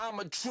I'm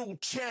a true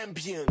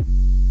champion.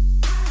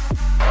 Super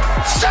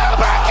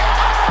kill!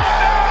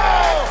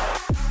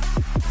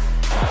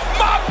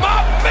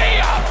 Mamma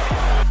mia!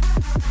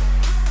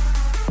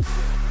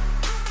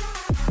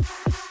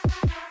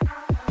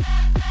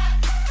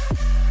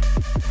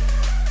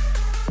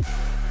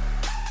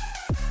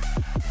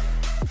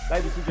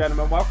 Ladies and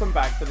gentlemen, welcome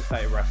back to the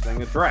State of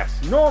Wrestling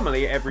Address.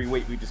 Normally, every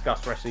week we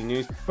discuss wrestling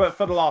news, but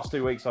for the last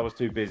 2 weeks I was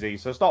too busy,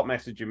 so stop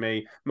messaging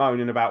me,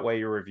 moaning about where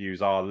your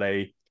reviews are,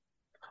 Lee.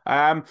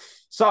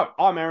 So,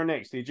 I'm Aaron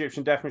Nix, the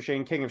Egyptian Death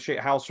Machine, King of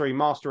Shithousery,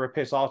 Master of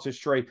Piss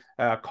Artistry,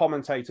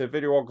 commentator,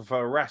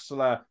 videographer,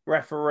 wrestler,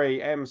 referee,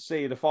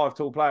 MC, the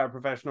five-tool player of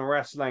professional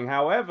wrestling.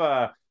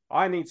 However,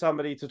 I need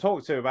somebody to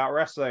talk to about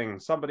wrestling,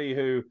 somebody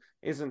who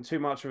isn't too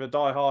much of a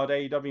diehard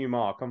AEW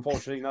mark.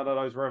 Unfortunately, none of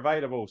those were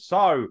available.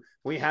 So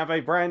we have a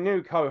brand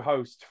new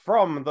co-host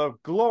from the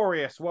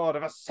glorious world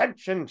of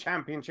Ascension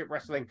Championship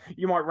Wrestling.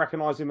 You might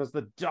recognize him as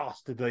the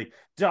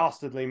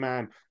dastardly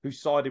man who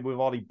sided with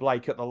Ollie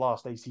Blake at the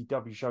last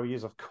ACW show. He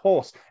is, of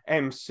course,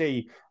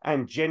 MC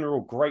and general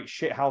great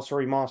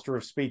shithousery master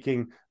of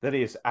speaking. That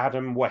is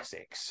Adam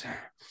Wessex.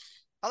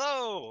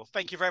 Hello,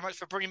 thank you very much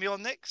for bringing me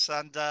on, Nix.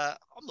 And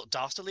I'm not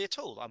dastardly at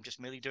all. I'm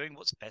just merely doing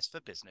what's best for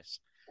business.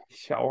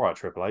 Yeah, all right,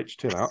 Triple H,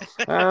 chill out.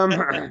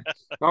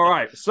 All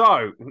right,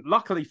 so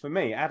luckily for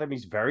me, Adam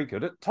is very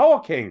good at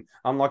talking,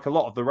 unlike a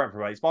lot of the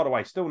reprobates. By the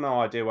way, still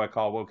no idea where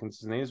Carl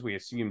Wilkinson is. We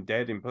assume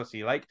dead in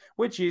Pussy Lake,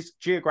 which is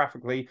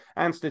geographically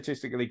and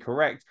statistically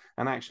correct,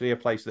 and actually a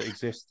place that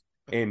exists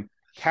in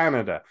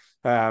Canada.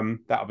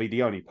 That'll be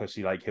the only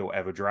Pussy Lake he'll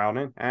ever drown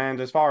in. And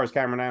as far as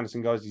Cameron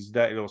Anderson goes, he's a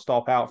dirty little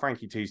stop out.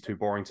 Frankie T's too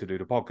boring to do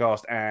the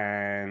podcast.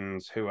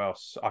 And who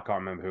else? I can't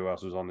remember who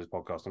else was on this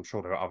podcast. I'm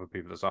sure there are other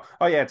people that are.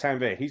 Oh yeah,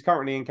 Tanvir. He's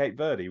currently in Cape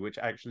Verde, which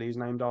actually is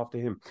named after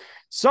him.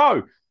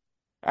 So,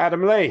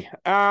 Adam Lee,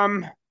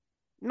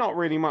 not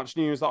really much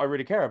news that I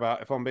really care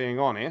about, if I'm being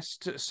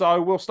honest.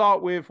 So we'll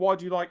start with, why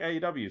do you like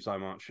AEW so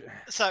much?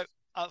 So,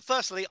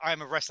 firstly,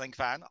 I'm a wrestling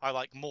fan. I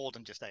like more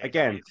than just AEW.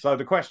 Again, so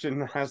the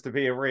question has to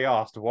be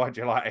re-asked. Why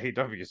do you like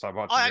AEW so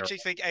much? I actually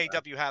think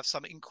AEW have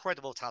some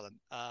incredible talent.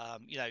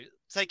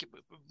 Take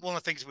one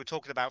of the things we were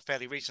talking about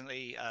fairly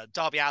recently,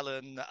 Darby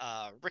Allin,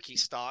 Ricky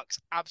Starks,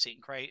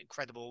 absolutely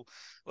incredible.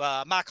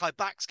 Malachi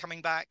Black's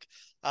coming back.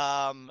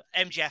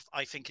 MJF,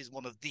 I think, is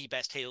one of the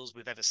best heels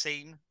we've ever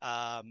seen.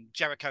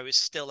 Jericho is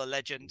still a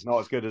legend. Not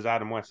as good as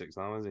Adam Wessex,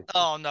 though, is he?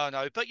 Oh, no.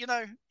 But,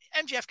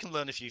 MJF can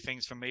learn a few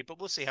things from me, but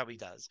we'll see how he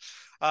does.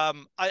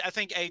 I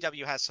think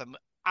AEW has some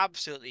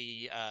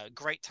absolutely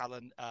great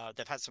talent.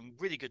 They've had some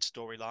really good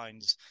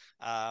storylines.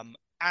 And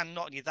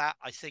not only that,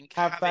 I think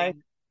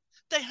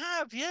They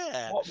have,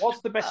 yeah.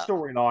 What's the best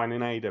storyline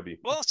in AEW?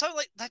 Well, so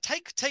they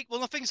take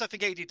one of the things I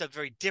think AEW does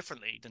very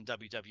differently than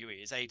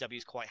WWE is AEW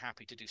is quite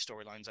happy to do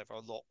storylines over a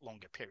lot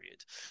longer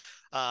period.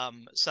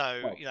 When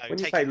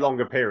you say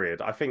longer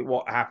period, I think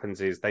what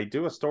happens is they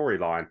do a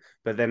storyline,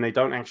 but then they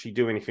don't actually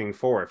do anything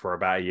for it for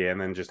about a year, and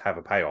then just have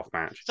a payoff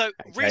match. So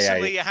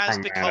recently, it has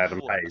become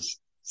Adam Page.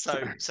 So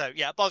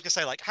yeah, but I was gonna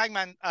say like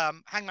Hangman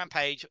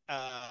Page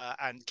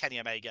and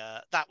Kenny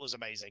Omega, that was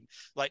amazing.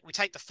 Like we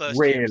take the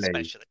first year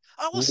especially.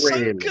 Oh, it was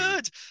so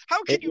good.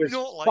 How can you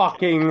not like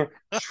fucking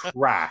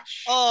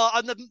trash? Oh,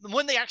 and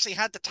when they actually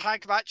had the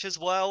tag match as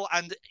well,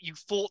 and you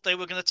thought they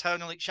were going to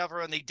turn on each other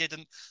and they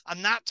didn't,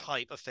 and that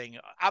type of thing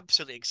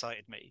absolutely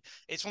excited me.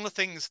 It's one of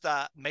the things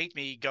that made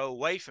me go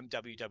away from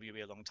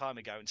WWE a long time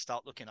ago and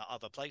start looking at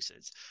other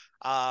places.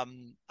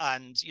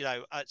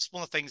 It's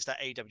one of the things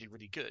that AEW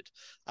really good.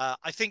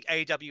 I think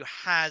AEW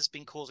has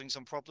been causing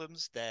some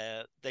problems.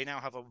 They now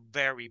have a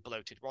very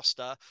bloated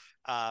roster,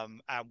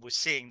 and we're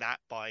seeing that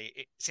by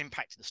its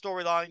impact in the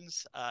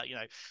storylines.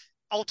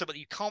 Ultimately,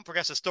 you can't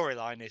progress a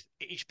storyline if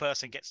each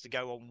person gets to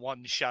go on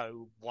one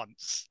show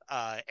once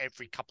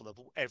every couple of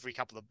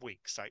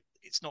weeks. So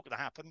it's not going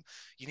to happen.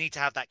 You need to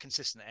have that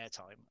consistent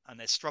airtime, and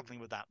they're struggling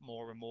with that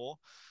more and more.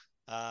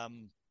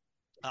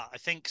 I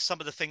think some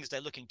of the things they're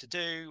looking to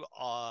do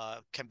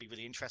can be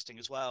really interesting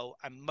as well.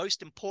 And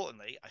most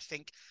importantly, I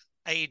think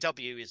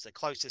AEW is the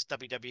closest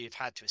WWE have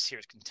had to a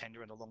serious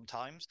contender in a long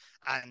time,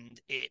 and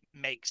it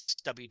makes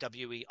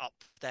WWE up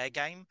their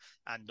game.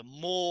 And the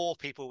more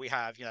people we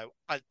have,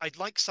 I'd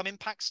like some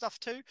Impact stuff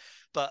too,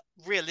 but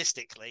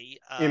realistically,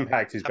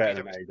 Impact is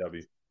better than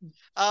AEW.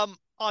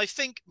 I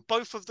think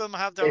both of them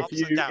have their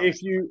ups and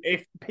downs.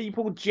 If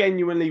people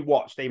genuinely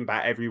watched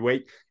Impact every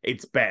week,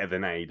 it's better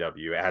than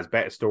AEW. It has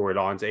better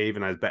storylines. It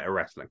even has better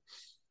wrestling.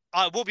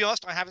 I will be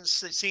honest, I haven't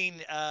seen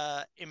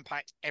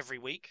Impact every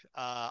week.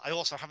 I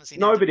also haven't seen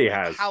Nobody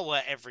has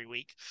Power every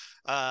week,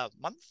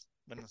 month.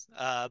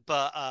 I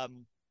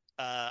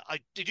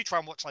do try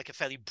and watch like a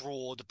fairly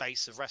broad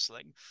base of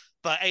wrestling,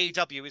 but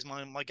AEW is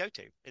my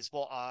go-to. It's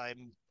what I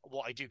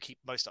do keep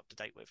most up to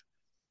date with.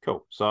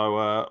 Cool. So,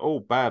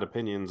 all bad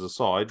opinions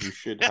aside, you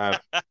should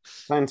have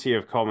plenty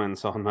of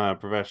comments on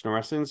professional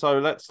wrestling. So,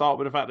 let's start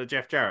with the fact that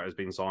Jeff Jarrett has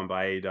been signed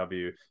by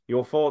AEW.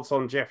 Your thoughts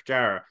on Jeff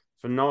Jarrett,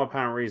 for no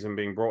apparent reason,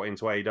 being brought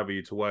into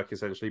AEW to work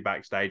essentially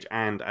backstage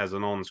and as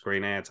an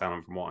on-screen air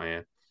talent, from what I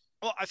hear?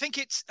 Well, I think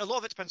it's a lot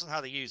of it depends on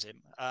how they use him.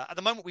 At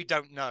the moment, we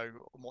don't know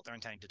what they're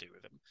intending to do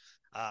with him.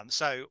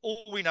 So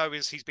all we know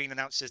is he's been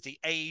announced as the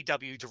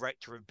AEW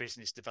Director of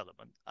Business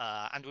Development,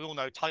 and we all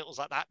know titles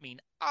like that mean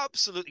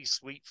absolutely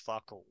sweet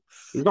fuck all.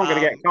 He's not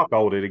going to get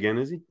cuckolded again,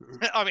 is he?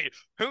 I mean,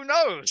 who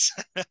knows?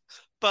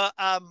 But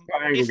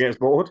Angle gets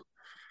bored.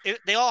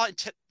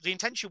 the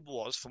intention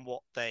was, from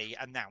what they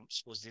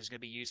announced, was it was going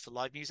to be used for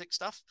live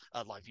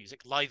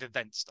live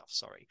event stuff.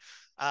 Sorry,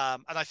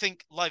 and I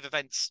think live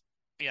events,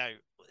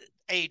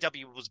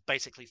 AEW was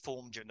basically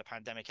formed during the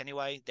pandemic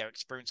anyway. Their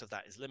experience of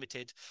that is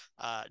limited.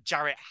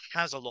 Jarrett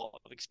has a lot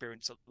of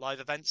experience at live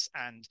events,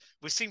 and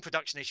we've seen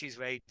production issues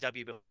with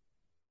AEW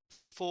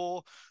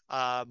before.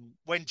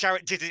 When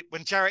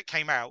Jarrett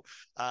came out,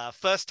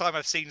 first time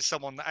I've seen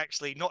someone that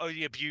actually not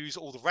only abuse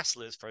all the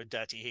wrestlers for a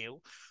dirty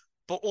heel,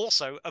 but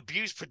also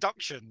abuse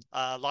production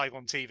live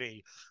on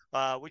TV,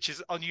 which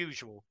is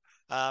unusual.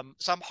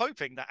 So I'm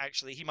hoping that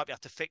actually he might be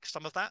able to fix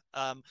some of that.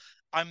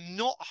 I'm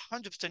not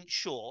 100%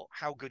 sure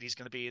how good he's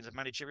going to be in a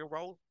managerial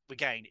role.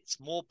 Again, it's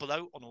more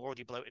bloat on an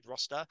already bloated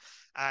roster,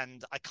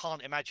 and I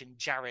can't imagine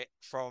Jarrett,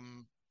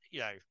 from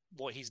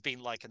what he's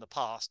been like in the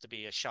past, to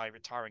be a shy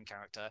retiring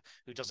character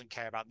who doesn't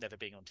care about never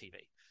being on TV.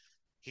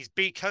 He's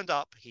turned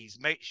up. He's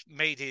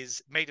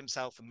made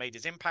himself and made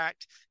his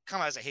impact.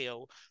 Come out as a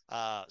heel.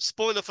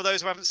 Spoiler for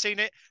those who haven't seen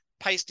it: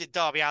 pasted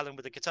Darby Allin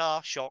with a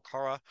guitar. Shock,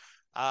 horror.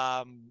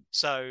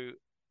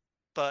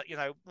 But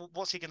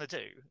what's he going to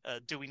do?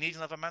 Do we need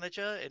another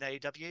manager in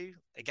AEW?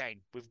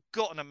 Again, we've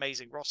got an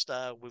amazing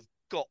roster. We've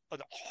got a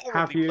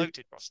horribly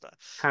bloated roster.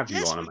 Have you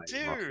yes, got an we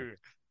amazing do. roster?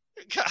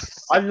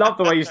 I love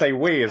the way you say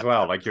 "we" as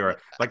well, like you're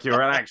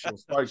an actual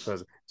spokesperson.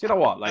 Do you know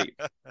what?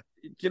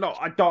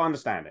 I don't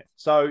understand it.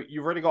 So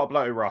you've really got a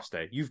bloated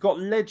roster. You've got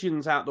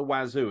legends out the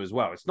wazoo as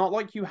well. It's not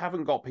like you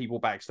haven't got people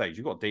backstage.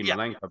 You've got Dean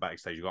Malenko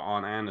backstage. You've got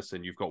Arn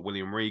Anderson. You've got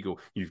William Regal.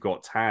 You've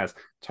got Taz,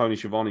 Tony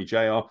Schiavone,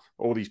 JR.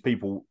 All these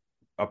people,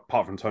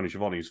 apart from Tony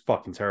Schiavone, who's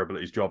fucking terrible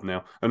at his job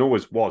now, and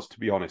always was, to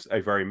be honest,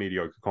 a very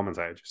mediocre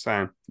commentator. Just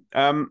saying.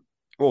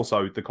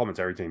 Also, the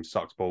commentary team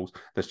sucks balls.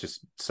 Let's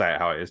just say it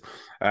how it is.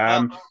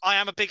 I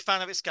am a big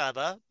fan of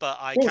Excalibur, but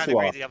I can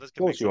agree the others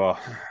can. Of course you are.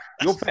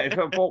 You're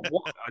better.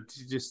 What?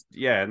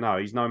 No,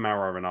 he's no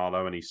Mauro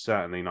Ronaldo, and he's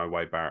certainly no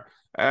Wade Barrett.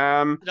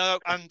 No,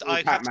 and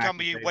I have to come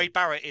with you. Wade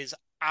Barrett is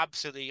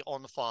absolutely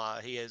on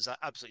fire. He is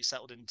absolutely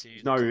settled into.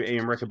 No,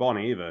 Ian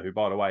Riccaboni either, who,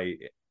 by the way,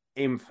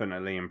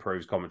 infinitely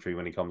improves commentary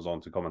when he comes on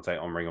to commentate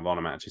on Ring of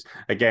Honor matches.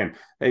 Again,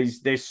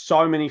 there's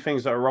so many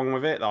things that are wrong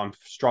with it that I'm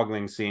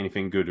struggling to see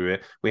anything good with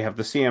it. We have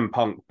the CM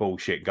Punk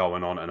bullshit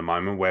going on at the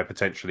moment where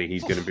potentially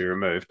he's going to be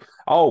removed.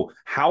 Oh,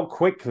 how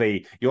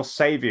quickly your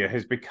savior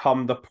has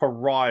become the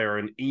pariah,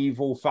 an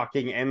evil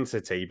fucking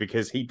entity,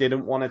 because he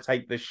didn't want to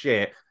take the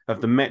shit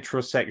of the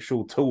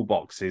metrosexual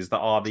toolboxes that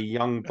are the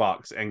Young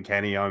Bucks and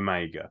Kenny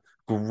Omega.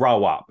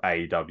 Grow up,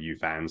 AEW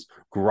fans.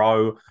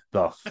 Grow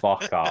the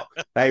fuck up.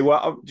 They were.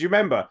 Do you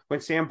remember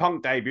when CM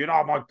Punk debuted?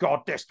 Oh my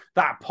god,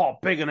 that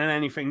pop bigger than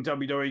anything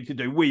WWE could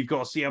do. We've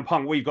got CM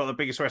Punk. We've got the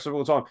biggest wrestler of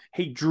all time.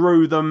 He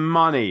drew the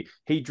money.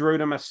 He drew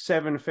them a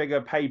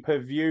 7-figure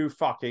pay-per-view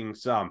fucking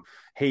sum.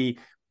 He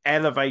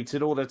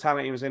elevated all the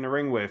talent he was in the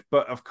ring with.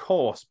 But of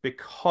course,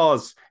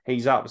 because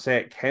he's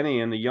upset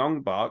Kenny and the Young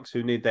Bucks,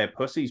 who need their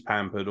pussies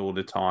pampered all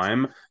the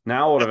time,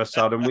 now all of a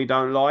sudden we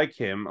don't like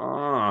him.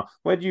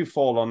 Where do you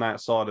fall on that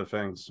side of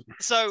things?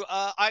 So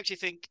I actually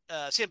think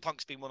CM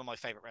Punk's been one of my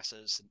favorite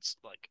wrestlers since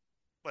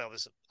I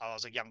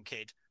was a young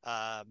kid.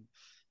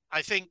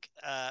 I think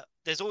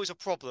there's always a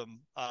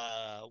problem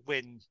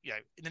when,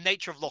 in the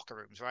nature of locker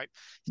rooms, right?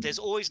 There's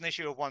always an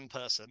issue of one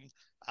person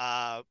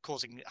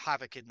causing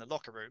havoc in the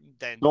locker room.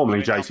 Then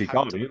normally JC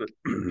Cardi,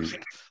 isn't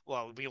it?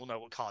 Well, we all know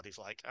what Cardi's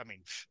like. I mean,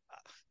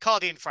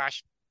 Cardi and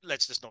Thrash,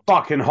 let's just not...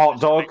 Fucking hot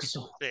dogs,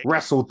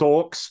 wrestle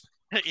dorks.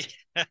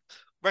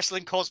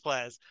 Wrestling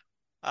cosplayers.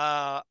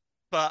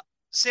 But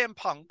CM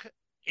Punk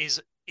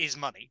is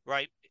money,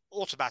 right?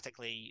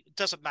 Automatically, it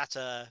doesn't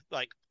matter,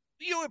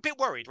 you were a bit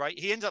worried, right?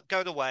 He ended up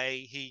going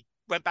away. He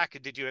went back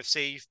and did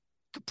UFC,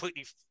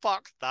 completely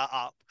fucked that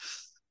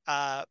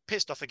up.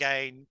 Pissed off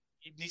again.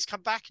 He's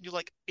come back, and you're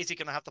like, is he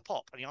going to have the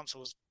pop? And the answer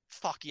was,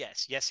 fuck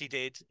yes. Yes, he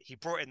did. He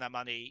brought in that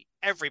money.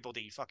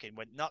 Everybody fucking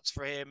went nuts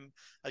for him.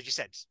 As you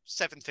said,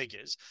 7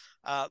 figures.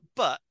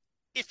 But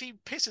if he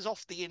pisses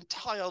off the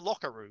entire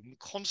locker room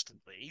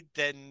constantly,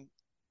 then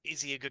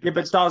is he a good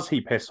investment? But does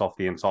he piss off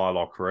the entire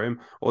locker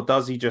room, or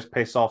does he just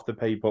piss off the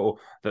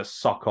people that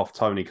suck off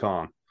Tony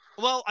Khan?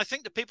 Well, I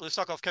think the people who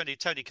suck off Tony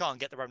Khan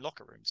get their own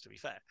locker rooms, to be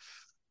fair.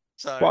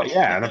 So, well,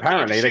 yeah, and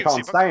apparently they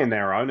can't stay in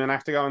their own and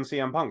have to go and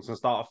CM Punks and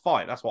start a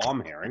fight. That's what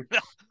I'm hearing.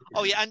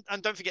 Oh, yeah,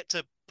 and don't forget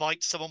to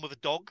bite someone with a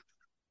dog.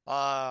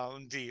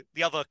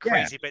 The other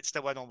crazy bits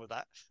that went on with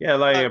that. Yeah,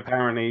 they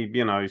apparently,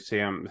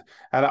 CM.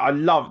 And I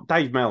love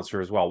Dave Meltzer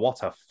as well.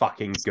 What a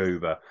fucking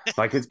goober.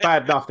 Like, it's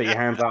bad enough that he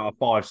hands out a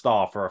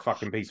 5-star for a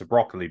fucking piece of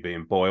broccoli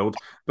being boiled,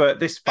 but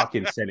this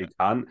fucking silly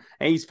cunt,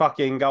 he's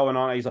fucking going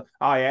on. He's like,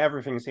 oh, yeah,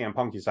 everything CM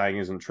Punk is saying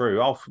isn't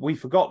true. Oh, we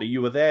forgot that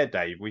you were there,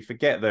 Dave. We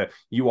forget that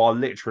you are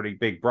literally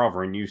Big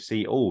Brother and you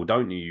see all,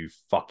 don't you, you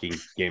fucking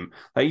gimp?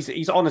 Like,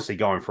 he's honestly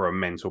going for a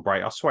mental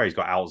break. I swear he's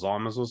got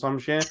Alzheimer's or some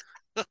shit.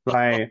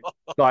 Like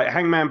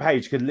Hangman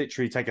Page could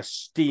literally take a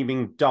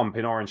steaming dump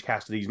in Orange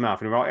Cassidy's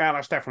mouth and be like, yeah,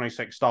 that's definitely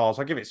 6 stars.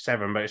 I give it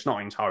 7, but it's not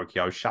in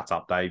Tokyo. Shut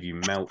up, Dave, you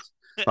melt.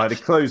 Like, the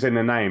clue's in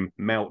the name,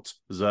 melt.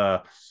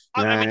 I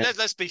mean,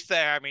 let's be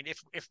fair. I mean,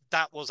 if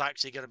that was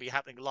actually going to be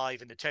happening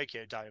live in the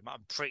Tokyo Dome,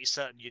 I'm pretty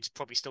certain you'd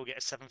probably still get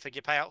a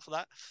 7-figure payout for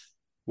that.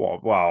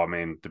 Well, I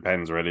mean,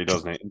 depends really,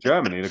 doesn't it? In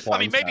Germany, I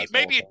mean,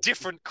 maybe a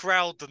different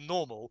crowd than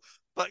normal,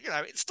 but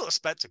it's still a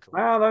spectacle.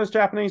 Well, those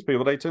Japanese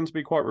people, they tend to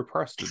be quite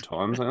repressed at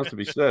times. That has to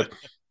be said.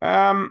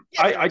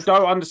 I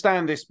don't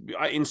understand this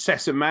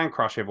incessant man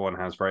crush everyone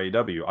has for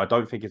AEW. I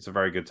don't think it's a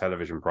very good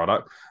television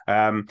product.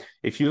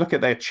 If you look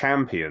at their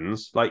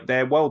champions, like,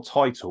 their world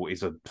title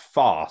is a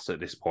farce at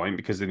this point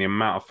because of the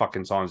amount of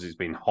fucking times it's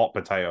been hot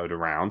potatoed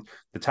around.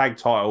 The tag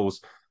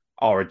titles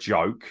are a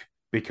joke,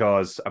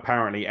 because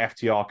apparently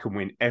FTR can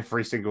win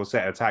every single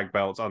set of tag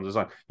belts under the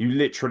sun. You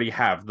literally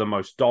have the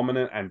most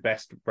dominant and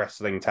best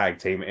wrestling tag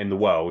team in the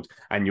world,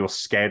 and you're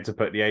scared to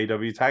put the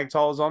AEW tag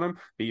titles on them,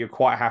 but you're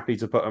quite happy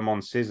to put them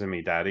on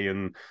Sesame Daddy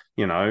and,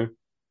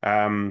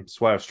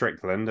 Swerve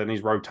Strickland and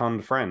his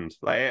rotund friend.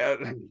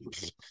 It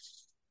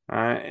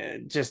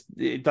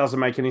doesn't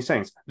make any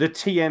sense. The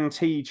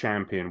TNT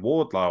champion,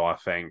 Wardlow, I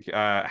think,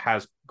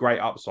 has great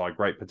upside,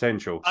 great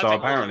potential. So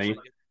apparently...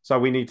 So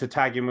we need to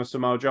tag him with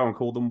Samoa Joe and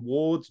call them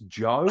Wards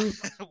Joe?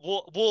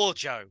 War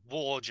Joe.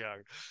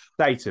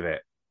 State of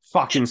it.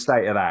 Fucking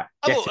state of that.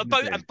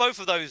 And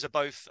both of those are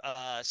both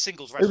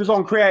singles wrestlers. Who was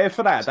on creative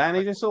for that?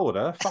 Danny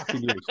Disorder?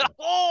 Fucking useless.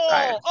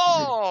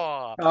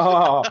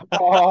 No,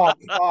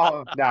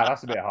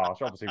 that's a bit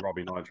harsh. Obviously,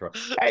 Robbie Nitro.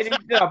 Hey,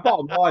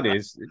 bottom line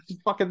is,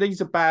 fucking,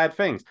 these are bad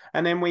things.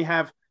 And then we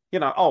have,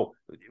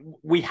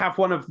 we have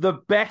one of the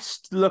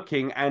best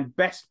looking and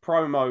best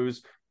promos,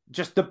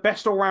 just the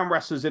best all-round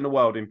wrestlers in the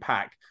world in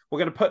Pac. We're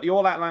going to put the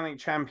All-Atlantic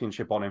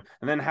Championship on him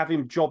and then have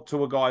him job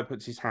to a guy who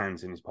puts his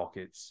hands in his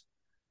pockets.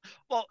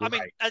 Well, I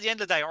mean, at the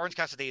end of the day, Orange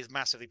Cassidy is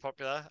massively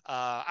popular.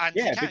 And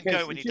he can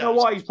go when he does. You know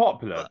why he's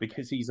popular?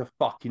 Because he's a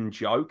fucking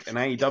joke, and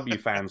AEW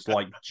fans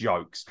like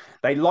jokes.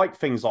 They like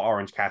things like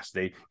Orange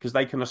Cassidy because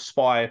they can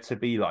aspire to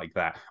be like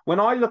that. When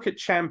I look at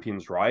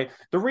champions, right,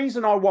 the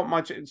reason I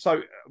want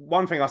so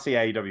one thing I see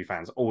AEW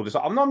fans all this,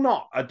 I'm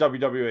not a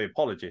WWE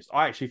apologist.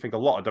 I actually think a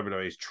lot of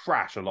WWE is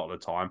trash a lot of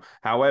the time.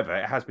 However,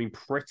 it has been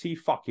pretty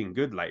fucking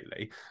good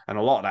lately, and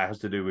a lot of that has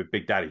to do with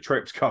Big Daddy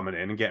Trips coming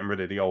in and getting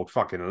rid of the old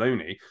fucking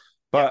loony.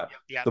 But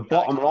the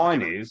bottom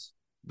line is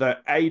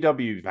that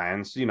AEW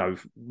fans,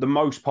 the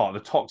most part, the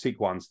toxic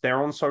ones,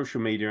 they're on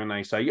social media and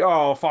they say,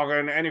 oh,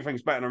 fucking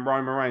anything's better than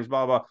Roman Reigns,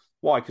 blah, blah.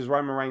 Why? Because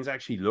Roman Reigns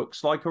actually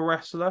looks like a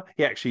wrestler.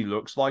 He actually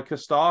looks like a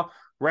star.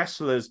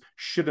 Wrestlers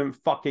shouldn't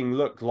fucking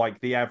look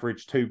like the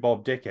average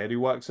 2-bob dickhead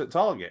who works at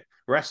Target.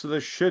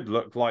 Wrestlers should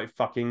look like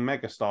fucking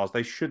megastars.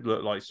 They should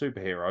look like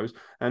superheroes.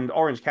 And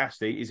Orange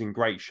Cassidy is in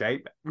great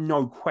shape.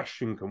 No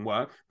question can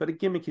work. But the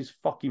gimmick is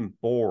fucking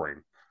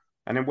boring.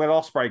 And then Will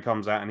Ospreay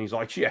comes out and he's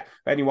like, yeah,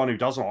 anyone who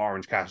doesn't like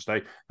Orange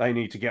Cassidy, they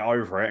need to get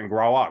over it and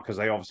grow up because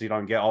they obviously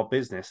don't get our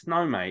business.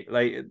 No, mate.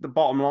 The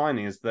bottom line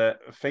is that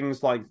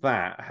things like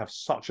that have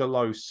such a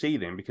low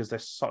ceiling because they're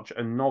such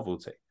a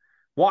novelty.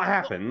 What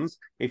happens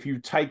if you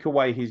take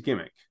away his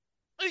gimmick?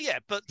 Oh, yeah,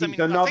 but I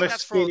mean, another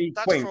skinny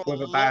twink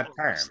with a bad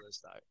tan.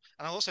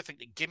 And I also think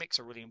that gimmicks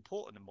are really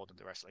important in modern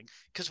day wrestling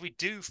because we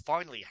do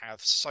finally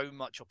have so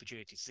much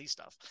opportunity to see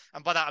stuff.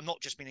 And by that, I'm not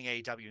just meaning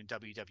AEW and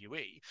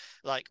WWE.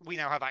 Like, we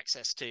now have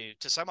access to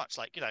so much,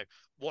 like,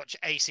 watch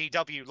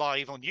ACW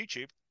live on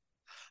YouTube.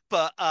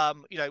 But,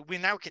 we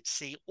now get to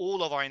see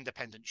all of our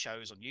independent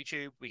shows on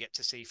YouTube. We get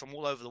to see from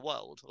all over the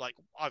world. Like,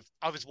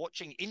 I was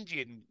watching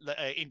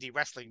indie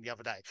wrestling the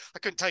other day. I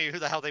couldn't tell you who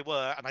the hell they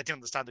were, and I didn't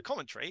understand the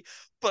commentary.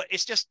 But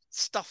it's just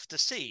stuff to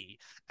see.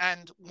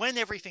 And when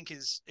everything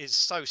is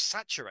so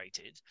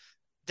saturated,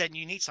 then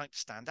you need something to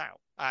stand out.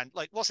 And,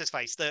 like, what's his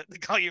face? The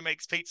guy who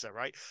makes pizza,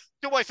 right?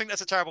 Do I think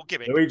that's a terrible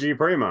gimmick? Luigi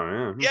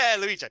Primo, yeah.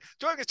 Yeah, Luigi.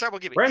 Do I think it's a terrible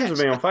gimmick? Friends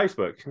with me on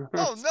Facebook.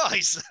 Oh,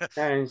 nice.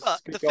 Yeah,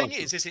 but the thing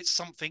is it's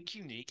something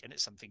unique and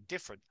it's something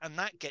different. And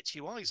that gets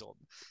you eyes on.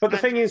 But the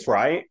thing is,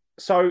 right?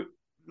 So,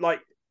 like,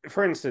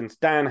 for instance,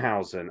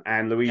 Danhausen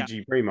and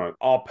Luigi Primo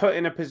are put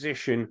in a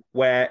position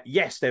where,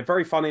 yes, they're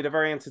very funny, they're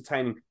very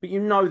entertaining, but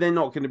they're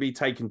not going to be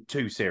taken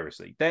too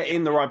seriously. They're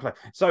in the right place.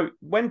 So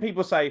when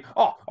people say,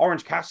 oh,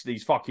 Orange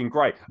Cassidy's fucking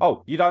great.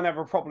 Oh, you don't have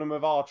a problem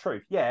with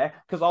R-Truth. Yeah,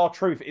 because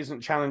R-Truth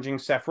isn't challenging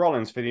Seth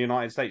Rollins for the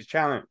United States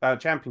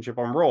Championship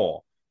on Raw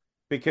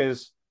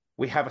because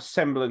we have a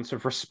semblance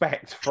of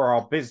respect for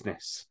our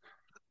business.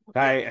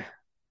 So I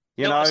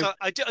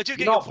do get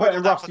you're not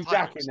putting Rusty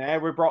Jack in there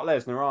with Brock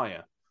Lesnar, are you?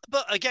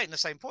 But again, the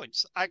same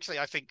points. Actually,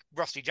 I think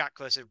Rusty Jack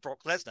versus Brock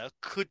Lesnar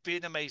could be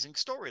an amazing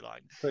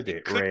storyline. Could It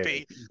it could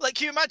really? be like,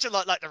 can you imagine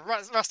like the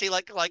Rusty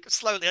like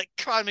slowly like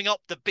climbing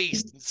up the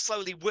beast and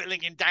slowly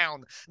whittling him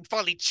down and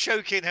finally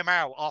choking him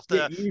out Yeah,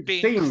 after you've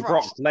being seen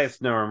Brock crushed.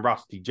 Lesnar and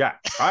Rusty Jack,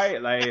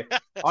 right? Like,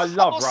 I I'm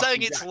love not Rusty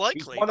saying it's Jack.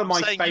 He's likely. one of I'm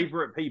my saying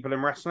favorite people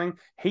in wrestling.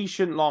 He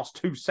shouldn't last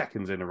 2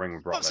 seconds in the ring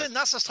with Brock I'm saying Lesnar.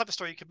 that's the type of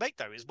story you can make,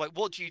 though. Is like,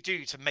 what do you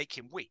do to make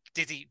him weak?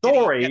 Did he get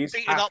Stories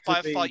beaten have up to by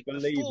a be fight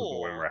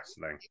believable in before?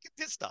 wrestling.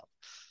 This stuff.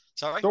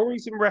 Sorry.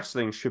 Stories in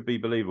wrestling should be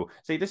believable.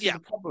 See, this is Yeah. the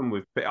problem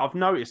with. I've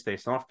noticed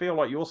this, and I feel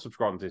like you're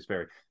subscribing to this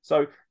theory.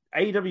 So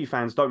AEW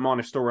fans don't mind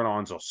if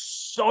storylines are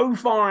so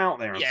far out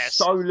there and Yes.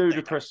 so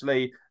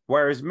ludicrously.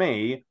 Whereas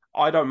me,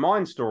 I don't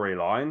mind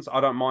storylines.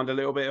 I don't mind a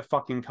little bit of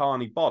fucking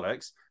carny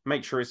bollocks.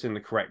 Make sure it's in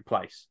the correct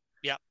place.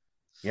 Yeah.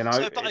 You know.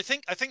 So, but I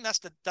think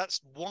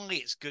that's why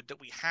it's good that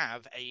we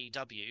have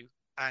AEW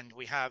and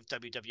we have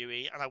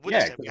WWE, and I would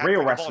have said we had real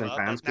Ring of wrestling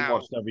Honor, fans but can now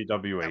watch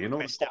WWE, and all the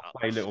messed it up.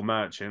 play little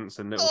merchants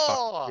and little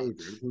Oh, fucking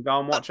children can go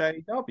and watch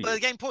AEW. But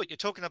again, point you're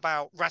talking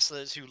about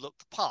wrestlers who look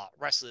the part,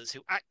 wrestlers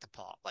who act the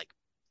part, like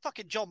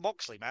fucking John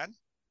Moxley, man.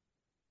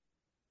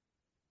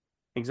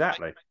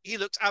 Exactly. Like, he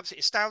looks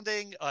absolutely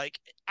astounding. Like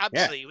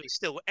absolutely,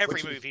 still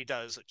every move he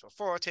does looks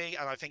authority,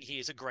 and I think he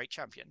is a great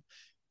champion.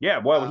 Yeah,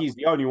 well, he's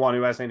the only one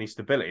who has any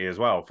stability as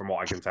well, from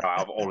what I can tell,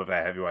 out of all of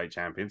their heavyweight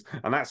champions.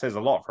 And that says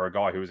a lot for a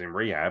guy who was in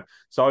rehab.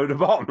 So the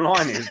bottom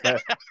line is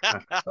that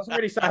doesn't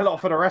really say a lot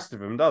for the rest of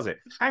them, does it?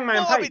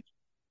 Hangman Page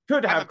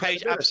could have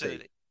Page,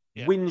 absolutely.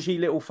 Yeah. Whingy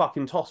little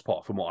fucking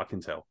tosspot, from what I can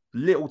tell.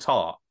 Little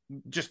tart.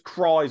 Just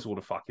cries all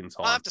the fucking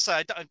time. I have to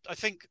say, I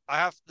think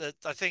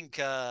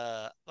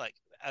like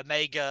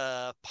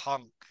Omega,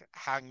 Punk,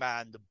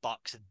 Hangman, the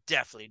Bucks have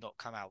definitely not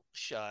come out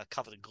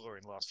covered in glory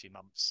in the last few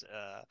months.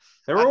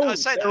 They're all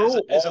as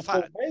a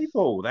fan.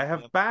 people. They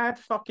have bad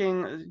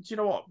fucking. Do you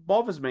know what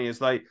bothers me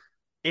is like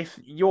if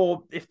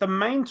the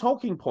main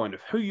talking point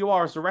of who you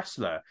are as a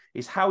wrestler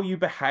is how you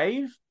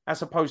behave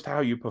as opposed to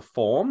how you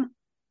perform.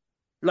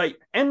 Like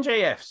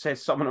MJF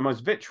says some of the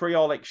most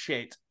vitriolic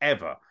shit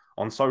ever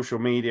on social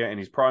media in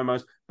his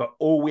promos, but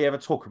all we ever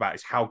talk about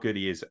is how good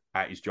he is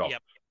at his job.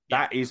 Yep.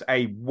 That is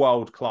a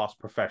world-class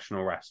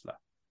professional wrestler.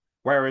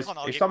 Whereas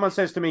if someone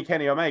says to me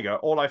Kenny Omega,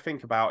 all I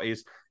think about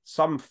is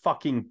some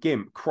fucking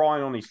gimp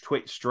crying on his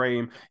Twitch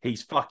stream.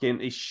 He's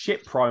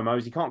shit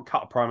promos. He can't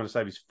cut a promo to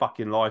save his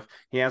fucking life.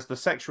 He has the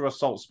sexual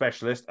assault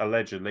specialist,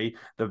 allegedly,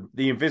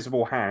 the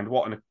invisible hand.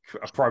 What an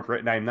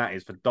appropriate name that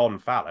is for Don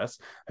Fallis,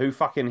 who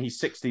he's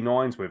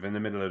 69s with in the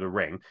middle of the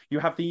ring. You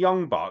have the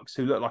Young Bucks,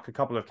 who look like a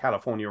couple of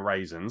California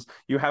raisins.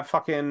 You have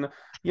fucking,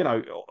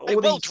 all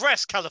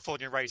well-dressed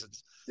California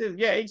raisins.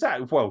 Yeah,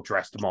 exactly. Well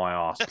dressed, my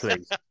ass,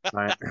 please.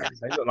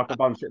 They look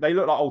like they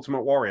look like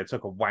Ultimate Warrior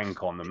took a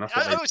wank on them. That's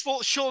what I always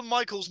thought Shawn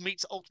Michaels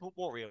meets Ultimate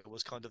Warrior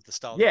was kind of the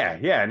style. Yeah.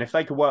 And if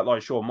they could work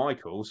like Shawn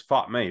Michaels,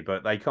 fuck me,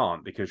 but they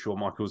can't because Shawn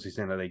Michaels is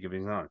in a league of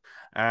his own,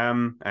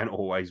 and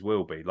always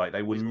will be. Like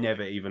they will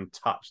never even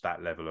touch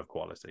that level of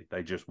quality.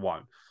 They just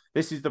won't.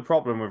 This is the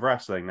problem with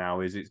wrestling now: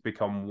 is it's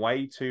become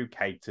way too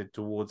catered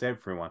towards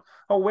everyone.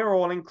 Oh, we're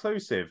all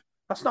inclusive.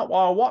 That's not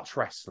why I watch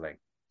wrestling.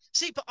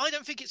 See, but I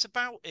don't think it's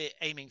about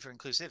aiming for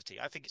inclusivity.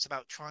 I think it's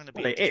about trying to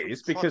be. Well, it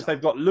is because they've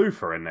got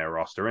Luther in their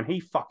roster, and he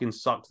fucking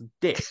sucks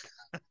dick.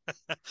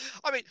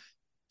 I mean,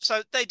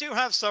 so they do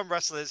have some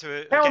wrestlers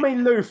who. Tell me,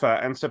 Luther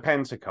and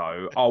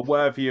Serpentico are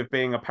worthy of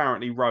being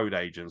apparently road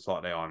agents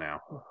like they are now.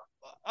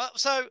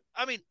 So,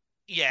 I mean,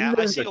 yeah,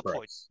 I see your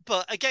point,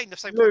 but again, the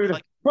same point.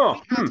 Like, who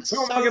am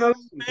I going to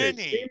listen to?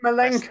 Dean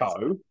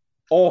Malenko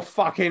or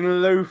fucking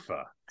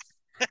Luther?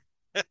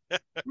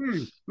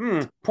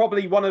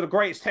 Probably one of the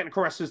greatest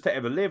technical wrestlers to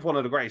ever live, one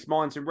of the greatest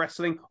minds in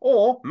wrestling,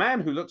 or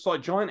man who looks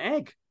like Giant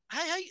Egg.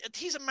 Hey,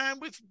 he's a man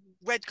with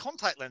red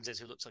contact lenses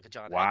who looks like a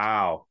giant egg.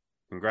 Wow.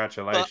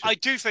 Congratulations. But I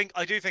do think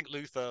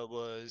Luther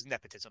was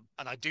nepotism,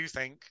 and I do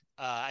think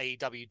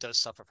AEW does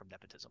suffer from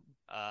nepotism.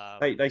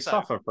 They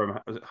suffer from.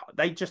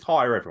 They just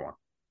hire everyone,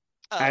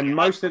 and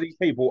most of these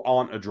people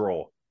aren't a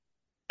draw.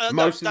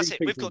 That's it.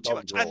 We've got too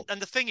much.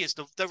 And the thing is,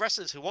 the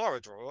wrestlers who are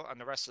a draw and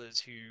the wrestlers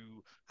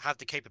who have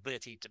the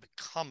capability to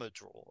become a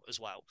draw as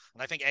well.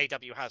 And I think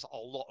AEW has a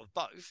lot of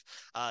both.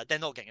 They're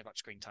not getting as much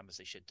screen time as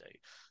they should do.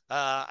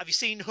 Have you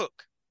seen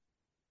Hook?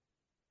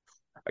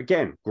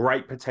 Again,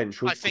 great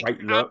potential. I think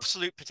great look.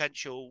 Absolute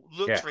potential.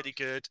 Looks really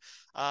good.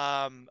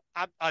 I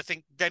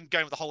think them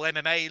going with the whole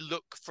MMA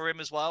look for him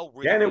as well.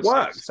 Really and it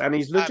works, and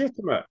he's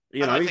legitimate.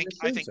 I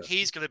think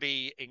he's going to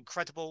be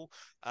incredible.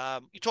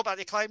 You talk about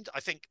the Acclaimed.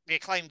 I think the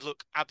Acclaimed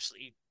look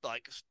absolutely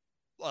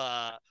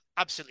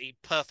absolutely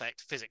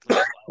perfect physically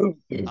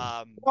as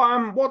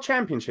well. What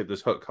championship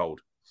does Hook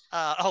hold?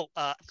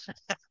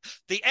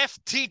 The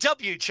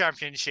FTW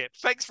Championship.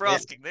 Thanks for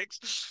asking, Nick.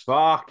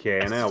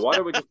 Fucking hell. Why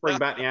don't we just bring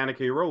back the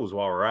Anarchy rules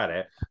while we're at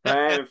it?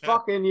 Man,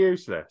 fucking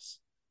useless.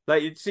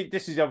 Like, see,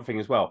 this is the other thing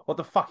as well. What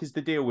the fuck is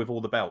the deal with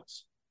all the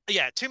belts?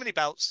 Yeah, too many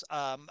belts.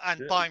 And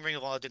Yeah. buying Ring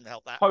of Honor didn't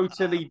help that.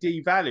 Totally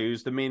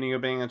devalues the meaning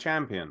of being a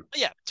champion.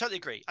 Yeah, totally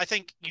agree. I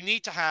think you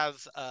need to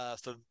have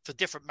for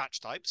different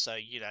match types. So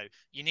you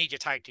need your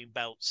tag team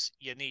belts,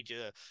 you need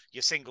your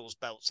singles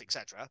belts,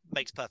 etc.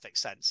 Makes perfect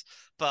sense.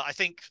 But I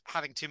think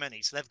having too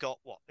many, so they've got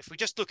what? If we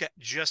just look at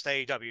just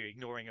AEW,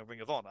 ignoring a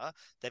Ring of Honor,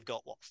 they've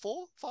got what,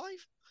 4, 5,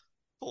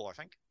 4, I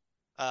think.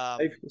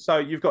 So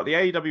you've got the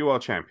AEW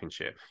World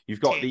Championship, you've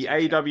got the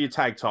TNT AEW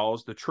Tag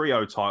Titles, the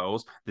Trio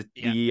Titles, the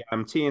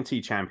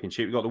TNT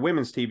Championship, you've got the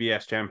Women's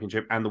TBS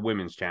Championship and the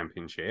Women's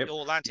Championship, The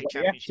Atlantic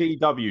the Championship.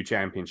 FTW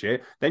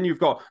Championship. Then you've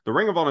got the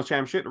Ring of Honor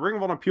Championship, the Ring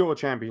of Honor Pure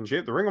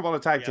Championship, the Ring of Honor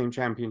Tag Team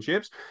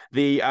Championships,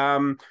 the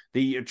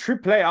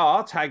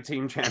AAA Tag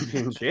Team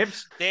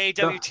Championships, the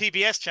AEW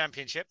TBS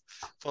Championship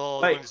for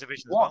the women's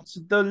division as well.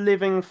 What the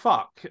living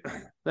fuck?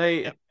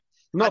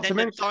 Not to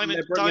mention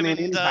they're bringing in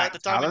Impact the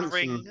Diamond talents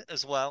Ring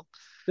as well.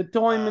 The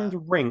Diamond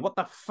Ring. What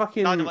the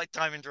fucking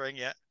Diamond Ring?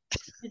 Yeah.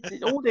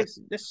 All this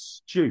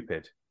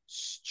stupid.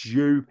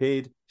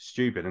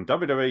 And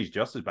WWE's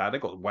just as bad.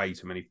 They've got way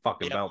too many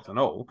fucking belts and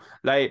all.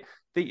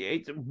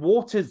 It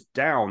waters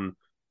down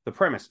the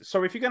premise.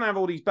 So if you're going to have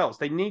all these belts,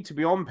 they need to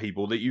be on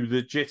people that you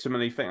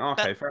legitimately think,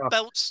 okay, fair enough.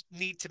 Belts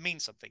need to mean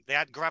something. They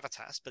add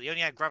gravitas, but they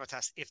only add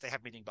gravitas if they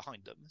have meaning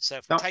behind them. So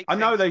if I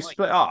know they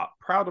split up.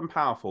 Proud and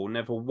Powerful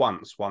never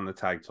once won the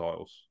tag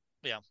titles.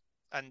 Yeah.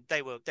 And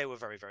they were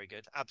very, very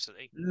good.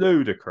 Absolutely.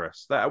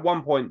 Ludicrous. That at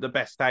one point, the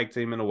best tag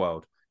team in the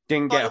world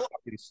didn't get a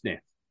fucking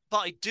sniff. But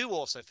I do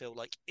also feel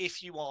like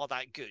if you are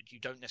that good, you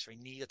don't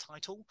necessarily need a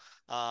title.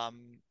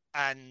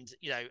 And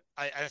I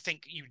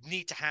think you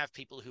need to have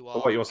people who are.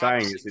 But what you're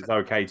saying is it's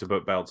okay to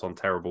put belts on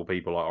terrible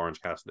people like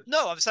Orange Cassidy.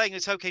 No, I'm saying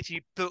it's okay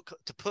to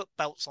put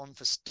belts on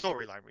for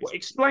storyline reasons. Well,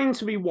 explain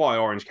to me why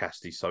Orange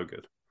Cassidy's so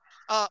good.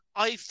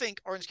 I think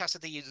Orange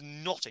Cassidy is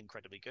not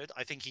incredibly good.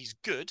 I think he's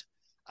good,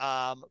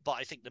 but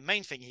I think the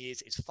main thing he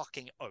is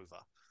fucking over.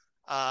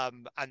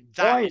 And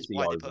that is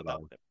why they put that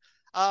with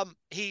him.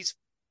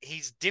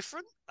 He's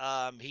different.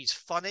 He's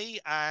funny,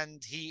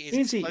 and he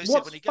is explosive.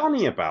 What's when he goes.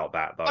 funny about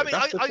that, though? I mean,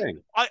 that's the thing.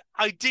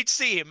 I did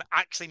see him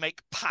actually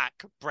make Pac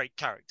break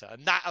character,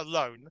 and that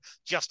alone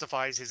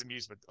justifies his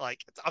amusement.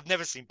 Like, I've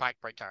never seen Pac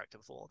break character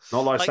before.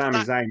 Not like Sami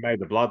Zayn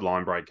made the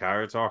Bloodline break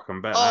character. I can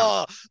bet.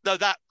 Oh no,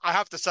 that I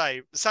have to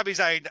say, Sami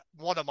Zayn,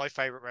 one of my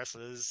favorite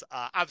wrestlers.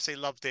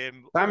 Absolutely loved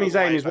him. Sami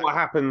Zayn is what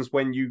happens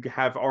when you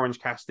have Orange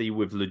Cassidy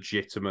with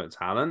legitimate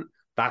talent.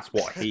 That's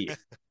what he is.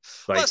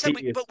 Like,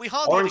 but we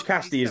hardly Orange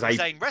Cassidy is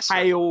a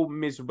pale,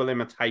 miserable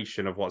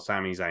imitation of what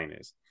Sami Zayn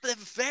is. But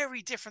they're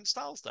very different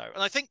styles, though,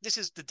 and I think this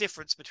is the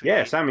difference between.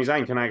 Yeah, Sami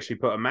Zayn can actually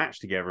put a match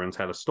together and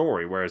tell a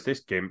story, whereas this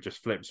gimp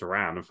just flips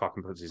around and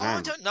fucking puts his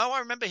hand. I don't know. I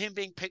remember him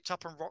being picked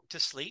up and rocked to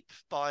sleep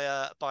by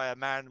a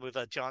man with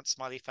a giant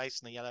smiley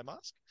face and a yellow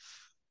mask.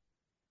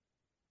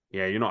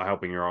 Yeah, you're not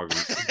helping your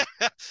argument.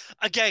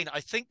 Again, I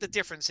think the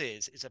difference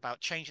is about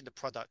changing the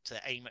product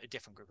to aim at a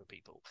different group of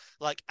people.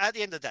 Like, at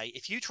the end of the day,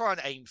 if you try and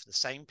aim for the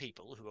same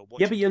people who are watching...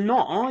 Yeah, but you're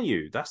not, are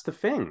you? That's the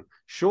thing.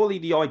 Surely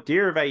the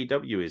idea of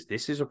AEW is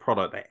this is a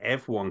product that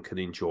everyone can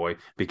enjoy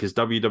because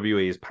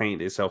WWE has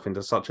painted itself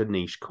into such a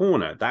niche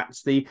corner.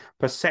 That's the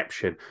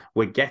perception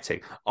we're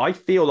getting. I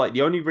feel like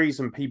the only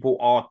reason people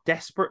are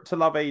desperate to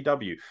love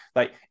AEW,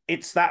 like,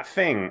 it's that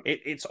thing.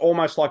 It's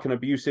almost like an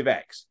abusive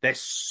ex. They're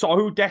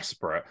so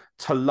desperate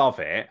to love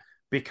it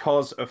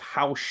because of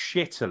how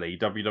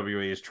shittily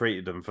WWE has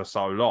treated them for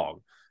so long.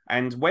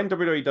 And when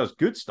WWE does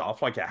good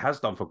stuff, like it has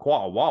done for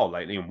quite a while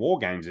lately, and War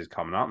Games is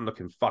coming up and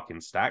looking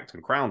fucking stacked,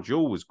 and Crown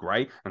Jewel was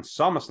great, and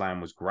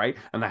SummerSlam was great,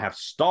 and they have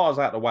stars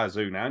out the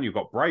wazoo now, and you've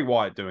got Bray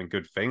Wyatt doing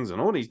good things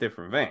and all these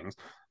different things.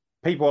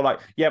 People are like,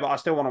 yeah, but I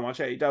still want to watch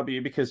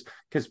AEW because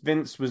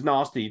Vince was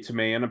nasty to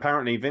me, and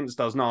apparently Vince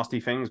does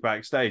nasty things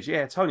backstage.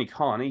 Yeah, Tony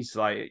Khan, he's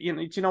like, do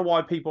you know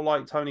why people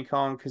like Tony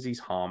Khan? Because he's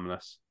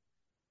harmless.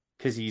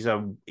 Because he's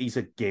a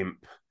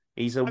gimp.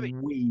 He's a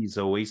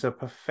weasel. He's a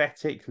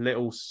pathetic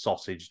little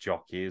sausage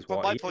jockey.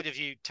 From my point of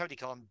view, Tony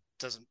Khan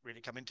doesn't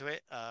really come into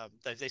it.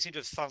 They seem to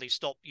have finally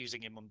stopped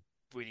using him on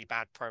really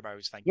bad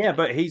promos. Yeah,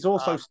 but he's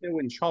also still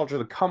in charge of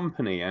the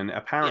company, and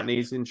apparently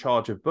he's in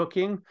charge of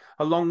booking,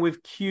 along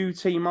with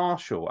QT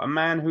Marshall, a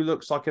man who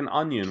looks like an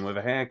onion with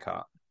a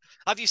haircut.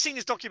 Have you seen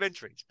his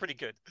documentary? It's pretty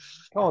good.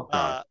 God,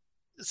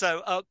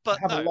 no.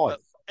 But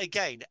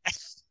again,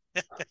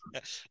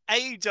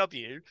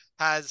 AEW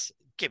has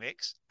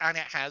gimmicks and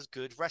it has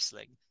good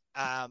wrestling.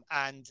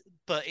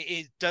 But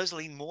it does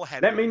lean more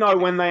heavy. Let me know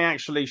when they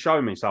actually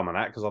show me some of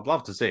that, because I'd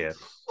love to see it.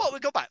 Well, we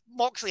got back.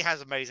 Moxley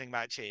has amazing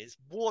matches.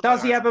 Wardlow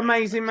does he have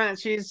amazing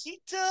matches?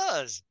 He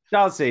does.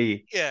 Does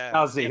he? Yeah.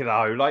 Does he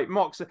though? Like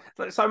Moxley.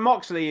 So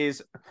Moxley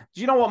is.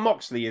 Do you know what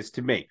Moxley is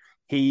to me?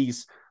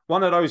 He's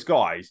one of those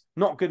guys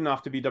not good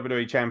enough to be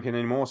WWE champion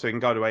anymore, so he can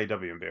go to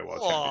AEW and be a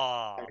world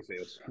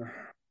champion.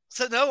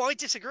 So no, I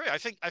disagree. I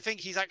think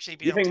he's actually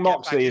been. You think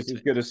Moxley is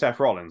as good as Seth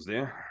Rollins, do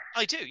you?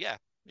 I do, yeah.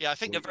 Yeah, I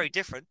think they're very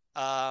different.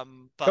 But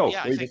Cool.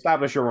 yeah, I We've think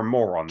established you're a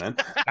moron then.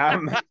 I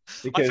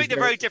Because think they're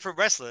very different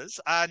wrestlers,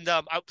 and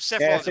Seth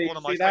yeah, Rollins is one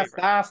of my that's favorites.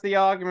 that's the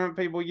argument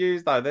people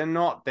use though. They're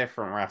not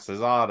different wrestlers,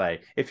 are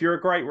they? If you're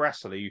a great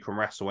wrestler, you can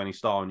wrestle any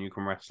style and you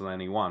can wrestle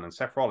anyone. And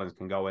Seth Rollins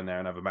can go in there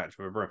and have a match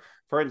with a broom.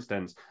 For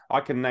instance,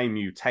 I can name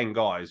you 10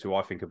 guys who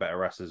I think are better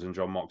wrestlers than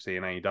John Moxley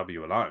in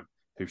AEW alone,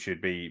 who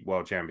should be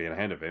world champion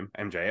ahead of him.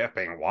 MJF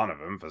being one of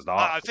them for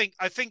starters.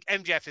 I think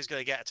MJF is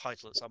going to get a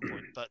title at some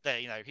point, but there,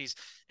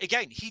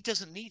 he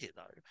doesn't need it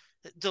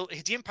though.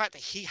 The impact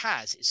that he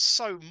has is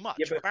so much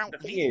without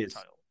needing a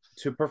title.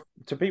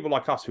 To people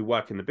like us who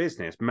work in the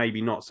business,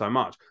 maybe not so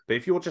much. But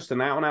if you're just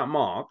an out and out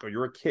mark or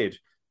you're a kid,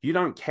 you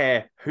don't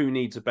care who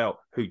needs a belt,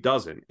 who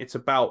doesn't. It's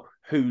about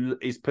who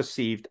is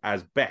perceived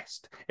as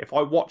best. If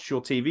I watch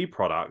your TV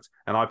product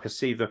and I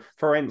perceive them,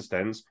 for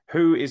instance,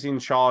 who is in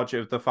charge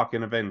of the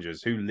fucking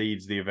Avengers? Who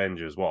leads the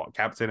Avengers? What?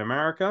 Captain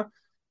America?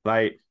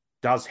 Like,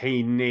 does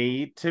he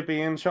need to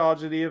be in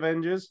charge of the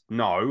Avengers?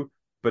 No,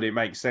 but it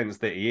makes sense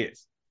that he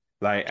is.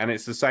 Like, and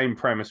it's the same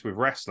premise with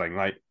wrestling.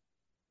 Like,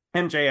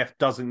 MJF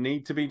doesn't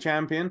need to be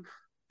champion,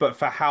 but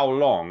for how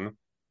long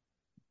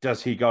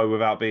does he go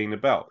without being the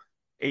belt?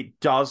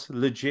 It does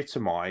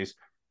legitimize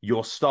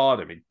your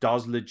stardom. It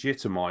does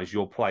legitimize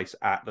your place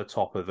at the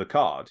top of the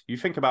card. You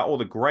think about all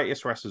the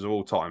greatest wrestlers of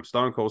all time: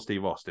 Stone Cold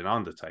Steve Austin,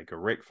 Undertaker,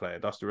 Ric Flair,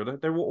 Dusty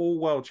Rhodes. They were all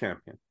world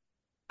champion.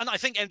 And I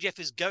think MJF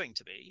is going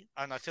to be,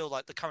 and I feel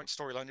like the current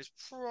storyline is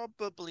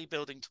probably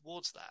building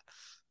towards that.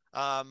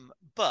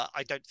 But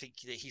I don't think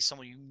that he's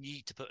someone you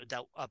need to put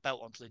a belt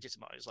on to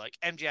legitimize. Like,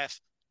 MJF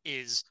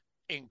is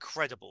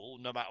incredible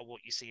no matter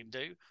what you see him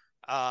do.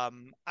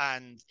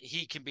 And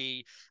he can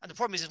be, and the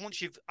problem is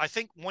I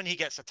think when he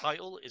gets a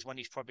title is when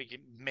he's probably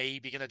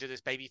maybe going to do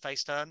this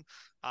babyface turn.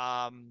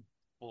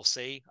 We'll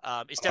see.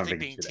 It's definitely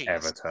being teased.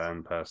 Ever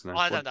turn, personally.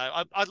 I don't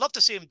know. I'd love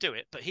to see him do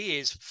it, but he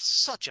is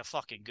such a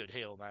fucking good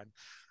heel, man.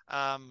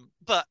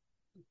 But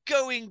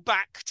going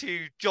back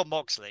to Jon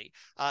Moxley,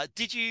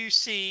 did you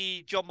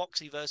see Jon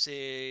Moxley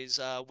versus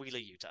Wheeler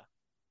Yuta?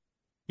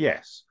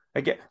 Yes.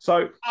 Again,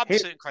 so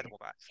absolutely incredible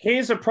match.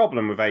 Here's a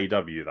problem with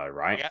AEW though,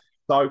 right? Yeah.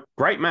 So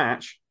great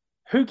match.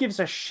 Who gives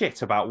a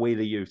shit about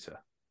Wheeler Yuta?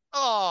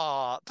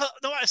 Oh, but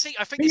no, I think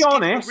it's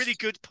giving a really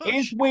good push.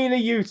 Is Wheeler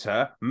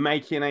Yuta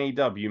making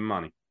AEW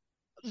money?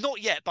 Not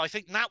yet, but I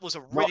think that was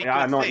a really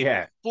good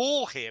thing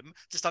for him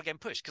to start getting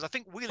pushed, because I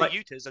think Wheeler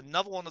Yuta is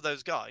another one of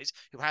those guys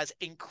who has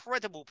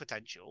incredible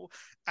potential,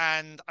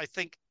 and I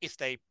think if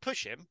they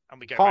push him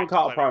and we go can't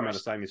cut a promo the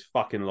same his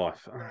fucking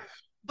life.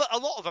 But a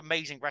lot of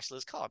amazing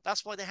wrestlers can't.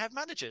 That's why they have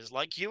managers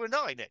like you and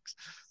I, Nick.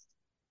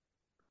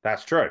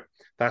 That's true.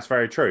 That's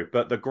very true.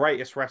 But the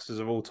greatest wrestlers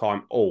of all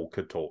time all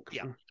could talk.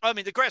 Yeah. I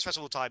mean, the greatest wrestlers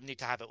of all time need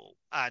to have it all.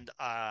 And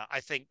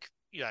I think,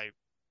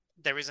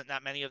 there isn't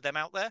that many of them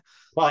out there.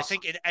 Plus, I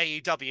think in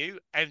AEW,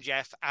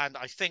 MJF and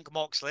I think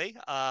Moxley,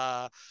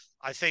 I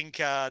think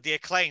the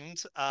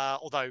Acclaimed,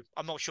 although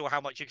I'm not sure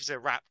how much you consider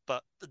rap,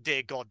 but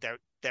dear God,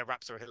 their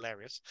raps are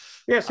hilarious.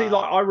 Yeah, see,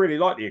 I really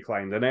like the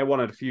Acclaimed, and they're one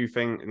of the few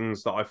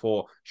things that I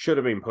thought should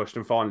have been pushed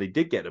and finally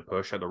did get a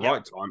push at the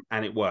right time,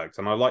 and it worked.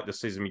 And I like the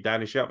Scissor Me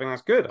Daddy shit. I think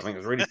that's good. I think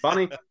it's really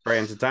funny, very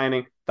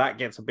entertaining. That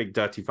gets a big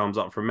dirty thumbs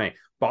up from me.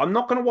 But I'm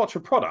not going to watch a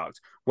product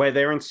where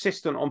they're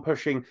insistent on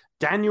pushing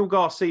Daniel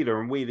Garcia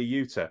and Wheeler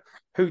Yuta,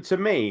 who to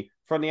me,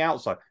 from the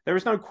outside, there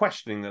is no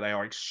questioning that they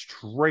are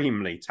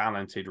extremely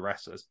talented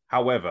wrestlers.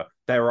 However,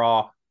 there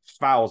are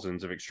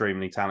thousands of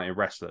extremely talented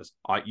wrestlers.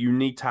 You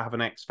need to have an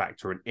X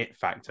factor, an it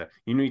factor.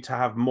 You need to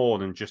have more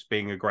than just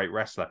being a great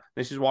wrestler.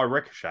 This is why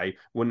Ricochet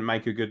wouldn't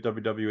make a good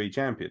WWE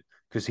champion,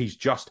 because he's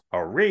just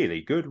a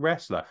really good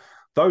wrestler.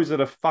 Those are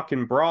the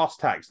fucking brass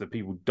tacks that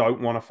people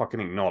don't want to fucking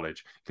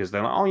acknowledge, because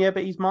they're like, oh yeah,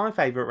 but he's my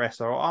favorite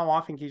wrestler. Or, oh,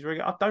 I think he's really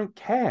good. I don't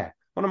care.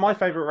 One of my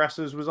favorite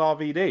wrestlers was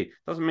RVD.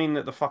 Doesn't mean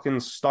that the fucking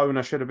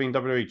stoner should have been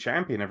WWE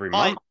champion every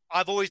month.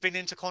 I've always been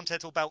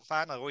Intercontinental Belt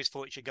fan. I always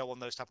thought it should go on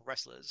those type of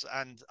wrestlers.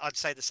 And I'd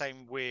say the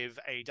same with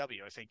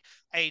AEW. I think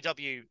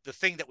AEW, the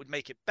thing that would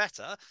make it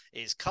better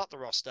is cut the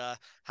roster,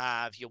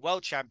 have your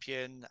world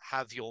champion,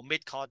 have your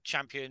mid-card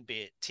champion, be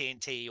it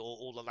TNT or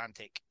All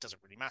Atlantic,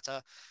 doesn't really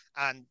matter.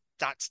 And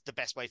that's the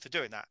best way for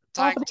doing that.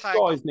 Tag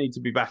guys need to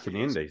be back in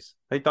the indies.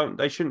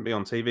 They shouldn't be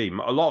on TV.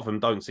 A lot of them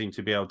don't seem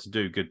to be able to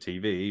do good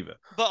TV either.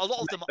 But a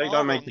lot of them they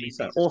don't make any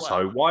sense.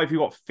 Also, why have you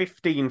got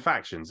 15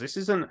 factions? This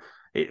isn't.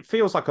 It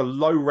feels like a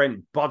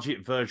low-rent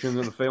budget version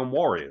of the film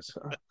Warriors.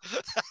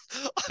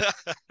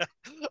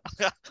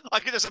 I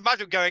can just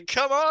imagine going,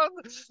 "Come on,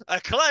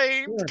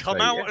 Acclaimed,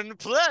 come out and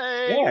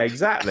play." Yeah,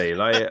 exactly.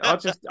 Like I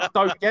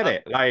don't get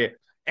it. Like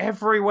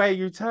everywhere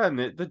you turn,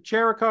 the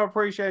Jericho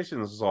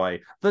Appreciation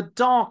Society, the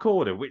Dark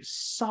Order, which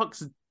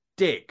sucks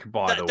dick,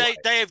 by the way.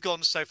 They have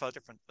gone so far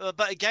different.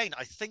 But again,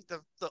 I think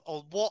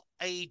what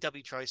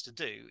AEW tries to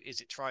do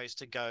is it tries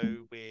to go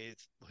with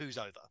who's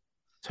over.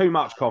 Too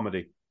much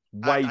comedy.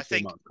 Way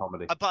too much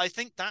comedy. But I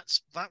think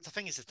that's the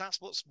thing is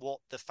that's what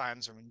the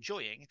fans are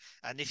enjoying.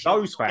 And if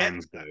those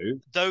fans do,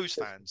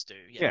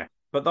 yeah.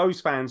 But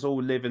those fans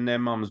all live in their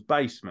mum's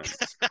basement.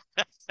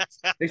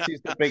 This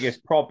is the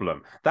biggest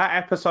problem. That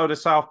episode of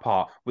South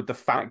Park with the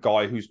fat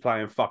guy who's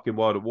playing fucking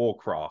World of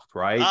Warcraft,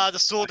 right? The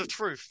Sword of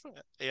Truth.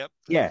 Yep.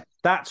 Yeah,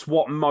 that's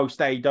what most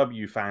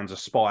AEW fans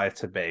aspire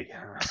to be.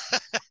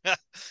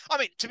 I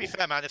mean, to be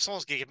fair, man, if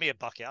someone's giving me a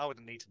bucket, I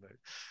wouldn't need to move.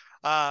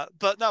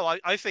 But no,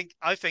 I think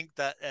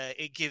that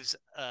it gives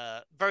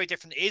very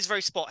different. It is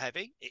very spot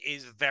heavy. It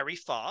is very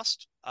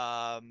fast,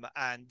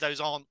 and those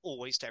aren't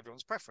always to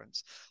everyone's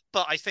preference.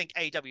 But I think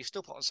AEW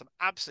still put on some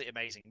absolutely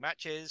amazing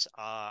matches.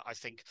 I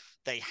think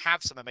they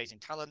have some amazing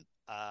talent.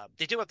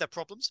 They do have their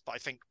problems, but I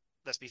think,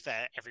 let's be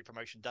fair, every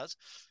promotion does.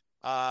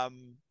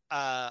 And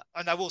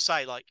I will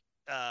say, like,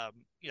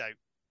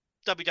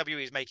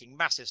 WWE is making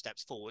massive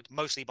steps forward,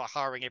 mostly by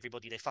hiring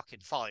everybody they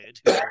fucking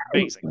fired, who are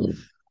amazing.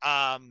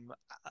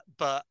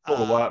 But It's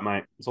all the work,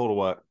 mate. It's all the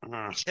work.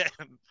 yeah,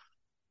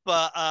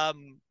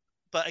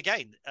 but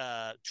again,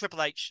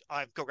 Triple H,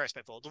 I've got great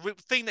respect for. The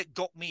thing that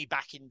got me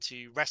back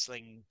into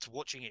wrestling, to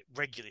watching it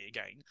regularly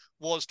again,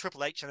 was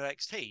Triple H and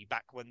NXT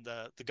back when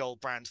the gold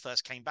brand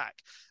first came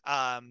back.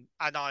 And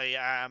I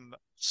am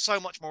so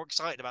much more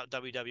excited about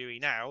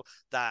WWE now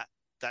that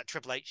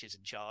Triple H is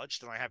in charge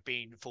than I have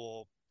been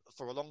for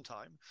a long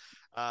time.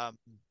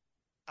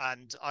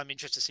 And I'm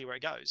interested to see where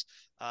it goes.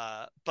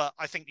 But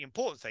I think the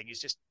important thing is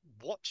just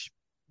watch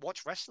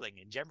wrestling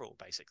in general,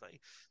 basically.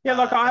 Yeah,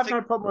 like I have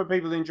no problem with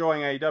people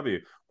enjoying AEW.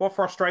 What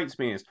frustrates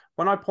me is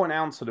when I point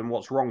out to them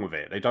what's wrong with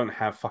it, they don't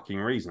have fucking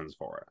reasons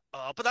for it.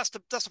 But that's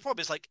the problem.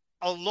 It's like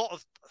a lot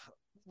of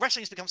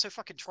wrestling has become so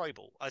fucking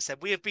tribal. I said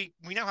we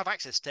now have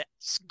access to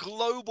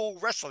global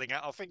wrestling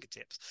at our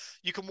fingertips.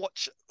 You can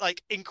watch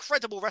like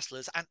incredible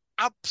wrestlers and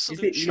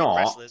absolute shit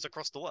wrestlers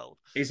across the world.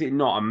 Is it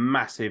not a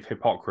massive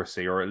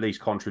hypocrisy, or at least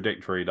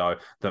contradictory, though,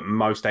 that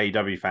most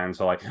AEW fans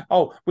are like,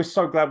 oh, we're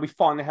so glad we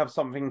finally have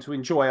something to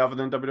enjoy other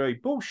than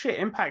WWE? Bullshit.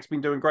 Impact's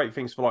been doing great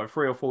things for like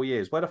 3 or 4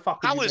 years. Where the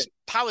fuck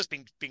Power's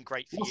been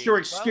great for you. What's your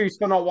excuse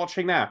for not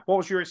watching that? What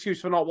was your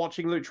excuse for not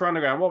watching Lucha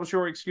Underground? What was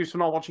your excuse for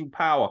not watching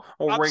Power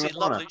or Ring of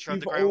Honor?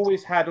 You've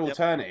always had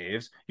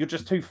alternatives. You're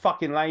just too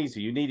fucking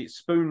lazy. You need it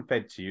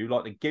spoon-fed to you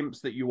like the gimps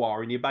that you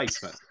are in your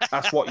basement.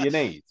 That's what you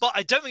need. But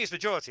I don't think it's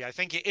majority. I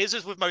think it is,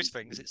 as with most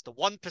things, it's the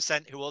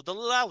 1% who are the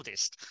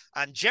loudest.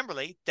 And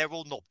generally, they're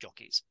all knob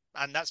jockeys.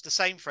 And that's the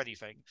same for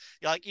anything.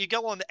 Like, you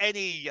go on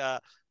any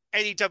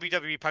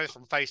WWE post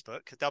on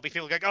Facebook, there'll be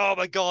people going, oh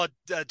my God,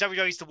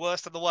 WWE's the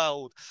worst in the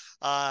world.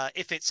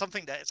 If it's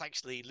something that is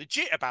actually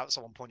legit about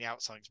someone pointing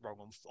out something's wrong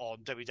on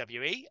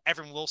WWE,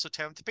 everyone will also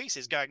tear them to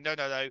pieces going, no,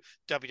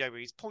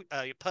 WWE's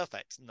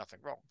perfect, nothing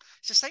wrong.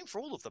 It's the same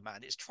for all of them, man.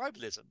 It's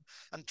tribalism.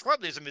 And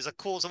tribalism is a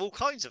cause of all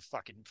kinds of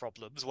fucking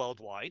problems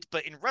worldwide.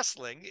 But in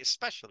wrestling,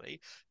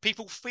 especially,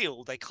 people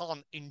feel they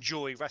can't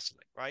enjoy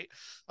wrestling, right?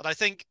 And I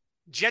think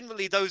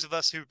generally those of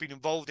us who've been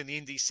involved in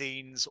the indie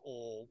scenes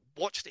or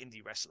watched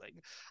indie wrestling,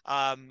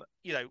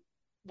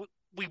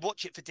 we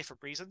watch it for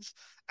different reasons,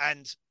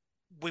 and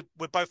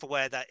we're both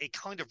aware that it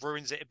kind of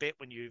ruins it a bit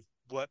when you've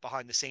worked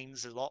behind the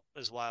scenes a lot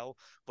as well,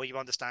 where you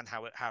understand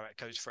how it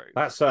goes through.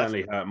 That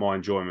certainly hurt my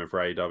enjoyment for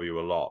AEW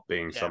a lot,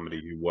 being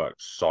somebody who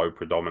works so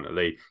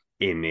predominantly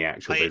in the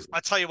actual business. I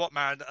tell you what,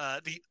 man,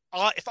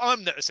 if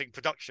I'm noticing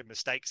production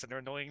mistakes and they're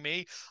annoying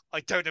me,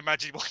 I don't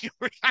imagine what your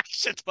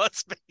reaction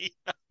must be.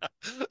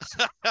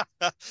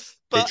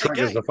 It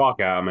triggers the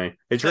fuck out of me.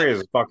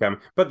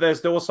 But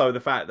there's also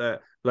the fact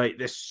that like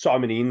there's so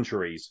many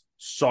injuries,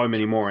 so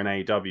many more in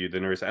AEW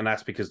than there is, and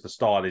that's because the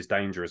style is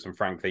dangerous and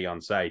frankly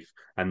unsafe,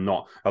 and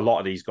not a lot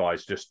of these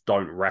guys just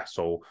don't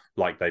wrestle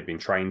like they've been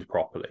trained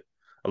properly.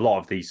 A lot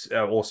of these,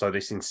 also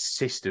this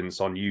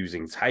insistence on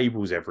using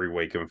tables every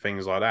week and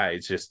things like that.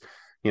 It's just,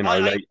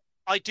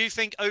 I do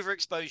think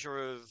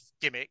overexposure of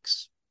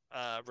gimmicks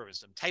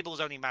ruins them.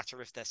 Tables only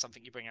matter if there's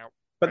something you bring out.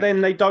 But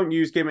then they don't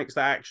use gimmicks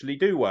that actually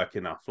do work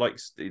enough. Like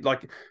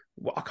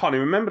I can't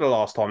even remember the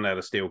last time they had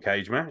a steel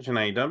cage match in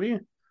AEW.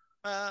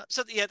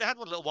 They had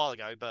one a little while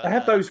ago, but they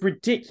had those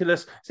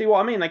ridiculous. See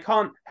what I mean? They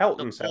can't help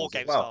themselves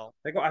as well. Style.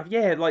 They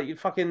got like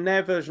fucking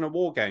their version of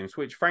War Games,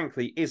 which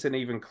frankly isn't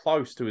even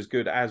close to as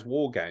good as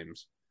War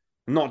Games.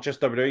 Not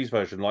just WWE's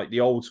version, like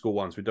the old school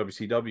ones with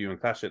WCW and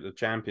Clash at the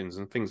Champions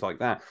and things like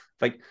that.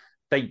 Like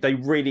they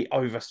really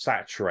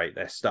oversaturate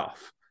their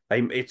stuff.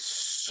 It's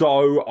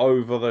so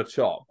over the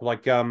top.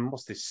 Like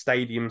what's this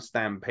Stadium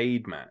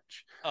Stampede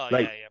match?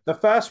 The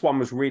first one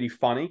was really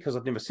funny because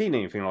I'd never seen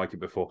anything like it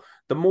before.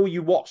 The more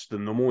you watch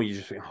them, the more you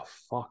just think, oh,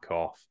 fuck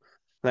off.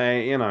 He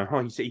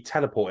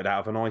teleported out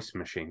of an ice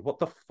machine. What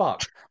the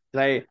fuck?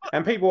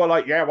 And people were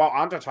like, yeah, well,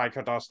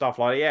 Undertaker does stuff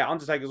like that. Yeah,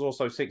 Undertaker's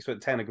also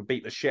 6'10" and could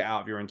beat the shit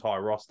out of your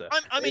entire roster.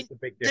 I mean,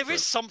 there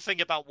is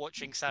something about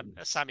watching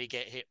Sammy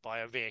get hit by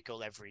a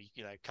vehicle every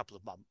couple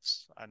of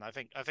months, and I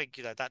think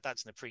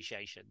that's an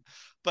appreciation.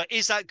 But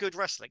is that good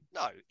wrestling?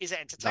 No. Is it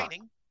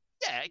entertaining?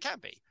 No. Yeah, it can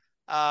be.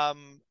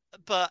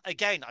 But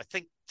again, I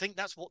think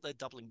that's what they're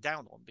doubling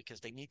down on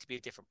because they need to be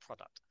a different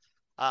product.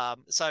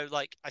 So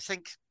like I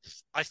think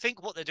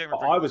what they're doing with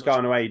I Ring of was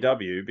Honor going to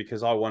AEW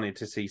because I wanted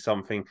to see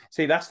something.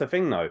 See, that's the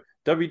thing, though.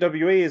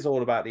 WWE is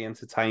all about the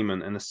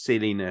entertainment and the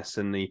silliness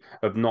and the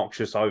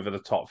obnoxious,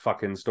 over-the-top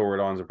fucking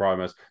storylines and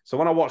promos. So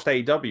when I watched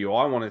AEW,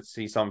 I wanted to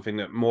see something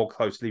that more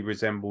closely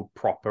resembled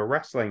proper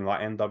wrestling,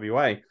 like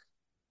NWA.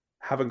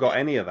 Haven't got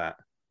any of that.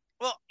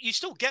 well, you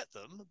still get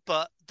them,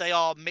 but they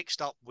are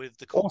mixed up with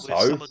with Also,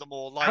 some of the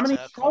more how many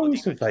lighter comedy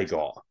shows have they matches.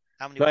 got?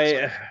 How many?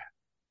 They,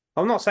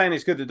 I'm not saying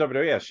it's good that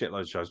WWE has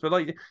shitloads of shows, but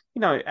like,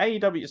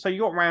 AEW. So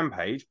you got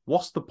Rampage.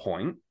 What's the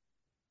point?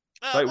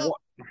 Like, Well,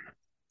 what?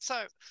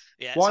 so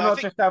yeah. Why So not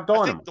just have I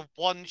Dynamite? think the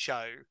one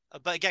show,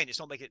 but again, it's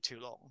not making it too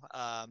long.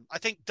 I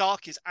think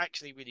Dark is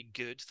actually really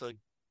good for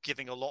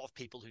giving a lot of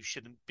people who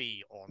shouldn't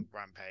be on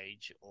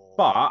Rampage or.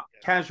 But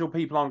casual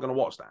people aren't going to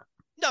watch that.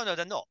 No,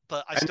 they're not.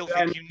 But I And still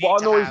think you need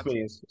what to annoys have.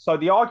 me is, so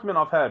the argument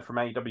I've heard from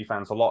AEW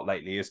fans a lot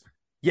lately is,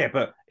 yeah,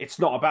 but it's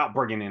not about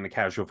bringing in the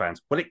casual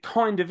fans. Well, it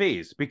kind of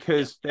is,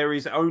 because there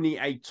is only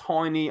a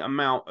tiny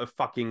amount of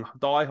fucking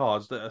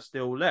diehards that are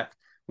still left.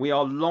 We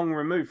are long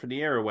removed from the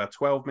era where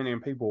 12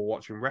 million people were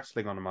watching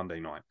wrestling on a Monday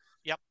night.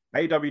 Yep.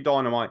 AEW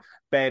Dynamite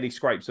barely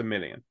scrapes 1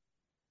 million.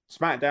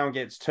 SmackDown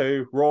gets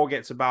 2, Raw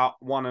gets about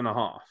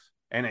 1.5.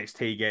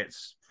 NXT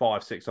gets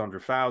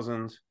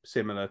 500,000-600,000,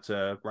 similar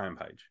to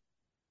Rampage.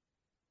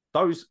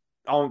 Those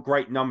aren't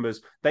great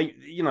numbers.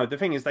 The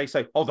thing is, they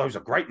say, oh, those are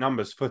great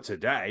numbers for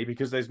today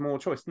because there's more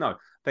choice. No,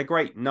 they're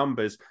great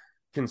numbers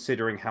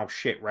considering how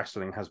shit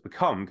wrestling has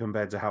become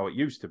compared to how it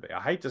used to be.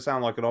 I hate to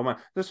sound like an old man.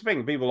 That's the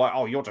thing. People are like,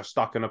 oh, you're just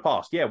stuck in the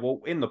past. Yeah,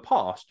 well, in the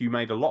past, you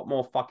made a lot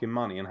more fucking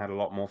money and had a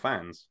lot more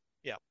fans.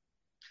 Yeah.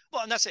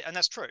 Well, and that's it, and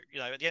that's true.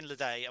 At the end of the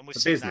day, and we're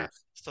The seeing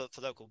business. that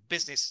for local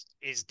business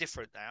is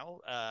different now.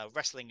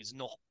 Wrestling is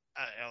not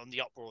on the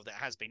uproar that it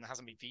has been. It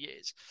hasn't been for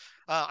years.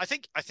 I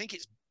think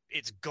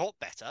it's got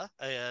better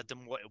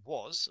than what it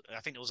was. I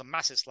think there was a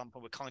massive slump,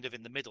 and we're kind of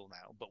in the middle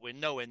now, but we're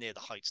nowhere near the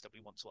heights that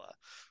we once were.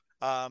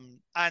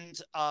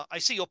 And I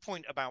see your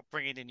point about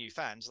bringing in new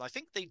fans, and I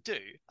think they do.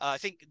 I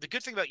think the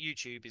good thing about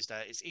YouTube is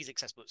that it's easy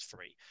accessible, it's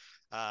free.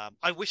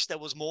 I wish there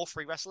was more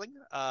free wrestling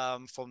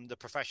from the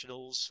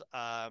professionals.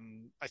 I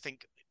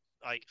think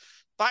like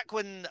back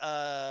when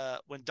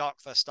Dark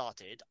first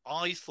started,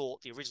 I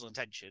thought the original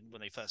intention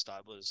when they first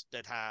started was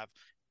they'd have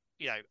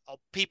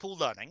people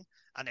learning,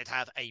 and they'd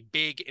have a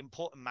big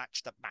important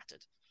match that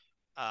mattered.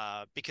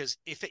 Because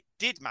if it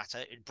did matter,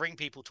 it'd bring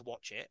people to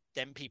watch it.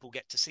 Then people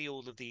get to see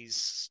all of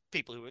these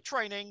people who are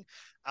training,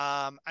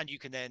 and you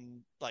can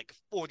then like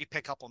already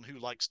pick up on who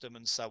likes them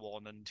and so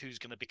on, and who's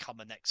going to become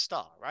a next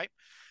star, right?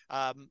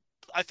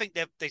 I think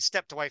they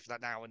stepped away from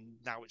that now, and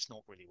now it's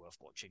not really worth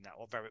watching that,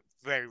 or very,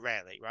 very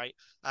rarely, right?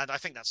 And I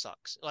think that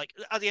sucks. Like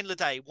at the end of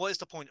the day, what is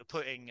the point of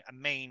putting a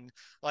main,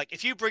 like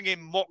if you bring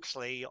in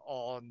Moxley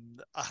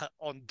on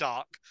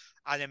Dark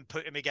and then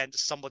put him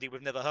against somebody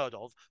we've never heard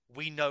of,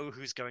 we know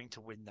who's going to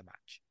win the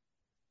match.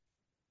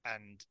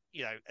 And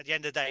at the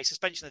end of the day,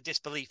 suspension of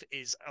disbelief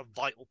is a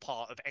vital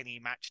part of any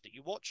match that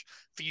you watch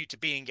for you to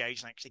be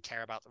engaged and actually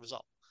care about the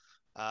result.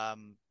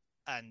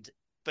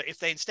 But if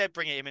they instead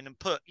bring him in and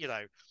put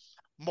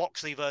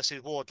Moxley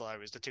versus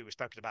Wardlow is the two we've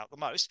spoken about the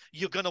most,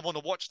 you're going to want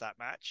to watch that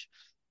match,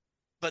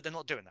 but they're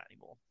not doing that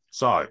anymore.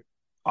 So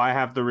I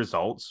have the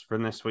results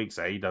from this week's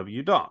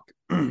AEW Dark.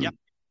 Yep.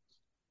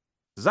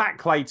 Zach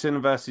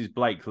Clayton versus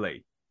Blake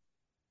Lee.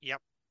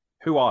 Yep.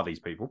 Who are these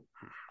people?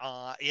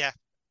 Yeah.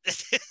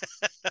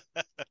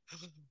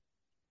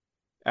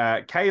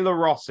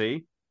 Kayla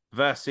Rossi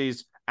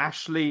versus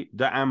Ashley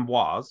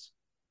D'Amboise.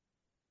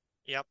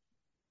 Yep.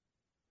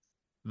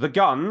 The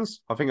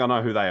Guns, I think I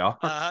know who they are.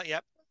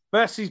 Yep.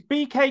 Versus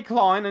BK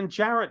Klein and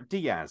Jarrett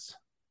Diaz.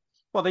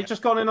 Well, they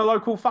just gone in a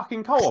local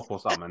fucking co-op or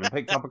something and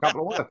picked up a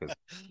couple of workers.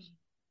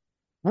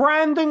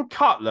 Brandon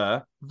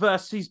Cutler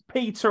versus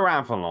Peter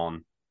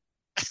Avalon.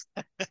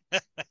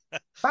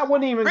 That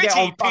wouldn't even get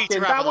on fucking.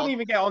 That wouldn't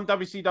even get on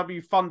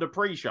WCW Thunder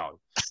pre-show.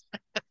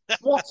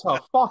 What a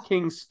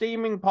fucking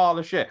steaming pile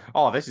of shit.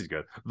 Oh, this is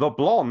good. The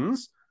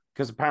Blondes,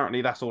 because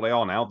apparently that's all they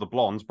are now. The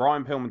Blondes,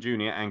 Brian Pillman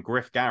Jr. and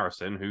Griff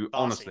Garrison, who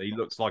honestly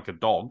looks like a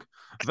dog,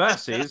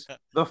 versus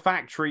the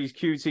Factories,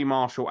 QT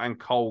Marshall and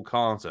Cole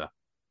Carter.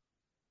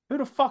 Who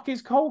the fuck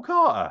is Cole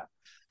Carter?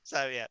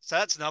 So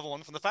that's another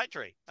one from the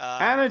Factory.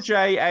 Anna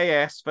J.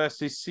 A.S.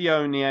 versus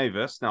Sio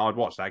Nieves. Now I'd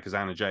watch that because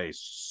Anna J.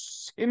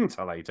 is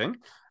scintillating.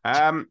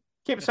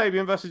 Kip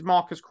Sabian versus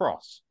Marcus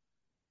Cross.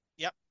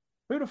 Yep.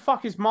 Who the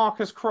fuck is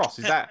Marcus Cross?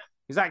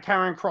 Is that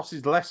Karen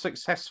Cross's less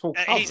successful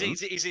cousin?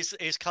 He's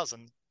his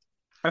cousin.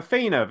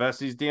 Athena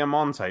versus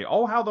Diamante.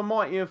 Oh, how the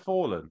mighty have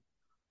fallen.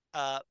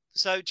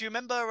 So do you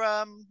remember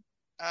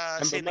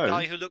seeing the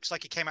guy who looks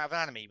like he came out of an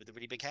anime with the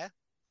really big hair?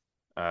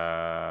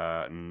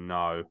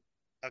 No.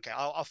 Okay,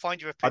 I'll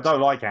find you a picture. I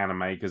don't like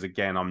anime because,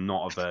 again, I'm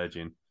not a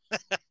virgin.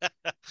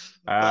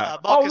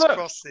 Marcus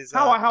Cross is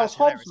Powerhouse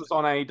Hobbs was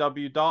on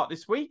AEW Dark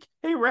this week.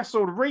 He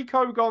wrestled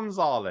Rico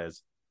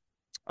Gonzalez,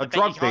 a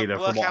drug dealer,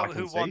 from what I can see.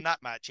 Who won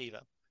that match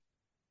either?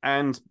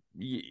 And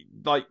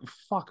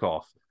fuck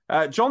off.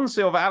 John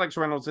Silver, Alex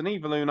Reynolds, and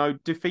Evil Uno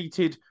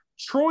defeated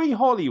Troy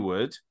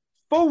Hollywood,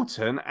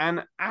 Fulton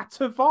and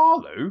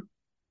Atavalu.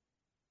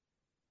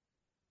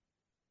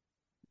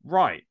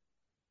 Right.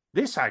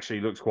 This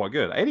actually looks quite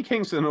good. Eddie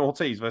Kingston and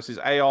Ortiz versus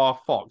AR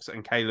Fox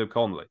and Caleb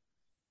Conley.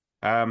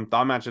 I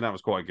imagine that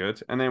was quite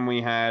good. And then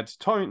we had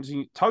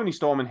Tony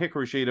Storm and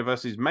Hikaru Shida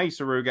versus Mei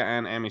Saruga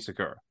and Emi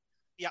Sakura.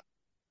 Yep.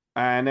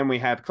 And then we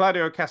had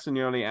Claudio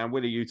Castagnoli and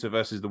Willie Yuta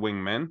versus the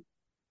Wingmen.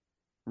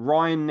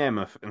 Ryan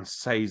Nemeth and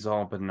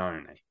Cesar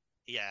Bononi.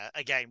 Yeah,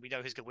 again, we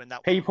know who's going to win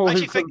that People one.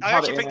 who I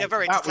actually think they're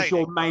very that was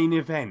your entertaining. main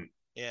event.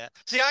 Yeah.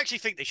 See, I actually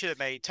think they should have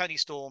made Tony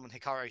Storm and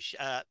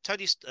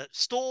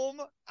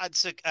Storm and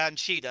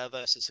Shida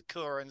versus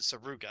Sakura and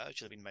Saruga.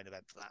 Should have been the main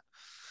event for that.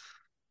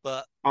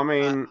 But I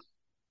mean,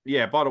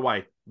 yeah. By the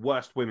way,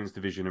 worst women's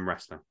division in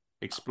wrestling.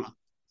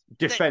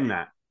 Defend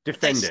that.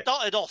 Defend they it.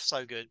 Started off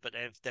so good, but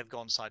they've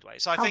gone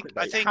sideways. So I think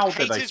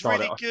Hater's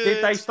really good.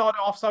 Did they start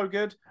it off so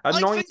good? A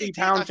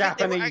 90-pound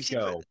Japanese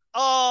girl.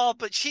 Oh,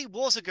 but she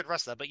was a good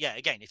wrestler. But yeah,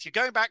 again, if you're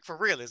going back for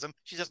realism,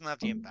 she doesn't have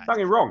the impact. Don't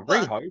get me wrong,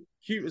 Riho,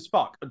 cute as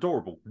fuck,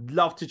 adorable.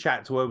 Love to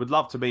chat to her, would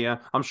love to meet her.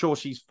 I'm sure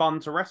she's fun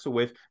to wrestle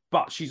with,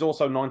 but she's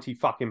also 90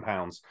 fucking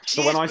pounds.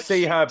 So when I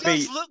see her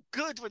beat, look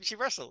good when she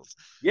wrestles.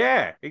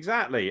 Yeah,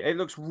 exactly. It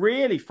looks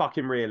really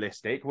fucking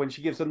realistic when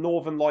she gives a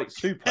Northern Light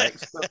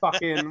suplex. But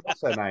fucking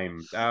what's her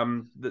name?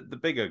 The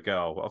bigger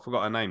girl. I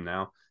forgot her name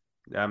now.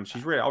 I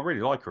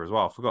really like her as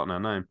well. I've forgotten her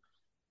name.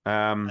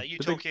 Are you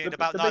talking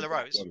about Nyla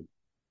Rose? One.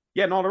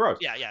 Yeah, Nyla Rose.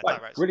 Yeah,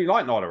 Nyla Rose. Really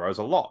like Nyla Rose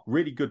a lot.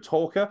 Really good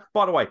talker.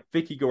 By the way,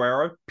 Vicky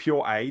Guerrero,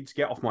 pure AIDS.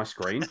 Get off my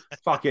screen.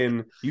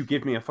 Fucking, you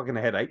give me a fucking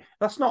headache.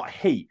 That's not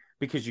heat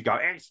because you go,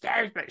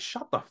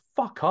 shut the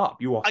fuck up.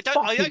 You are.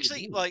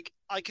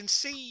 I can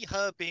see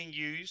her being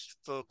used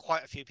for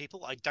quite a few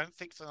people. I don't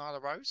think for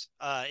Nyla Rose.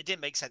 It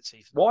didn't make sense to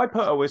me. Why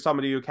put her with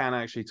somebody who can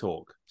actually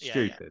talk?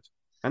 Stupid. Yeah.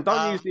 And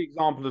don't use the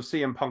example of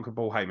CM Punk and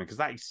Paul Heyman because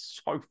that is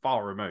so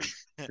far removed.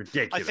 It's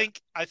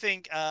ridiculous. I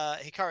think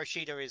Hikaru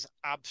Shida is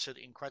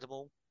absolutely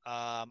incredible.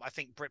 I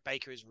think Britt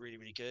Baker is really,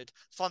 really good.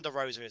 Thunder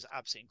Rosa is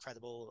absolutely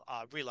incredible.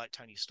 I really like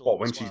Tony Storm.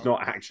 When she's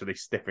not actually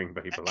stiffing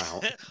people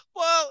out.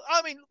 Well,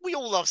 I mean, we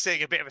all love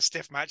seeing a bit of a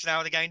stiff match now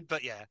and again,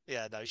 but yeah,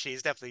 no,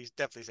 she's definitely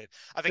stiff.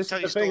 I think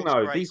Tony Storm's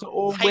great. These are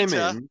all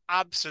women,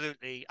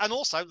 absolutely, and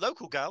also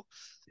local girl.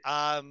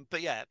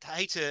 But yeah,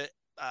 Hater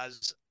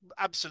has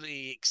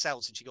absolutely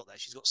excelled since she got there.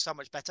 She's got so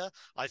much better.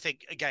 I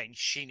think again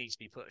she needs to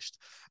be pushed.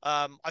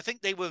 I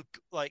think they were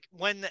like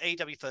when the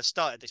AEW first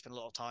started, they spent a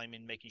lot of time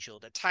in making sure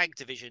the tag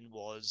division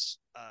was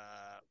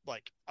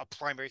like a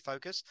primary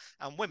focus,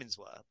 and women's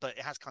were, but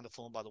it has kind of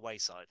fallen by the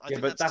wayside.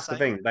 But that's the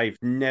thing. They've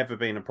never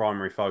been a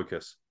primary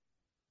focus.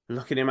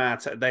 Looking at them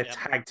out, their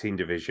tag team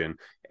division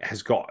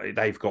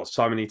they've got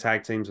so many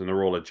tag teams and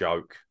they're all a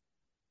joke.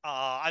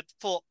 I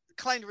thought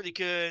Claimed really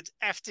good.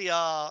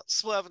 FTR,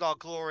 Swerve and Our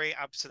Glory,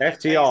 absolutely.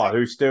 FTR, amazing.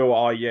 who still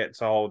are yet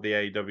to hold the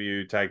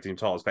AEW tag team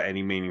titles for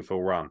any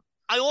meaningful run.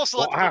 I also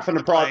what happened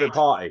to Private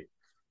Party?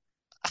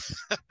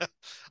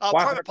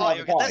 What happened to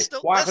Private Party?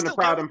 What happened to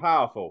Proud and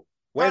Powerful?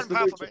 Where's the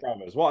Lucha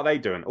Brothers? What are they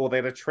doing? Or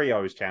they're the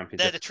Trios Championship.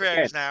 They're the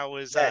Trios now.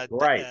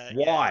 Great.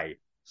 Why?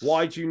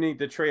 Why do you need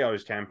the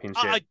Trios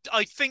Championship?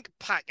 I think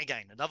Pac,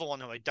 again, another one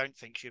who I don't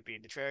think should be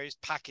in the Trios.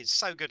 Pac is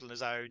so good on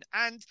his own.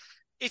 And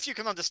if you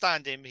can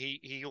understand him,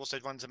 he also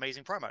runs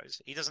amazing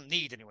promos. He doesn't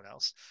need anyone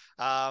else.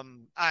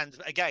 And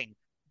again,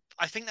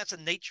 I think that's the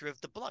nature of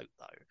the bloat,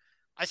 though.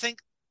 I think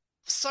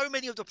so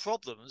many of the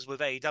problems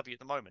with AEW at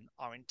the moment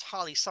are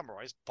entirely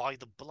summarized by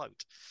the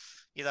bloat.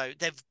 You know,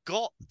 they've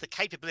got the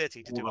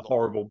capability to do a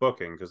horrible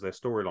booking because their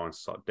storylines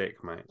suck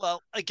dick, mate.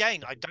 Well,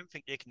 again, I don't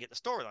think they can get the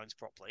storylines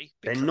properly.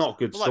 They're not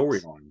good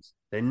storylines.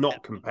 They're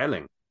not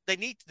compelling. They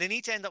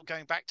need to end up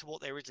going back to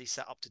what they originally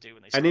set up to do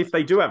when they. And if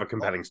they do have a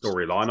compelling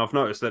storyline, I've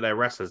noticed that their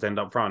wrestlers end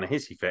up throwing a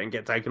hissy fit and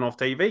get taken off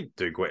TV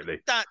too quickly.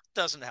 That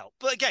doesn't help.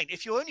 But again,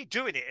 if you're only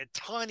doing it at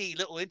tiny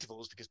little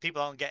intervals because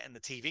people aren't getting the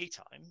TV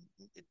time,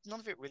 none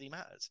of it really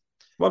matters.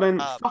 Well, then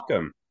fuck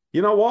them.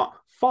 You know what?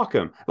 Fuck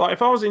them. Like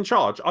if I was in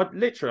charge, I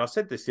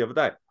said this the other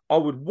day. I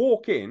would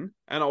walk in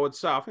and I would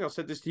say, I think I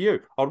said this to you.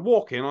 I'd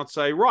walk in, I'd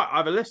say, right, I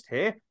have a list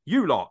here.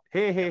 You lot,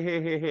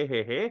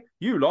 here.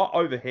 You lot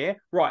over here.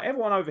 Right,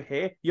 everyone over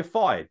here, you're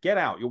fired. Get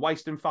out. You're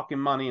wasting fucking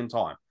money and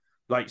time.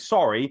 Like,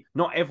 sorry,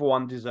 not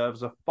everyone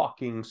deserves a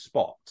fucking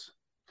spot.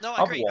 No,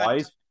 I agree.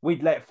 Otherwise,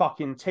 we'd let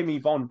fucking Timmy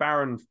Von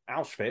Baron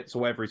Auschwitz, or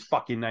whatever his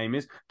fucking name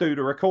is, do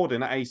the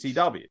recording at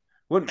ACW,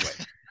 wouldn't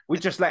we? We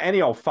just let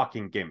any old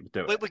fucking gimp do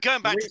it. We're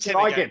going back to Tim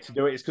I again. get to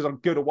do it is because I'm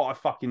good at what I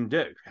fucking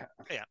do.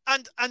 Yeah,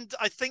 and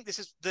I think this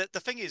is the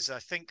thing is I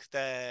think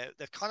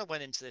they've kind of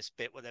went into this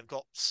bit where they've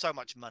got so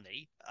much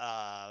money,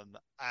 and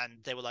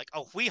they were like,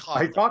 oh, we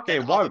hire. They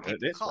fucking won't at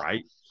this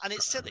rate. And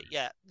it's silly.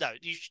 Yeah, no,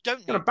 you don't.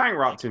 He's gonna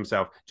bankrupt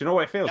himself. Do you know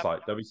what it feels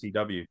like?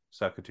 WCW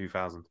circa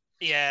 2000.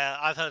 Yeah,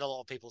 I've heard a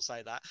lot of people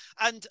say that,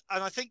 and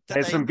I think that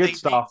there's some good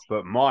stuff,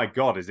 but my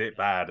God, is it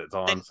bad at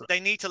times? They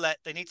need to let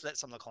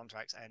some of the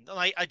contracts end. And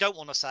I don't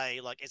want to say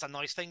like it's a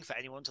nice thing for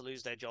anyone to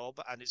lose their job,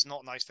 and it's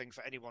not a nice thing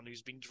for anyone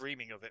who's been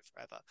dreaming of it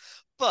forever.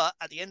 But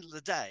at the end of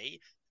the day,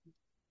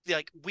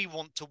 like, we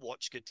want to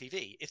watch good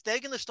TV. If they're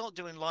going to start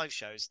doing live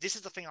shows, this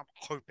is the thing I'm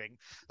hoping.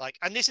 Like,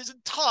 and this is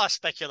entire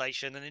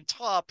speculation and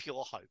entire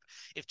pure hope.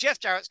 If Jeff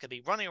Jarrett's going to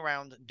be running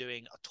around and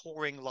doing a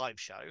touring live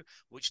show,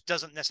 which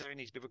doesn't necessarily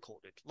need to be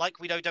recorded, like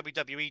we know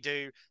WWE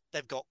do,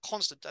 they've got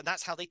constant, and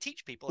that's how they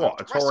teach people.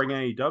 What, a touring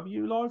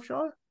AEW live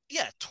show?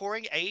 Yeah,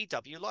 touring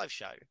AEW live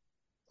show.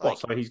 What,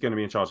 so he's going to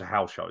be in charge of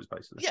house shows,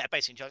 basically? Yeah,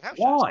 basically in charge of house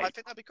Why? shows. I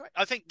think that'd be great.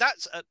 I think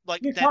that's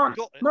like... You can't...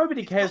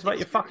 Nobody cares about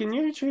your fucking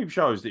YouTube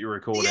shows that you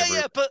record every...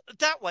 Yeah, but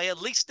that way,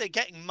 at least they're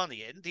getting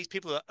money in. These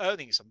people are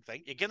earning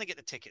something. You're going to get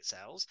the ticket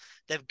sales.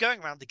 They're going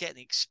around to get an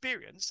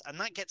experience, and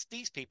that gets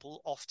these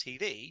people off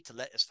TV to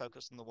let us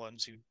focus on the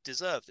ones who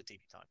deserve the TV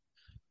time.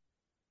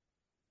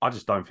 I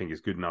just don't think it's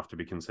good enough to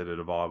be considered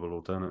a viable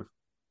alternative.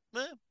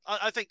 Yeah,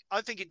 I think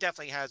it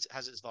definitely has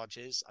its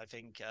advantages. I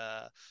think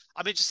I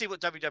mean, to see what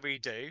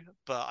WWE do,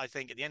 but I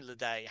think at the end of the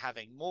day,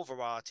 having more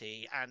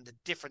variety and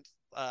different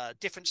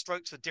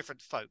strokes for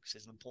different folks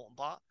is an important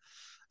part.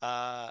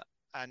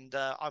 And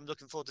I'm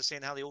looking forward to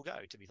seeing how they all go,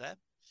 to be fair.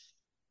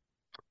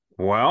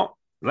 Well,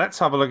 let's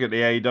have a look at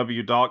the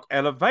AEW Dark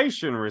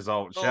Elevation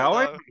results, shall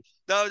we?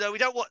 No, we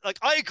don't want... Like,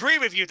 I agree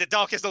with you that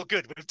Dark is not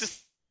good. We've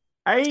just...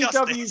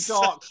 AEW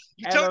Dark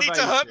You don't need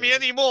to hurt me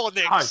anymore,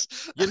 Nick. No,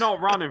 you're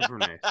not running from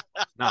this.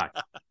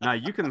 No,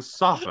 you can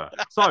suffer.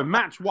 So,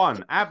 match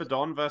 1,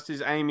 Abaddon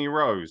versus Amy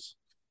Rose.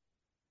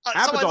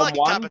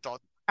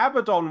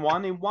 Abaddon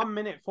won in 1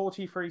 minute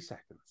 43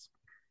 seconds.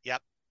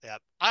 Yep.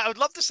 I would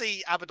love to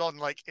see Abaddon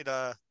like in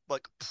a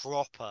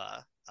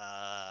proper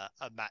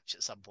a match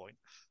at some point.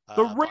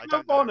 The Ring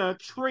of Honor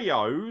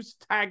Trios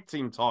tag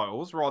team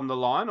titles were on the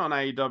line on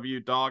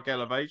AEW Dark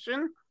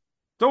Elevation.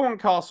 Dawn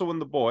Castle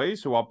and the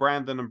Boys, who are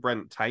Brandon and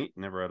Brent Tate,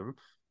 never heard of them,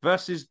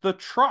 versus the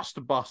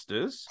Trust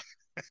Busters.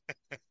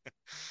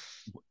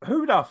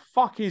 Who the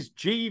fuck is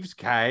Jeeves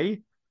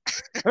K?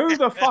 Who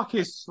the fuck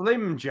is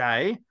Slim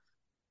J?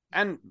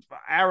 And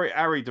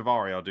Ari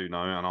Davari, I do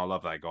know, and I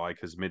love that guy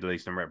because Middle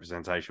Eastern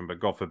representation, but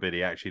God forbid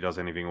he actually does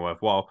anything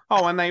worthwhile.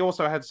 Oh, and they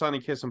also had Sonny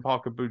Kiss and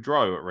Parker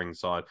Boudreaux at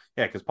ringside.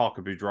 Yeah, because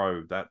Parker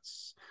Boudreaux,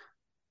 that's...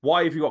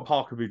 Why have you got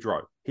Parker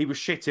Boudreaux? He was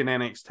shit in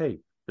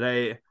NXT.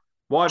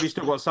 Why have you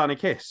still got Sonny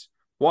Kiss?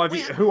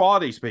 Who are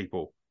these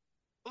people?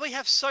 We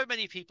have so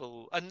many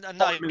people, and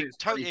no, I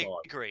totally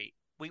agree.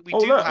 We do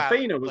look, have...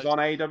 Athena was on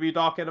AEW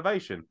Dark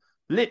Elevation.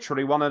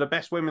 Literally one of the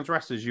best women's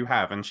wrestlers you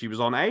have, and she was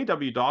on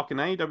AEW Dark and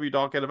AEW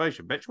Dark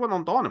Elevation. Bet she went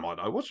on Dynamite,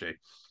 though, was she?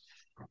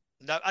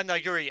 No, I know,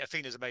 you're right.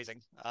 Athena's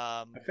amazing.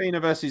 Athena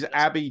versus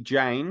Abby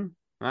Jane.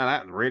 Now,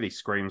 that really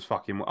screams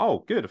fucking...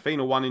 Oh, good.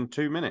 Athena won in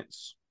 2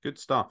 minutes. Good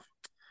stuff.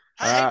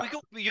 Hey,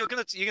 you're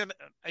gonna...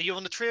 Are you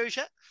on the trios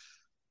yet?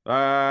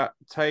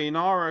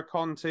 Tainara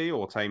Conti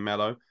or Tay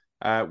Mello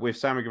with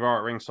Sammy Guevara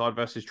at ringside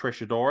versus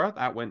Trish Adora.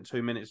 That went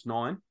 2 minutes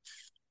 9.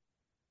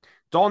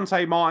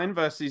 Dante Martin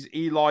versus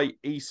Eli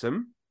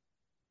Easom.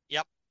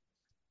 Yep.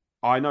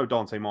 I know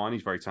Dante Martin.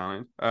 He's very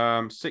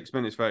talented. 6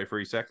 minutes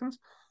 33 seconds.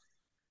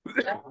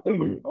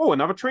 Oh,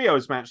 another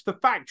trios match. The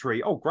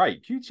Factory. Oh,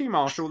 great. QT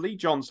Marshall, Lee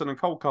Johnson, and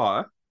Cole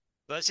Carter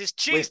versus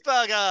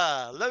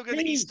Cheeseburger,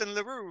 Logan Easton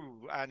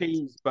LaRue, and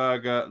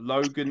Cheeseburger,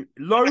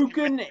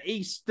 Logan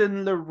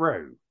Easton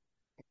LaRue.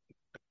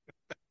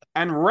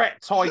 And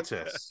Rhett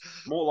Titus.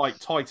 More like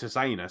Titus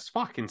Anus.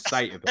 Fucking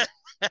state of it.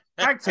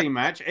 Tag team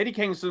match. Eddie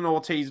Kingston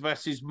Ortiz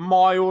versus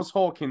Miles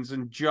Hawkins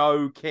and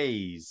Joe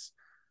Keys.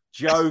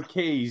 Joe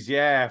Keys.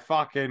 Yeah,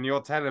 fucking, you're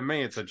telling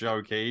me it's a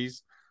Joe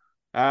Keys.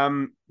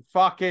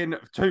 Fucking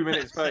 2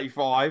 minutes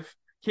 35.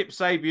 Kip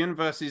Sabian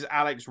versus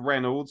Alex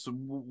Reynolds.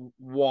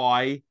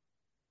 Why?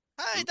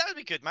 Hey, that would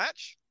be a good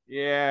match.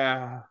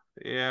 Yeah,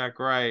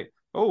 great.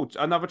 Oh,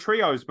 another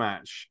trios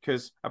match.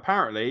 Because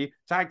apparently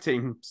tag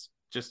teams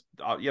just,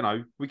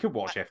 we could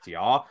watch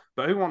FTR,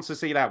 but who wants to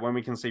see that when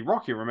we can see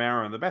Rocky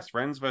Romero and the Best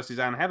Friends versus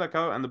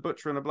Angelico and the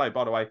Butcher and the Blade?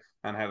 By the way,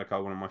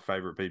 Angelico, one of my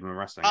favorite people in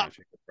wrestling. I've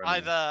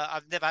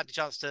never had the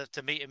chance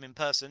to meet him in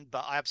person,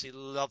 but I absolutely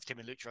loved him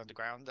in Lucha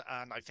Underground,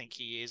 and I think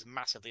he is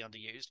massively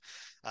underused.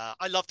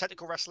 I love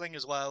technical wrestling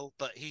as well,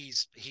 but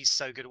he's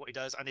so good at what he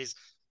does, and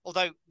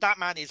although that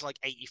man is like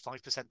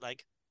 85%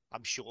 leg,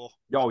 I'm sure.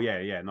 Oh,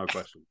 yeah, no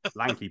question.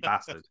 Lanky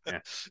bastard. Yeah,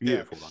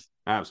 beautiful, man.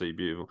 Absolutely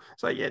beautiful.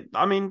 So, yeah,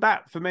 I mean,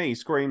 that for me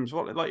screams,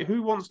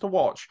 who wants to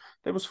watch?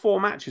 There was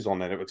 4 matches on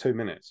there that were 2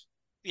 minutes.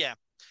 Yeah.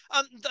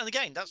 And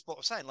again, that's what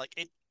I'm saying.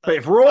 But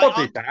if Raw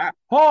did that,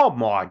 oh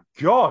my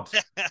God.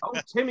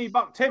 Timmy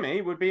Buck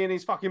Timmy would be in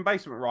his fucking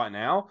basement right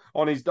now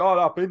on his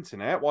dial-up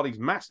internet while he's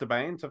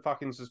masturbating to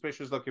fucking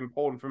suspicious-looking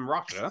porn from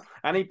Russia.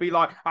 And he'd be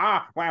like,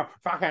 well,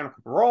 fucking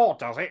Raw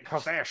does it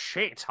because they're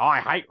shit. I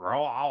hate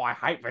Raw. Oh, I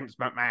hate Vince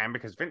McMahon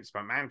because Vince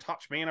McMahon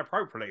touched me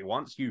inappropriately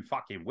once. You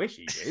fucking wish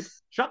he did.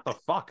 Shut the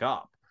fuck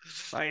up.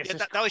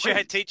 That was your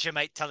head teacher,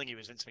 mate, telling you it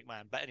was Vince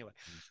McMahon. But anyway.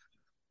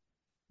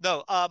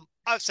 No,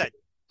 I've said,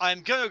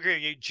 I'm going to agree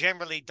with you.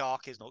 Generally,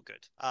 Dark is not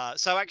good.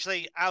 So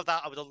actually, out of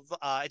that, I would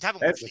I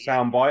haven't There's watched a it yet.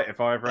 soundbite if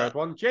I ever But- heard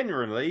one.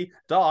 Genuinely,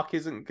 Dark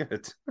isn't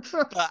good.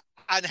 But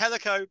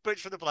Angelico,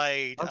 Butch for the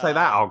Blade. I'll take that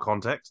out of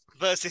context.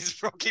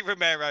 Versus Rocky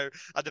Romero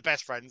and the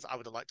Best Friends. I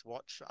would have liked to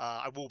watch.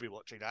 I will be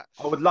watching that.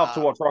 I would love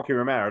to watch Rocky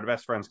Romero. The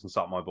Best Friends can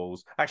suck my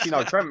balls. Actually,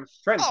 no, Trent's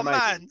Oh amazing.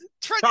 man,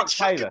 Trent Chuck and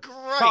Chuck Taylor. are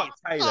great. Chuck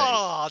Taylor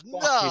Oh is no,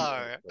 fucking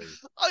awesome.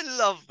 I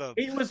love them.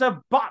 He was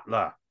a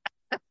butler.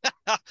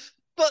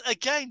 But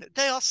again,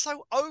 they are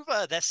so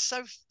over. They're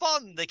so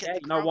fun. They get Yeah,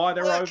 the you know crowd why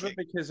they're working. over?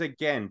 Because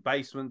again,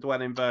 basement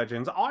dwelling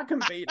virgins. I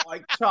can be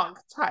like Chuck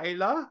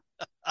Taylor.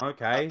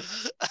 Okay.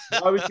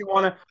 Why would you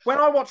want to? When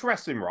I watch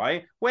wrestling,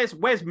 right? Where's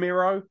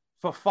Miro?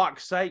 For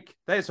fuck's sake,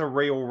 there's a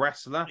real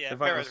wrestler. Yeah,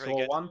 if I ever Miro's really saw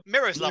good. one.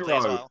 Miro's lovely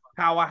as well.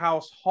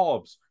 Powerhouse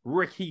Hobbs,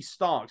 Ricky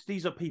Starks.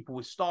 These are people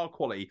with star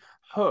quality.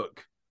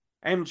 Hook,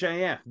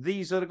 MJF.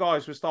 These are the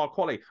guys with star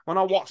quality. When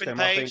I watch Ethan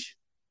them, Page. I think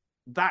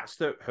that's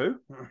the who.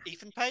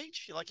 Ethan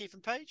Page. You like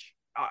Ethan Page?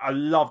 I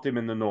loved him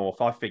in the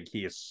North. I think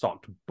he has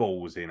sucked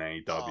balls in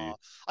AEW. Oh,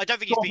 I don't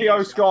think he's been Scorpio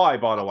used Sky,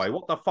 by the way.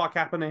 What the fuck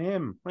happened to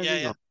him? Where's he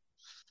Yeah. gone?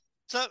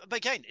 So, but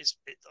again,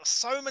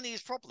 so many of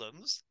these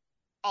problems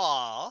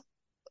are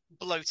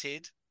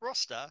bloated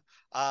roster.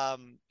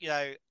 And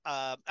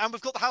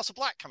we've got the House of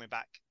Black coming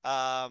back.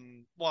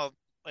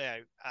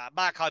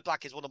 Malachi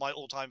Black is one of my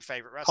all-time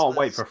favorite wrestlers. Can't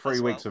wait for 3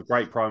 as weeks well. of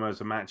great promos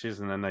and matches,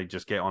 and then they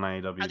just get on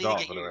AEW And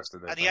Dark for the rest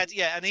of the day.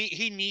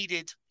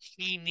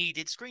 he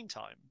needed screen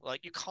time.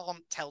 Like, you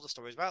can't tell the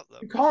stories about them.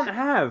 You can't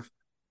have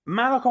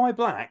Malachi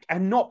Black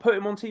and not put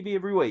him on TV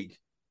every week.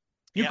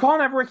 You Yep.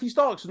 can't have Ricky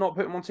Starks and not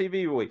put him on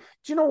TV every week.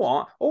 Do you know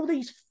what? All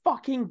these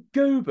fucking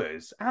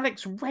goobers,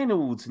 Alex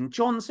Reynolds and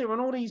John Cena and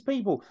all these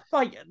people,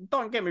 like,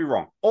 don't get me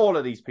wrong, all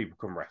of these people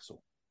can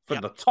wrestle. From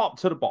Yep. the top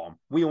to the bottom.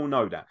 We all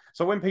know that.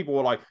 So when people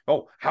were like,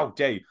 oh, how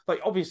dare you? Like,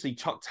 obviously,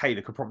 Chuck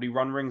Taylor could probably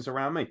run rings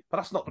around me. But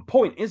that's not the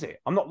point, is it?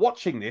 I'm not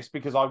watching this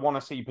because I want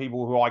to see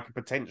people who I could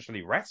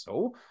potentially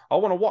wrestle. I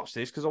want to watch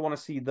this because I want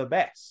to see the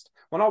best.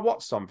 When I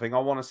watch something, I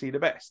want to see the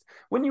best.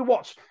 When you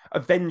watch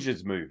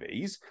Avengers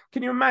movies,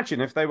 can you imagine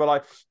if they were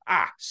like,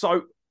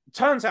 so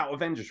turns out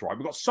Avengers, right?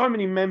 We've got so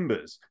many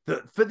members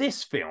that for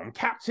this film,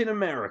 Captain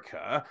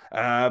America,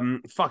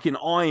 fucking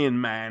Iron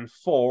Man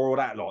 4, all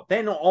that lot,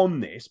 they're not on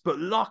this, but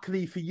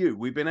luckily for you,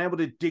 we've been able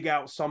to dig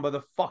out some of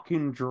the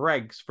fucking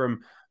dregs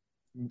from,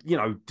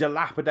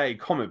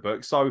 dilapidated comic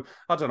books. So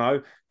I don't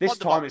know. This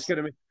time it's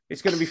going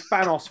to be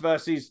Thanos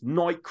versus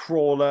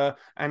Nightcrawler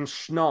and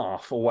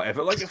Snarf or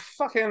whatever. Like,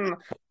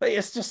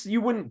 it's just, you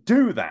wouldn't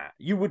do that.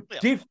 You would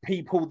give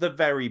people the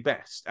very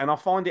best. And I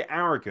find it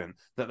arrogant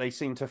that they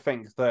seem to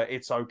think that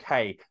it's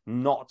okay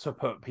not to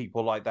put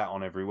people like that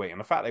on every week. And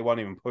the fact they won't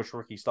even push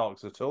Ricky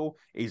Starks at all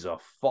is a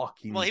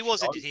fucking Well, he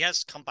was joke. injured. He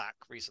has come back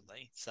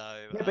recently. So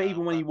Yeah, but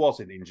even when he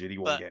wasn't injured, he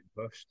wasn't getting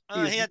pushed.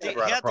 He had the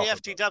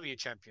FTW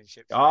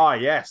championship. Ah,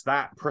 yes,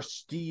 that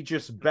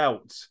prestigious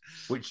belt,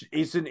 which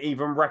isn't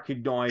even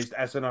recognised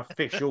as an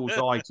official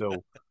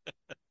title.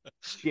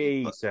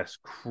 Jesus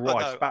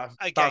Christ. That's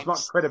as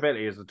much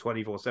credibility as the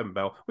 24/7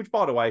 belt, which,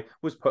 by the way,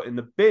 was put in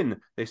the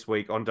bin this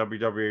week on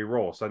WWE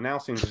Raw. So now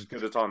seems as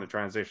good a time to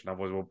transition.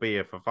 Otherwise, we'll be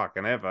here for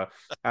fucking ever.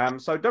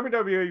 So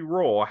WWE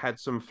Raw had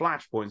some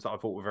flashpoints that I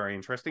thought were very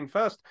interesting.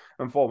 First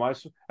and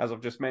foremost, as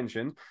I've just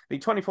mentioned, the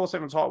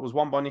 24/7 title was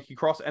won by Nikki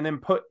Cross and then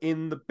put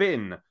in the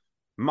bin,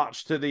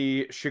 much to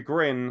the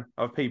chagrin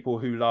of people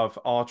who love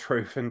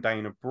R-Truth and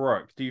Dana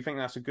Brooke. Do you think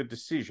that's a good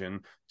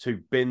decision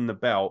to bin the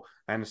belt?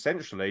 And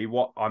essentially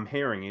what I'm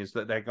hearing is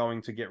that they're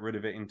going to get rid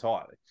of it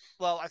entirely.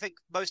 Well, I think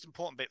most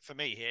important bit for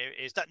me here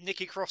is that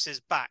Nikki Cross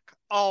is back.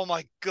 Oh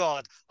my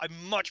God. I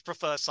much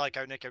prefer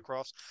Psycho Nikki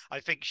Cross.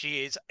 I think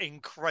she is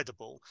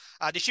incredible.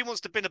 And if she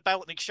wants to bin a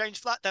belt in exchange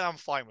for that, then I'm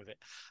fine with it.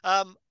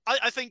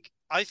 I think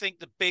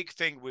the big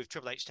thing with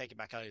Triple H taking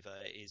back over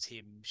is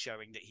him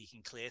showing that he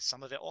can clear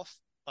some of it off.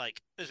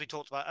 Like, as we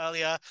talked about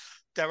earlier,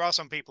 there are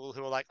some people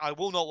who are like, I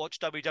will not watch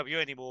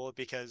WWE anymore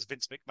because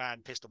Vince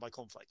McMahon pissed on my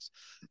cornflakes.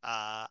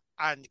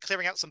 And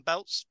clearing out some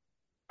belts,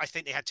 I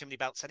think they had too many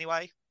belts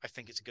anyway. I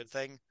think it's a good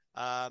thing.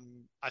 I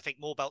think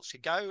more belts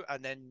should go,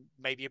 and then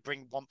maybe you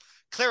bring one,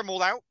 clear them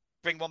all out,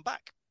 bring one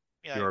back.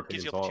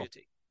 Gives you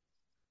opportunity.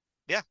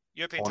 Yeah,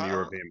 European title.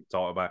 European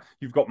title back.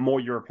 You've got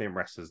more European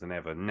wrestlers than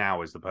ever.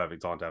 Now is the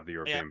perfect time to have the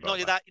European belt. Not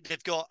only that,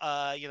 they've got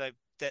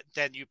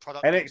their new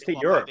product.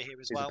 NXT Europe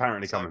is well,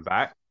 apparently coming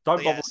back.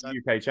 Don't bother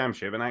with the UK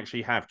Championship and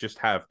actually have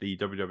the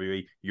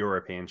WWE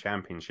European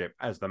Championship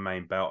as the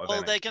main belt of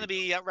NXT. They're going to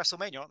be at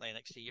WrestleMania, aren't they,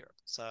 NXT Europe?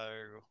 So,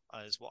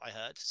 is what I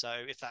heard. So,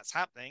 if that's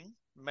happening,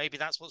 maybe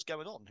that's what's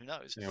going on. Who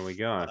knows? There we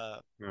go.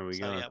 There we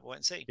go. Yeah, we'll wait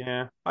and see.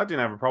 Yeah, I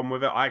didn't have a problem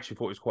with it. I actually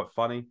thought it was quite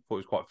funny. Thought it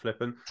was quite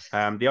flippant.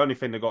 The only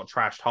thing that got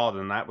trashed harder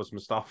than that was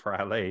Mustafa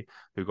Ali,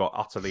 who got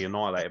utterly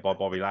annihilated by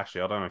Bobby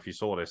Lashley. I don't know if you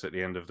saw this at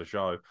the end of the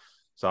show.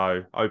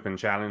 So, open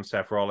challenge,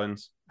 Seth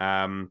Rollins.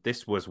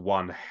 This was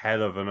one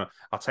hell of an...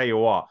 I'll tell you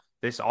what,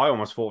 I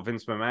almost thought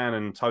Vince McMahon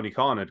and Tony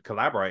Khan had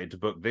collaborated to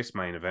book this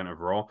main event of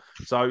Raw.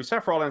 So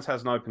Seth Rollins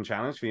has an open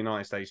challenge for the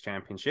United States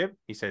Championship.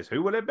 He says,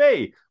 who will it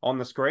be? On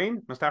the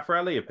screen, Mustafa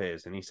Ali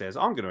appears and he says,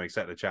 I'm going to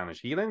accept the challenge.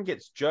 He then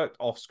gets jerked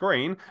off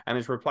screen and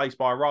is replaced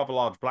by a rather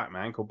large black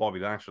man called Bobby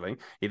Lashley.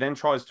 He then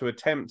tries to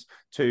attempt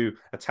to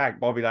attack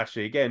Bobby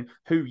Lashley again,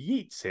 who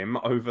yeets him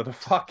over the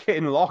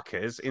fucking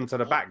lockers into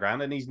the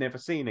background, and he's never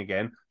seen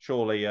again.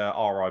 Surely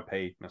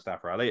R.I.P.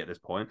 Mustafa Ali at this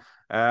point.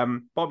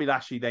 Bobby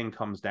Lashley then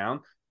comes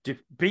down,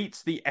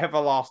 beats the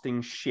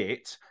everlasting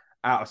shit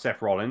out of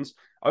Seth Rollins.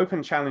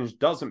 Open challenge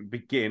doesn't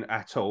begin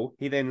at all.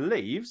 He then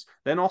leaves.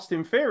 Then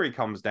Austin Theory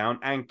comes down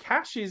and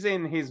cashes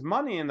in his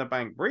Money in the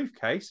Bank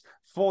briefcase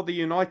for the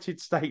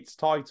United States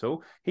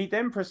title. He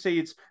then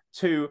proceeds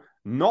to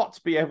not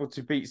be able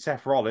to beat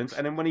Seth Rollins.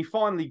 And then when he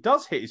finally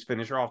does hit his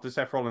finisher after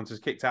Seth Rollins has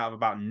kicked out of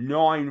about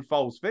 9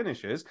 false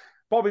finishes,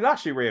 Bobby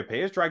Lashley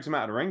reappears, drags him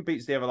out of the ring,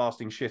 beats the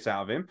everlasting shit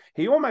out of him.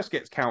 He almost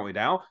gets counted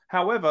out.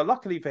 However,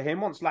 luckily for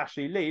him, once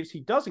Lashley leaves, he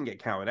doesn't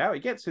get counted out.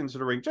 He gets into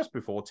the ring just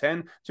before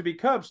 10 to be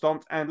curb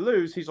stomped and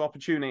lose his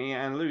opportunity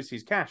and lose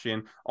his cash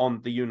in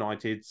on the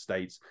United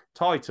States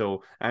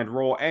title. And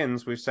Raw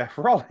ends with Seth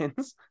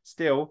Rollins,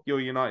 still your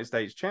United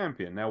States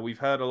champion. Now, we've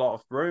heard a lot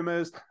of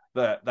rumors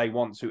that they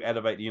want to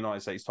elevate the United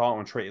States title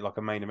and treat it like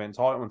a main event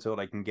title until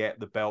they can get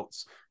the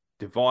belts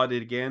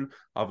divided again.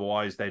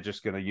 Otherwise, they're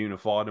just going to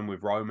unify them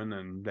with Roman,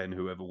 and then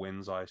whoever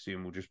wins, I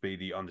assume, will just be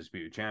the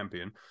undisputed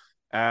champion.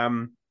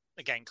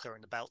 Again,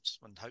 clearing the belts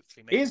and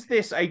hopefully making... Is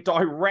this a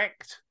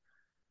direct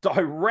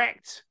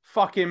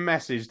fucking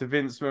message to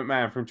Vince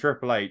McMahon from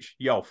Triple H?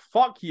 Yo,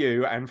 fuck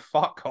you and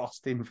fuck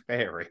Austin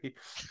Theory.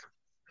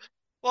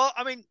 Well,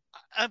 I mean,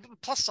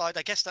 plus side,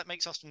 I guess that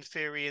makes Austin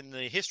Theory in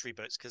the history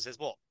books, because there's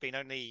been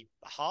only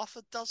half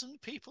a dozen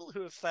people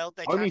who have failed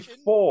their Only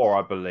cash-in? 4,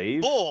 I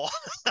believe. 4?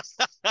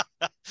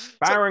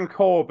 Baron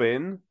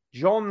Corbin,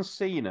 John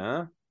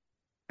Cena,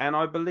 and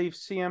I believe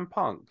CM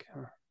Punk.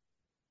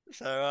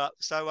 So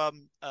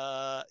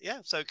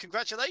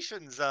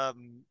congratulations,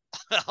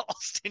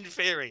 Austin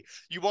Theory.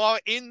 You are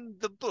in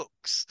the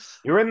books.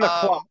 You're in the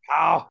club,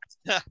 pal.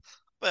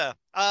 Well,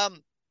 I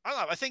don't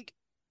know.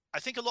 I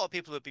think a lot of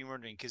people have been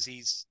wondering,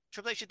 because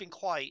Triple H has been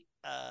quite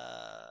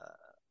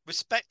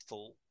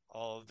respectful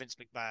of Vince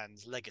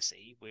McMahon's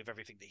legacy with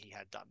everything that he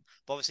had done.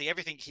 But obviously,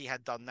 everything he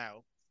had done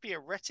now,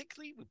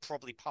 theoretically, would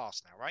probably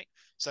pass now, right?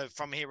 So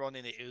from here on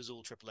in, it was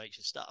all Triple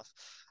H's stuff.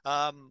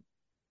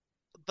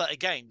 But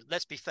again,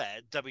 let's be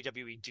fair,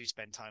 WWE do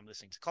spend time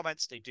listening to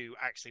comments. They do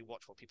actually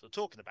watch what people are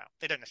talking about.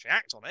 They don't necessarily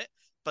act on it,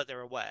 but they're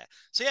aware.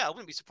 So yeah, I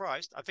wouldn't be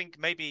surprised. I think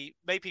maybe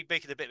making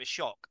a bit of a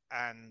shock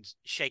and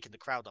shaking the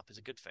crowd up is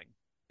a good thing.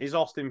 Is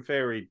Austin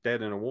Theory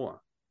dead in the water?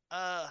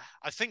 I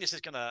think this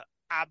is going to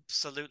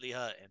absolutely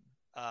hurt him.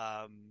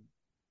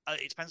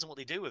 It depends on what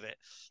they do with it.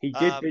 He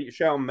did beat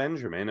Shelton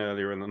Benjamin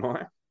earlier in the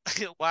night.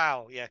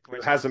 Wow, yeah.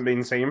 It hasn't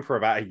been seen for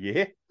about a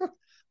year.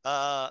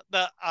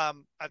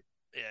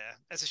 Yeah,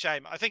 it's a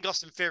shame. I think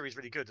Austin Theory is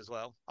really good as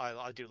well.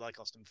 I do like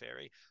Austin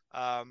Theory.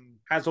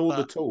 Has all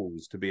the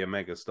tools to be a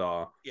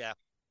megastar. Yeah,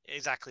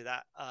 exactly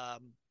that.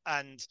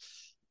 And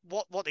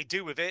what they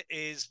do with it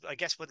is, I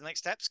guess, where the next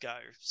steps go.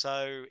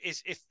 So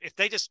if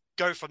they just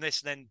go from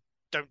this and then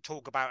don't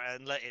talk about it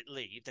and let it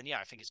leave, then yeah,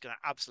 I think it's going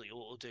to absolutely,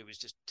 all it'll do is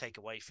just take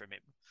away from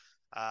him.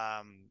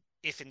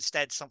 If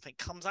instead something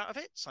comes out of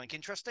it, something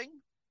interesting,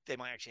 they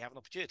might actually have an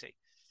opportunity.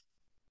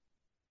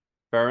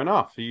 Fair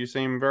enough. You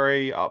seem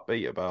very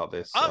upbeat about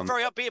this. I'm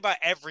very upbeat about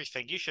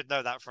everything. You should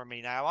know that from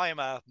me now. I am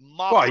a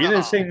mark. Well, you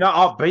didn't seem that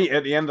upbeat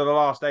at the end of the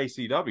last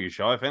ACW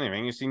show. If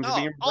anything, you seem to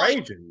be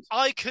enraged.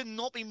 I could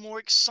not be more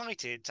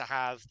excited to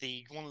have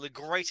one of the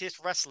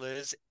greatest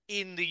wrestlers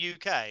in the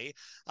UK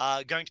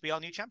going to be our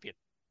new champion.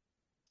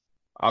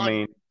 I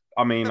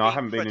mean, I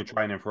haven't been in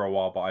training for a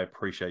while, but I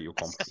appreciate your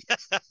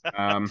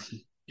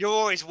confidence. You're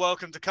always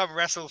welcome to come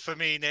wrestle for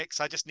me, Nix.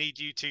 I just need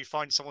you to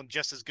find someone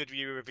just as good with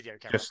you with a video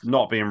camera. Just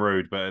not being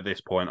rude, but at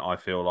this point, I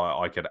feel like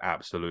I could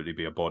absolutely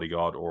be a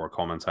bodyguard or a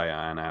commentator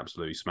and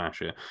absolutely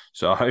smash it.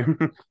 So,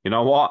 you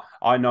know what?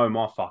 I know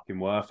my fucking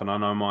worth and I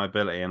know my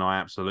ability, and I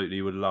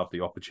absolutely would love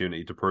the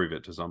opportunity to prove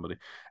it to somebody.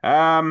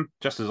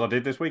 Just as I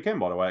did this weekend,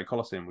 by the way, at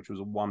Coliseum, which was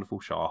a wonderful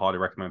show. I highly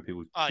recommend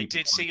people. I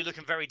did see you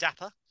looking very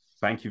dapper.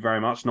 Thank you very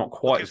much. Not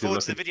quite as good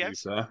looking to the videos.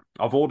 sir.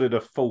 I've ordered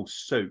a full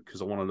suit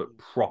because I want to look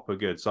proper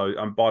good. So,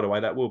 by the way,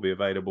 that will be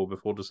available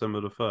before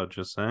December the 3rd,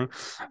 just saying.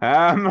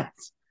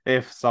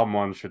 If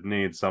someone should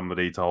need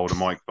somebody to hold a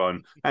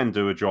microphone and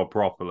do a job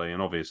properly,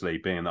 and obviously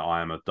being that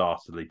I am a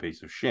dastardly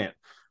piece of shit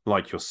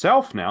like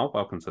yourself now,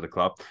 welcome to the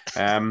club,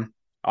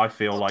 I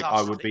feel like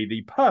I would be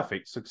the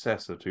perfect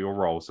successor to your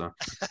role, sir.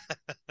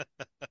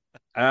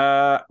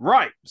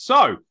 Right,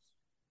 so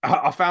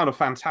I found a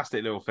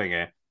fantastic little thing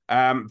here.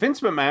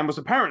 Vince McMahon was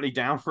apparently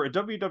down for a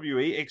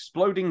WWE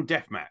Exploding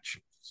Death Match.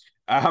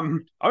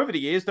 Over the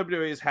years,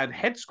 WWE has had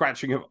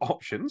head-scratching of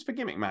options for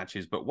gimmick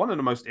matches, but one of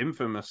the most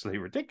infamously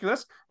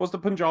ridiculous was the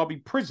Punjabi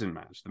prison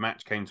match. The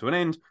match came to an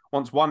end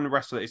once one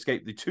wrestler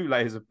escaped the 2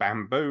 layers of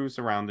bamboo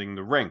surrounding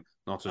the ring.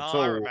 Not at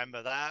all I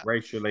remember that.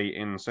 Racially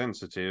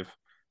insensitive.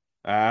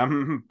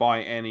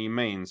 by any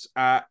means.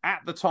 At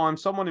the time,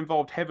 someone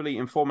involved heavily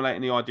in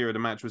formulating the idea of the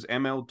match was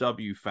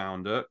MLW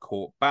founder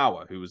Court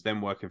Bauer, who was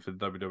then working for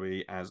the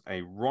WWE as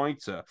a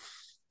writer.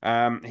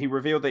 He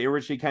revealed that he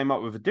originally came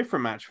up with a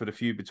different match for the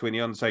feud between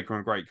The Undertaker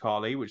and Great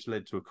Khali, which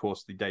led to, of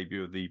course, the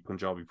debut of the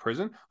Punjabi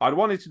Prison. I'd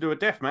wanted to do a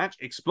death match,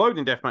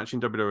 exploding death match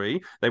in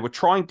WWE. They were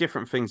trying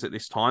different things at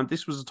this time.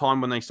 This was a time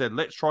when they said,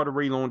 let's try to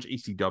relaunch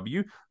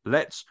ECW.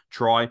 Let's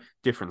try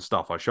different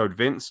stuff. I showed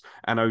Vince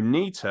an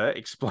Onita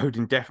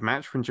exploding death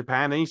match from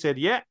Japan, and he said,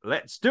 yeah,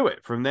 let's do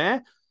it. From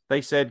there,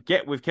 they said,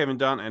 get with Kevin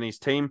Dunn and his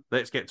team.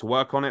 Let's get to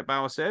work on it,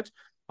 Bauer said.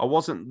 I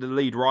wasn't the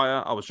lead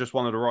writer. I was just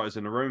one of the writers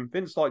in the room.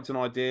 Vince liked an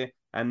idea,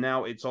 and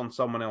now it's on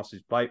someone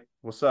else's plate.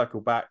 We'll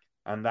circle back,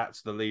 and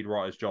that's the lead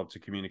writer's job to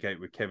communicate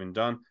with Kevin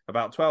Dunn.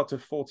 About 12 to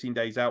 14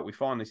 days out, we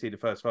finally see the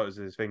first photos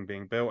of this thing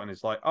being built, and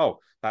it's like, oh,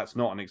 that's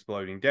not an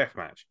exploding death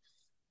match.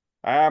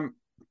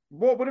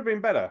 What would have been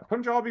better,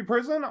 Punjabi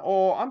Prison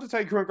or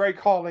Undertaker and Great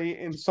Khali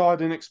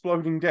inside an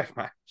exploding death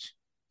match?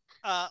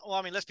 Well,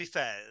 I mean, let's be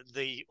fair.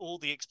 All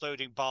the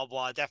exploding barbed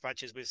wire death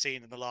matches we've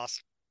seen in the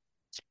last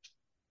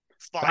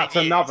 5 That's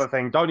years another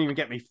thing. Don't even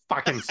get me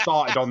fucking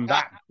started on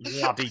that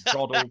bloody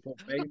god-awful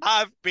thing.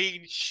 have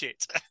been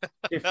shit.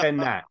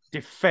 Defend that.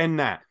 Defend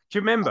that. Do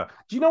you remember?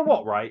 Do you know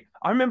what, right?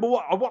 I remember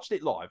I watched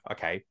it live,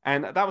 okay?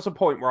 And that was a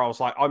point where I was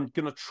like, I'm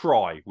going to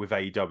try with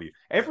AEW.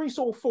 Every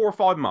sort of 4 or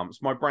 5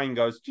 months, my brain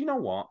goes, do you know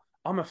what?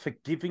 I'm a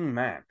forgiving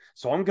man.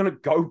 So I'm going to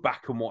go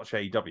back and watch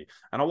AEW.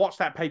 And I watched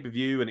that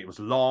pay-per-view, and it was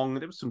long.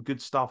 There was some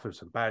good stuff. There was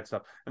some bad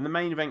stuff. And the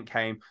main event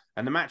came,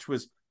 and the match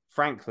was,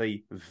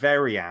 frankly,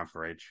 very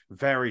average,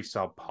 very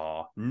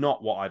subpar,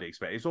 not what I'd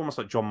expect. It's almost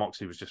like John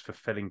Moxley was just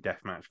fulfilling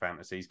deathmatch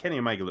fantasies. Kenny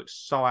Omega looked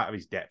so out of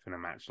his depth in a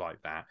match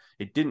like that.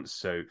 It didn't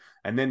suit.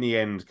 And then the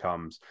end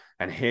comes,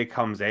 and here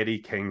comes Eddie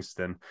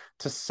Kingston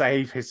to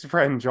save his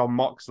friend John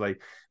Moxley.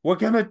 We're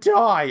going to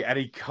die. And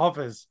he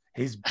covers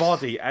his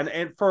body.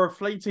 And for a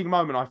fleeting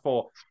moment, I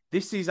thought,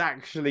 this is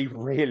actually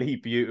really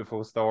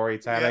beautiful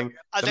storytelling.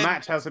 The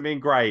match hasn't been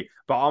great,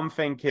 but I'm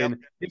thinking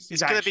this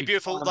is going to be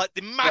beautiful. Fun. Like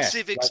the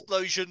massive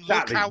explosion.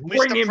 Exactly. Look out,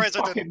 Mr.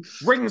 President.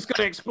 Ring's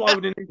going to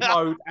explode and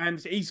implode, and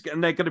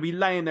they're going to be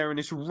laying there in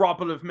this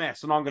rubble of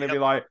mess, and I'm going to be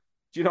like,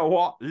 do you know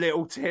what?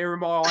 Little tear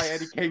in my eye,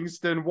 Eddie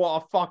Kingston.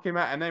 What a fucking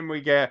man. And then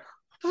we get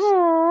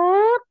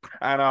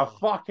and a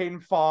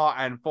fucking fart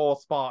and 4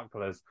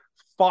 sparklers.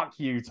 Fuck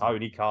you,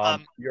 Tony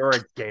Khan. You're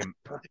a gimp.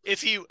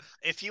 If you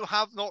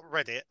have not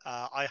read it,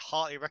 I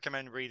heartily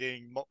recommend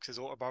reading Mox's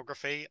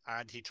autobiography,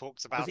 and he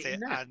talks about it,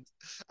 and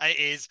it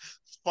is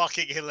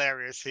fucking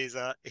hilarious.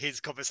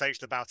 His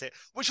conversation about it,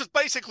 which was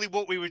basically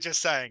what we were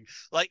just saying.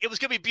 Like, it was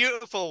gonna be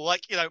beautiful.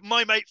 Like, you know,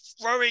 my mate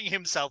throwing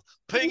himself,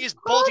 putting his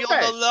body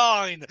on the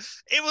line.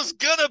 It was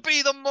gonna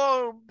be the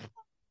moment.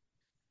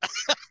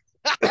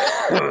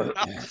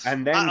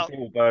 And then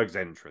Goldberg's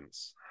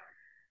entrance.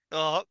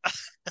 Oh.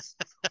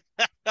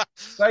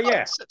 So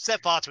yeah,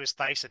 set fire to his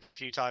face a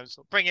few times.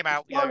 Bring him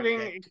out.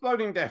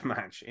 Exploding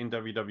deathmatch in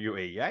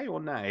WWE, yay or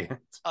nay?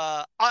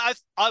 I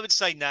would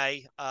say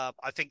nay.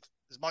 I think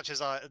as much as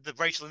the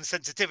racial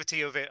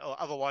insensitivity of it, or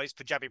otherwise,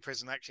 Punjabi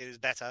Prison actually is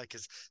better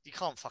because you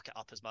can't fuck it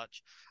up as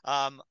much.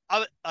 I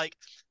would like.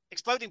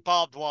 Exploding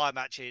barbed wire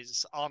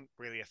matches aren't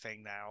really a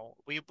thing now.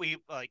 We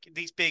like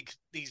these big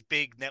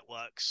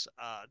networks.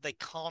 They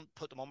can't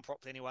put them on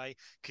properly anyway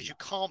because you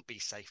can't be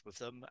safe with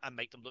them and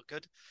make them look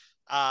good.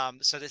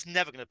 So it's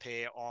never going to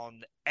appear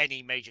on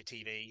any major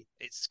TV.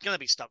 It's going to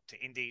be stuck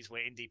to indies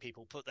where indie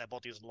people put their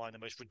bodies on the line in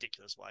the most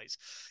ridiculous ways.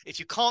 If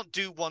you can't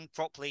do one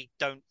properly,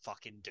 don't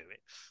fucking do it.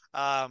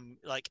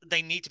 Like,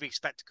 they need to be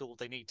spectacle.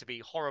 They need to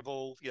be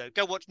horrible. You know,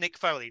 go watch Nick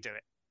Foley do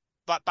it.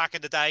 But back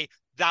in the day,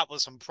 that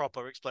was some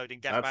proper exploding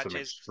death matches.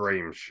 Some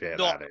extreme shit.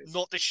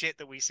 Not the shit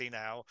that we see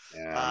now.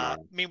 Yeah,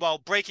 meanwhile,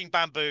 Breaking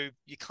Bamboo,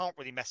 you can't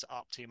really mess it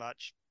up too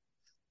much.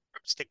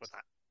 Stick with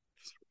that.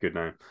 Good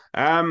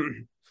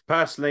name.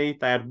 Personally,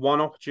 they had one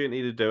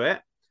opportunity to do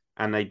it,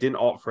 and they didn't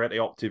opt for it. They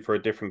opted for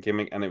a different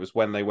gimmick, and it was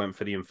when they went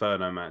for the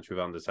Inferno match with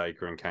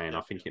Undertaker and Kane.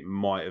 I think it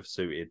might have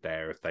suited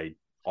there if they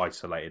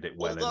isolated it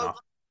well enough.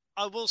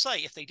 I will say,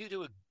 if they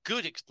do a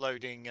good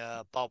exploding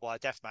barbed wire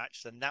death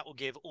match, then that will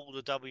give all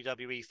the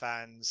WWE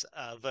fans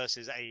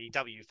versus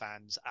AEW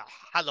fans a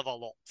hell of a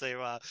lot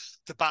to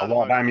battle. A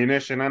lot of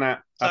ammunition, isn't it?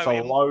 That's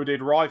a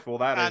loaded rifle,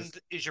 that is.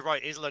 And you're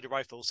right, it is a loaded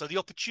rifle. So the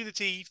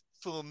opportunity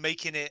for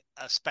making it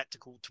a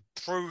spectacle to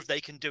prove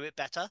they can do it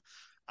better,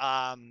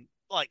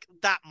 like,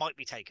 that might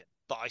be taken.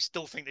 But I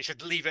still think they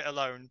should leave it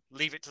alone,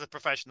 leave it to the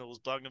professionals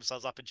blowing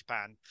themselves up in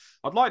Japan.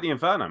 I'd like the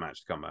Inferno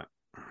match to come back.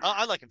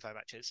 I like Inferno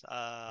matches.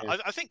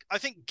 I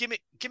think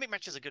gimmick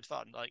matches are good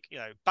fun. Like, you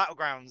know,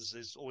 Battlegrounds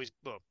is always,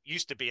 well,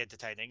 used to be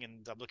entertaining,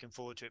 and I'm looking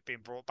forward to it being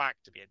brought back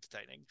to be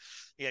entertaining.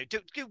 You know,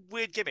 do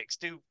weird gimmicks,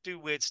 do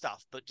weird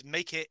stuff, but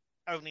make it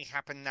only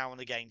happen now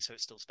and again so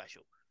it's still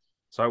special.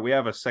 So we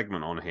have a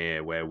segment on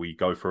here where we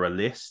go for a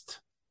list,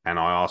 and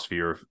I ask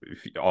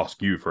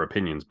you for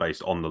opinions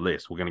based on the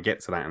list. We're going to get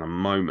to that in a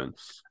moment.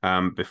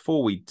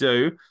 Before we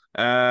do,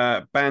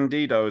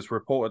 Bandido has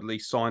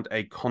reportedly signed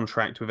a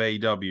contract with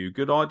AEW.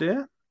 Good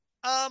idea?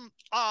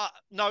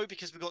 No,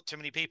 because we've got too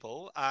many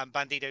people.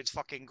 Bandito's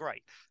fucking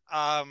great.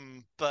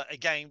 But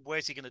again,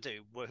 where's he going to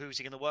do? Who's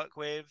he going to work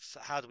with?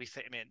 How do we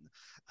fit him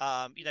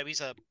in?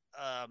 He's a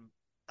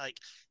like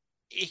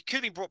he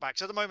could be brought back.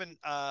 So at the moment,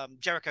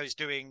 Jericho's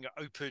doing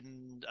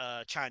open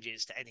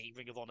challenges to any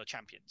Ring of Honor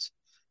champions.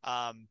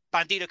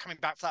 Bandito coming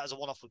back for that as a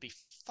one-off would be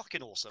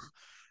fucking awesome.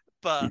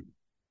 But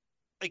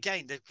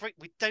again,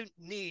 we don't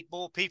need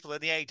more people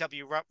in the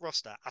AEW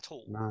roster at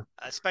all,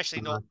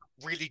 especially not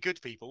really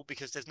good people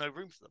because there's no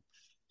room for them.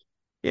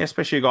 Yeah,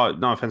 especially a guy,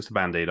 no offense to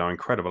Bandito,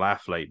 incredible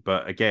athlete.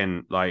 But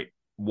again, like,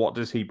 what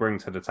does he bring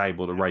to the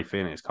table that Ray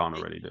Phoenix can't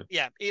really do?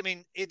 Yeah, I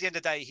mean, at the end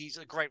of the day, he's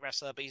a great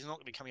wrestler, but he's not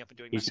going to be coming up and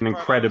doing. He's an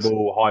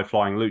incredible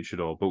high-flying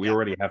luchador, but we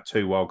already have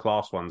two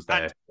world-class ones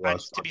there. And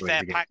to be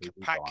fair,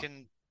 Pac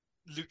can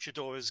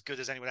luchador as good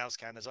as anyone else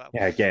can as well.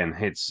 Yeah, again,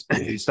 it's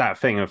that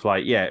thing of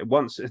like,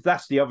 once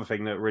that's the other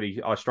thing that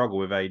really I struggle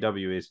with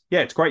AEW is,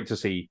 it's great to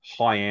see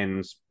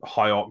high-end,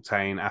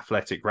 high-octane,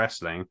 athletic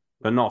wrestling,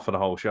 but not for the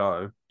whole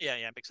show. Yeah,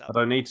 big stuff. I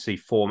don't need to see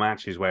 4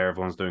 matches where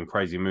everyone's doing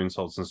crazy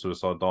moonsaults and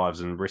suicide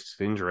dives and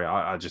risks injury.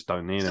 I just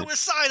don't need it.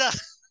 Suicider!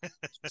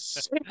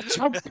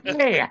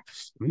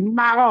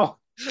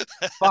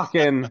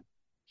 Fucking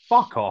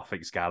fuck off,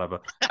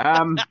 Excalibur.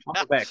 I'm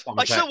a better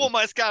I still want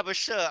my Excalibur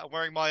shirt. I'm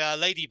wearing my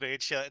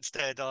Ladybeard shirt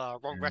instead.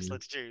 Wrong wrestler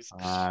to choose.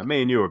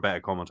 Me and you are better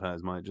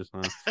commentators, mate, just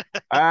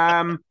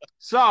now.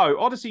 So,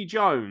 Odyssey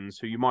Jones,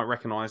 who you might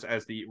recognise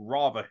as the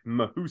rather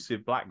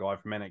mahoosive black guy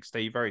from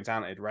NXT, very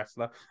talented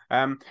wrestler.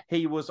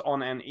 He was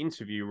on an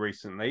interview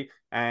recently,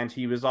 and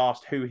he was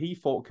asked who he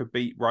thought could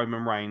beat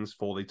Roman Reigns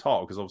for the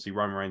title, because obviously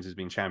Roman Reigns has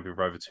been champion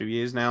for over 2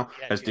 years now,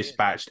 has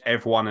dispatched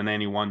everyone and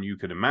anyone you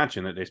could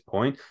imagine at this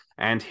point,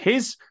 and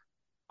his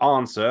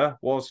answer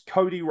was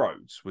Cody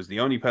Rhodes was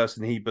the only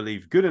person he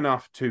believed good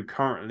enough to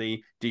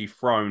currently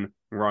dethrone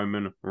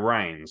Roman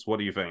Reigns. What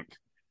do you think?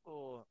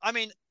 I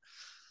mean,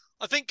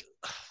 I think,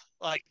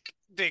 like,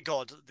 dear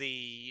God,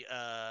 the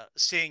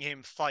seeing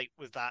him fight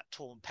with that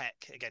torn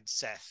pec against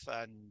Seth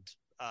and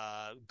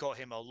got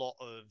him a lot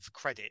of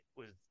credit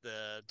with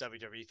the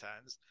WWE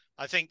fans.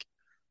 I think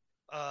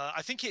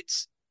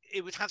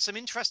it would have some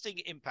interesting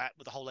impact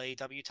with the whole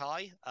AEW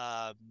tie,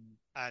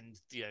 and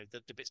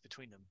the bits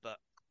between them, but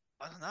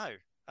I don't know.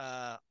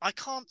 I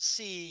can't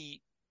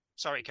see.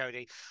 Sorry,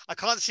 Cody. I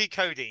can't see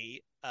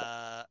Cody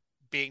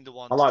being the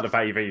one. I like the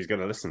fact he's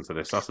going to listen to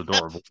this. That's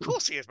adorable. Of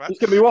course he is, man. He's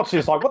going to be watching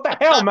this like, what the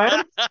hell,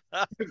 man?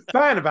 Big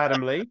fan of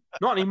Adam Lee.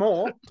 Not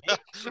anymore.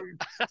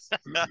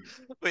 But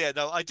yeah,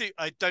 no, I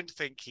don't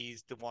think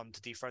he's the one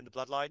to dethrone the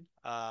Bloodline.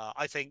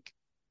 I think.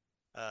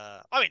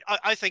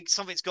 I think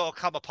something's got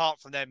to come apart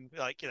from them.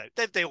 Like,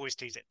 they always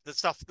tease it. The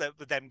stuff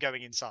with them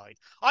going inside.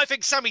 I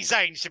think Sami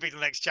Zayn should be the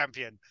next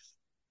champion.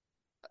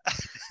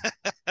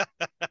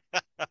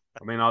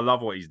 I mean, I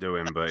love what he's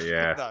doing, but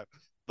yeah. No,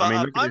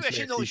 but I'm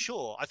actually not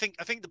sure. I think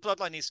the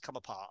Bloodline needs to come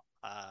apart,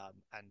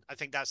 and I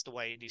think that's the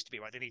way it needs to be.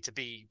 Right? They need to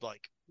be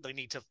like they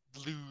need to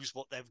lose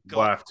what they've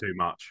got.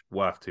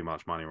 Worth too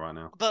much money right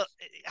now. But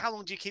how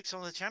long do you keep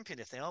someone the champion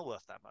if they are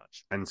worth that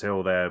much?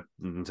 Until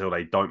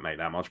they don't make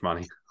that much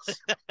money.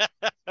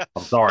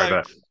 I'm sorry,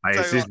 but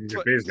this is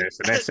your business,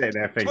 and they're sitting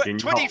there thinking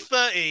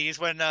 2030 is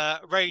when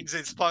Reigns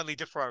is finally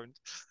dethroned.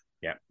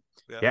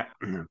 Yeah.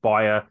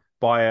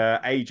 By a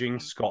aging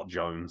Scott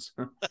Jones.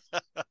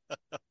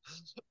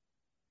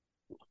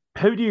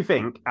 Who do you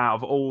think out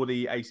of all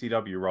the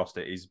ACW roster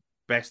is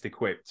best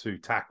equipped to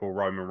tackle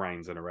Roman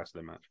Reigns in a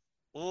wrestling match?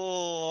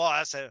 Oh,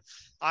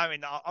 I'm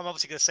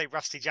obviously going to say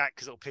Rusty Jack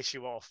because it'll piss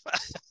you off.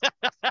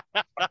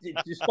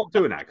 Just stop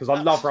doing that because I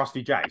love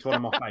Rusty Jack. It's one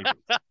of my favorites.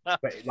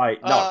 But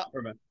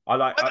I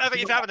like. I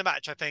think if you're having a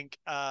match, I think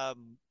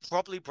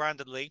probably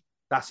Brandon Lee.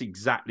 That's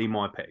exactly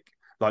my pick.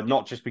 Like,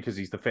 not just because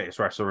he's the fittest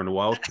wrestler in the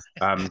world,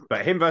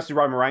 but him versus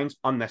Roman Reigns,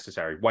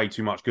 unnecessary. Way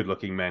too much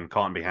good-looking men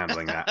can't be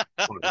handling that.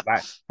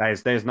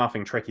 There's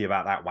nothing tricky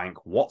about that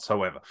wank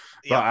whatsoever.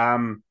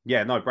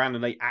 But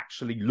Brandon Lee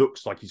actually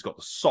looks like he's got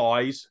the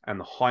size and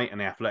the height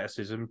and the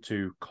athleticism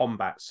to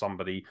combat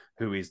somebody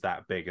who is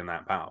that big and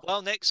that powerful.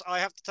 Well, Nix, I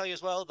have to tell you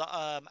as well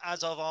that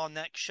as of our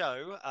next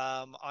show,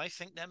 I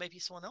think there may be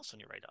someone else on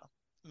your radar.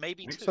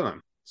 Maybe Excellent.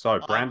 two. So,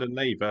 Brandon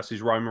Lee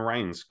versus Roman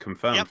Reigns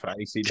confirmed for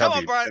ACW. Come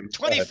on, Brandon.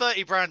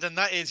 2030, Brandon.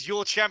 That is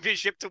your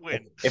championship to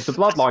win. If the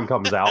Bloodline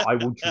comes out, I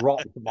will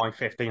drop my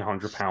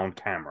 1,500-pound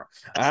camera.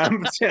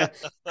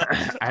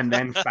 And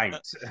then faint.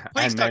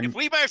 Please don't. If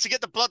we manage to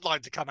get the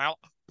Bloodline to come out,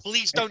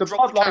 please don't drop the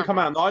camera. If the Bloodline come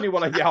out, not only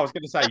will I was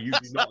going to say, you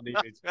do not need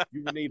it.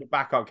 You will need a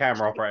backup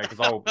camera operator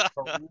because I will be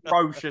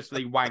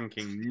ferociously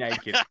wanking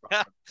naked.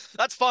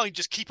 That's fine.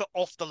 Just keep it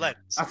off the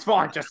lens. That's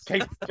fine. Just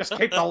keep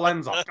the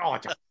lens off.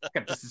 God,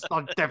 this is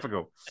so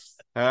difficult.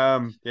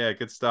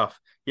 Good stuff.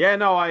 Yeah,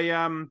 no,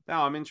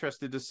 I'm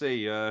interested to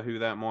see who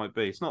that might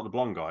be. It's not the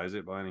blonde guy, is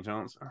it, by any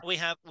chance? We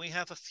have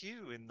a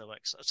few in the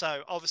mix.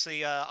 So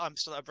obviously, I'm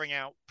still to bring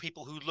out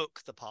people who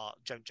look the part,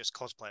 don't just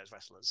cosplay as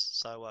wrestlers.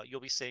 So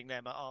you'll be seeing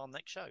them at our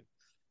next show.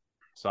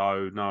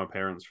 So no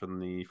appearance from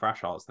the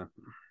Thrash Arts then.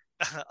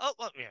 Oh,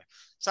 well,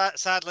 yeah.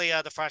 Sadly,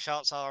 the Fresh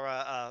Arts are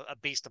a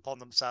beast upon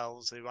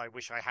themselves, who I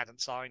wish I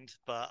hadn't signed,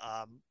 but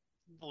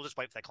we'll just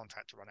wait for their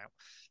contract to run out.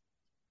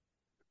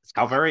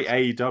 How very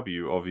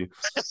AEW of you.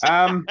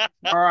 All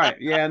right.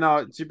 Yeah,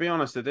 no, to be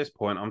honest, at this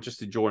point, I'm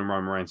just enjoying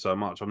Roman Reigns so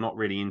much. I'm not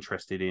really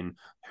interested in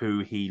who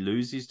he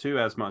loses to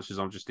as much as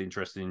I'm just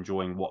interested in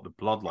enjoying what the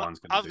bloodline's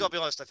going to do. I've got to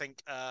be honest, I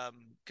think,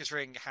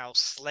 considering how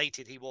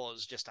slated he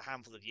was just a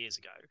handful of years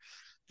ago,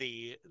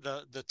 the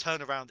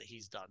turnaround that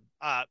he's done,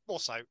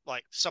 also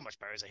like so much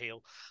better as a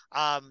heel.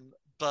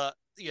 But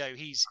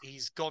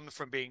he's gone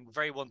from being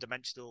very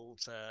one-dimensional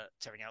to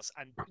everything else,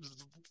 and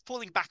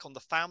falling back on the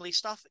family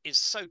stuff is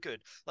so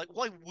good. Like,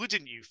 why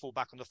wouldn't you fall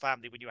back on the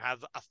family when you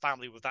have a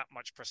family with that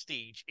much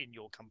prestige in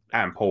your company?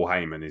 And Paul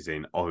Heyman is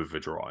in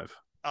overdrive.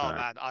 Oh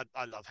man,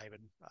 I love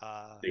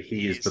Heyman.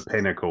 He is the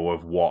pinnacle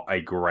of what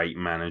a great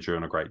manager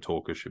and a great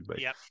talker should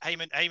be. Yeah,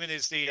 Heyman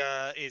is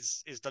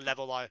the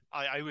level I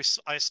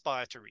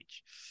aspire to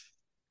reach.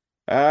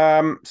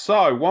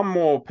 So one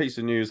more piece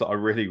of news that I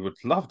really would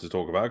love to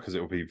talk about because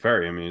it will be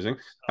very amusing.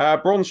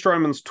 Braun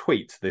Strowman's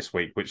tweet this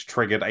week, which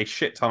triggered a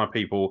shit ton of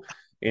people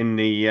in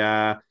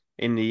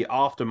the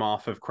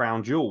aftermath of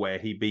Crown Jewel, where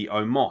he beat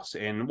Omos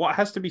in what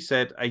has to be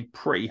said a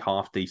pretty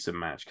half decent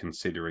match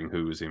considering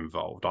who was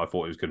involved. I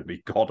thought it was going to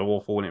be god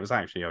awful, and it was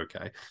actually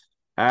okay.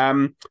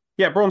 Braun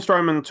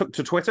Strowman took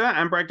to Twitter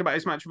and bragged about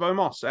his match with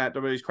Omos at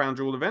WWE's Crown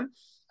Jewel event.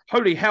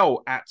 Holy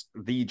hell at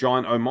the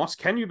giant Omos.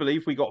 Can you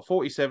believe we got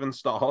 47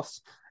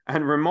 stars?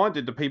 And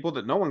reminded the people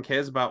that no one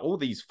cares about all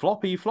these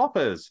floppy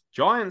floppers,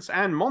 giants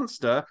and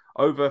monster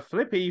over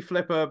flippy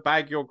flipper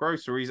bag your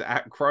groceries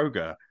at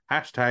Kroger.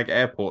 Hashtag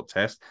airport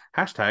test.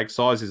 Hashtag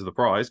size is the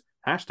prize.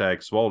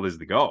 Hashtag swole is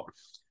the goal.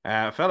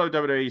 Fellow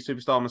WWE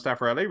superstar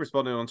Mustafa Ali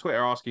responded on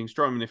Twitter asking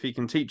Strowman if he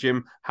can teach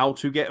him how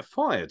to get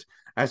fired.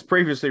 As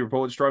previously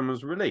reported, Strowman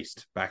was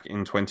released back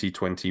in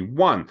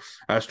 2021.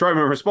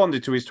 Strowman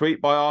responded to his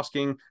tweet by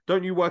asking,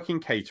 "Don't you work in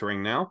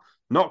catering now?"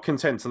 Not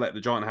content to let the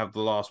giant have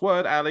the last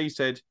word, Ali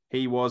said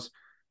he was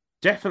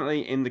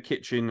definitely in the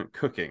kitchen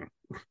cooking.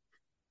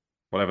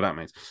 Whatever that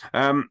means.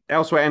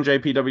 Elsewhere,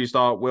 NJPW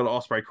star Will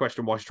Ospreay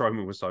questioned why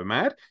Strowman was so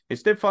mad.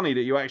 It's dead funny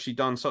that you actually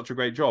done such a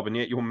great job, and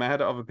yet you're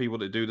mad at other people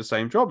that do the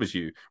same job as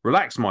you.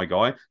 Relax, my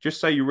guy. Just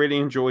say you really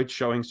enjoyed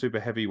showing super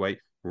heavyweight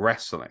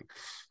wrestling.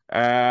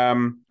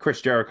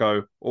 Chris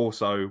Jericho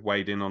also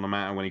weighed in on the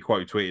matter when he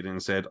quote tweeted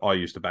and said, "I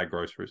used to bag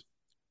groceries."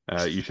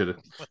 You should have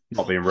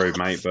not being rude,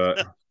 mate,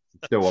 but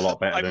still a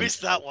lot better. I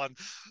missed that one.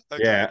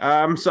 Okay.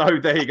 Yeah. So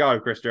there you go,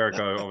 Chris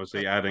Jericho,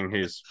 obviously adding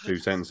his 2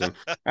 cents in.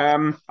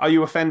 Are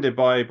you offended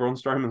by Braun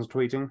Strowman's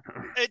tweeting?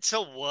 It's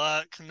a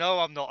work. No,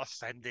 I'm not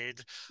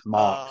offended.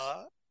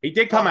 Marks. He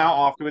did come out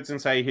afterwards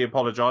and say he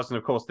apologized, and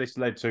of course, this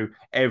led to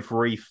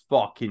every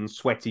fucking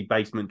sweaty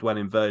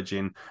basement-dwelling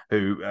virgin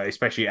who,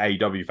 especially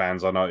AEW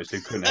fans, I noticed,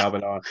 who couldn't help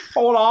it. Like,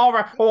 all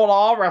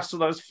our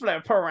wrestlers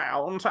flip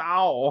around,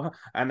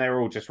 and they're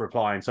all just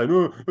replying, saying,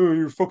 "Oh,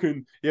 you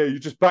fucking you're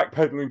just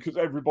backpedaling because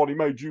everybody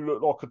made you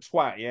look like a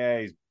twat." Yeah,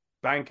 his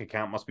bank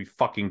account must be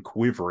fucking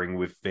quivering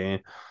with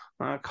fear.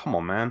 Come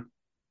on, man.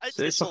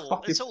 It's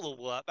all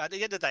a work. At the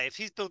end of the day,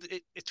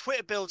 if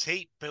Twitter builds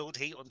heat, build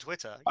heat on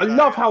Twitter. I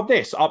love how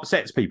this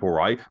upsets people,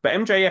 right? But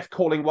MJF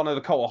calling one of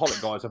the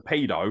Cultaholic guys a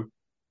pedo,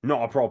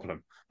 not a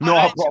problem.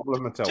 Not a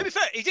problem at all. To be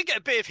fair, he did get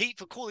a bit of heat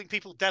for calling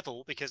people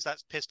devil because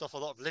that's pissed off a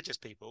lot of religious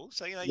people.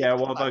 So yeah,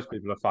 well, those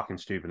people are fucking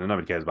stupid and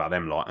nobody cares about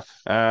them.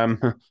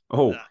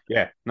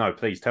 No,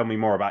 please tell me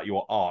more about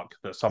your ark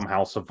that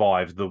somehow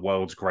survived the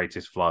world's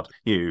greatest flood.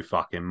 You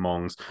fucking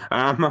mongs.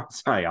 I'm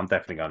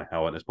definitely going to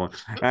hell at this point.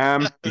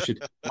 You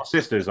should. My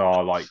sisters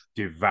are like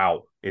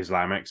devout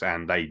Islamics,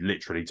 and they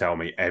literally tell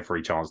me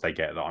every chance they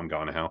get that I'm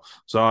going to hell.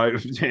 So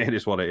it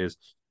is what it is.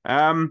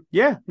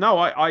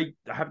 I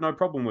have no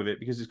problem with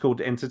it because it's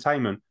called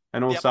entertainment.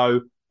 And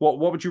also, what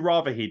would you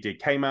rather he did?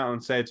 Came out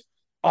and said,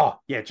 "Oh,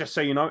 yeah, just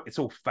so you know, it's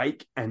all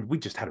fake, and we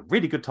just had a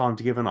really good time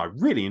together, and I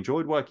really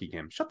enjoyed working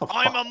him." Shut the fuck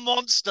up. I'm a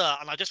monster,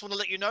 and I just want to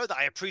let you know that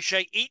I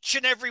appreciate each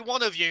and every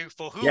one of you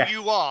for who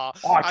you are,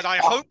 and I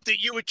hope that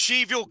you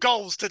achieve your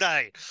goals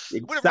today. Exactly.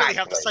 It wouldn't really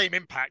have the same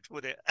impact,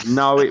 would it?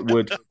 No, it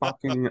would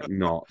fucking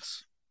not.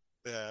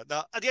 Yeah.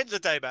 Now, at the end of the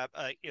day, man,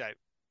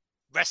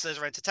 wrestlers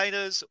are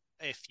entertainers.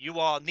 If you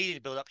are needing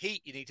to build up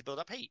heat, you need to build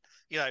up heat.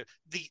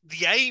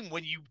 The aim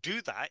when you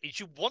do that is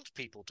you want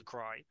people to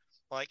cry.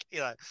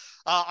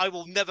 I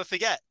will never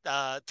forget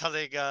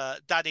telling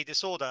Daddy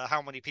Disorder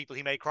how many people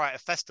he made cry at a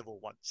festival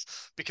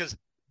once, because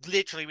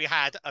literally we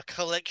had a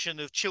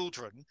collection of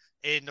children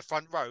in the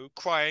front row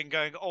crying,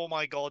 going, "Oh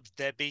my God,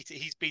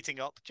 he's beating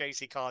up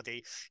JC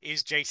Cardi.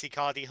 Is JC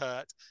Cardi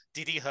hurt?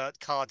 Did he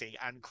hurt Cardi?"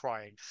 And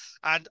crying.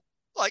 And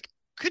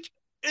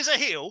as a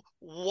heel,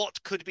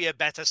 what could be a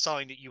better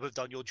sign that you have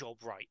done your job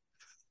right?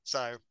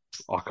 So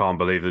I can't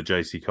believe that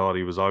JC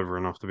Cardi was over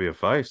enough to be a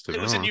face. It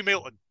was in New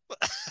Milton.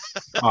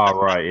 Oh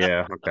right,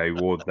 yeah, okay.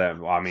 Well,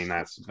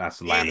 that's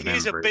the land of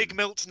He's a big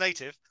Milt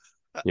native.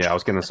 Yeah, I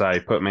was going to say,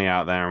 put me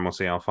out there and we'll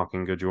see how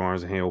fucking good you are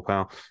as a heel,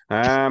 pal.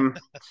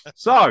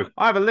 So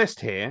I have a list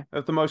here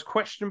of the most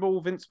questionable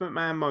Vince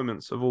McMahon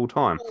moments of all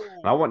time.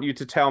 And I want you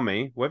to tell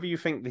me whether you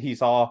think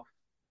these are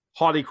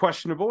highly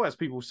questionable, as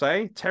people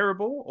say,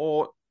 terrible,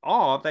 or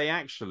are they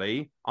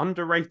actually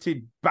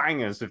underrated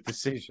bangers of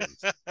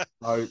decisions?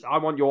 So I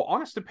want your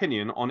honest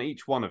opinion on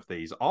each one of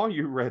these. Are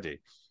you ready?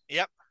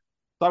 Yep.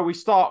 So we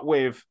start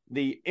with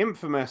the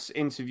infamous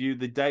interview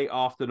the day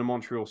after the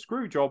Montreal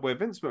Screwjob, where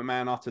Vince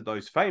McMahon uttered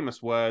those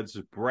famous words,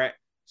 Bret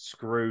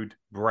screwed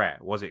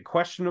Bret. Was it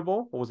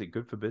questionable or was it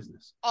good for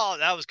business? Oh,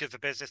 that was good for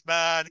business,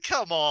 man.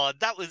 Come on.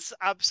 That was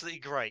absolutely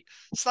great.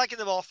 Slagging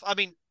them off. I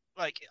mean,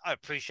 like, I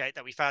appreciate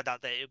that we found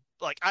out that,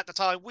 like, at the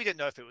time, we didn't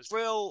know if it was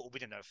real or we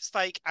didn't know if it was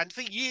fake. And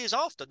for years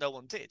after, no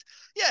one did.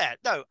 Yeah,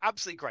 no,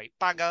 absolutely great.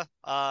 Banger.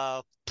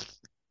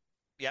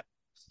 Yep.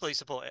 Please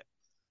support it.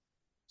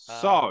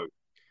 So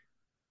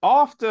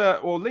after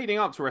or leading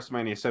up to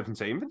WrestleMania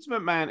 17, Vince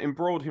McMahon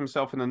embroiled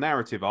himself in a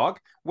narrative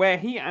arc where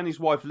he and his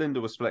wife Linda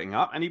were splitting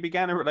up, and he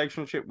began a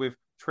relationship with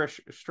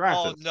Trish Stratus.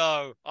 Oh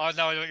no! I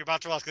know what you're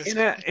about to ask. This.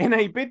 In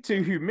a bid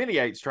to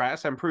humiliate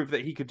Stratus and prove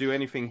that he could do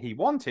anything he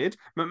wanted,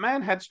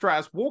 McMahon had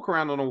Stratus walk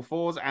around on all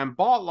fours and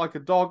bark like a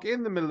dog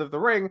in the middle of the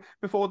ring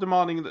before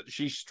demanding that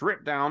she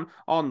strip down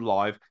on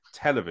live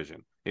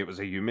television. It was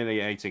a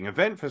humiliating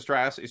event for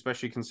Stratus,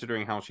 especially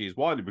considering how she is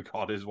widely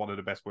regarded as one of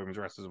the best women's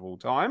wrestlers of all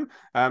time.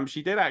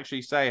 She did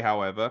actually say,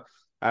 however,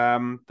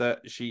 that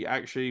she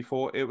actually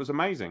thought it was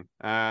amazing.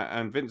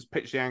 And Vince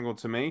pitched the angle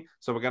to me.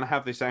 So we're going to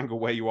have this angle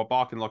where you are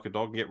barking like a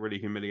dog and get really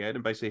humiliated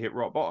and basically hit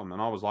rock bottom.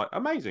 And I was like,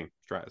 amazing,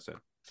 Stratus said.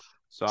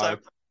 So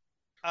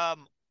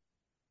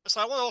So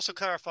I want to also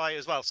clarify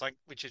as well,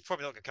 which is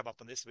probably not going to come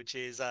up on this, which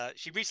is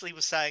she recently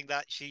was saying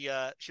that she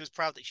was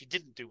proud that she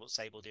didn't do what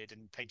Sable did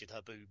and painted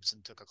her boobs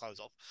and took her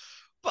clothes off.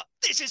 But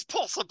this is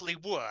possibly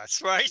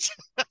worse, right?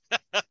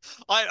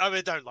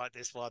 I don't like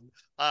this one.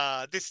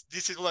 This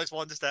is one of those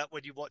ones that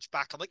when you watch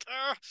back, I'm like,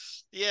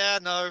 yeah,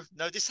 no,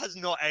 this has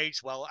not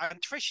aged well. And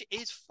Trish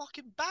is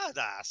fucking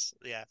badass.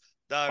 Yeah.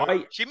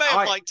 No, she may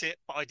have liked it,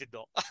 but I did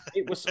not.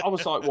 I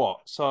was like,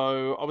 what?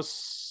 So I was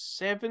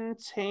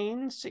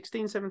 16,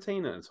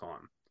 17 at the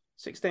time.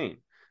 16.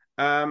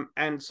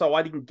 And so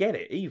I didn't get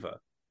it either.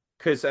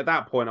 Because at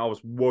that point I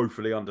was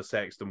woefully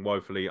undersexed and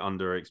woefully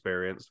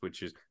underexperienced,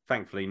 which is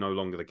thankfully no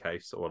longer the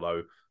case,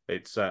 although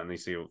it certainly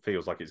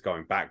feels like it's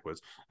going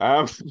backwards.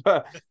 But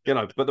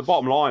the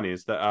bottom line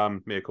is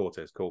that Mia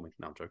Cortez, call me.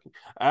 No, I'm joking.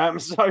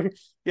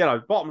 So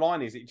bottom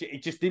line is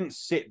it just didn't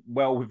sit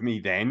well with me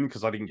then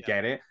because I didn't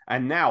get it,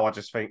 and now I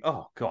just think,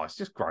 oh god, it's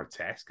just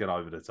grotesque and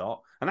over the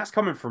top, and that's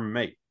coming from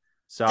me.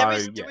 So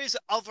there is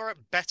other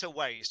better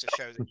ways to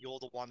show that you're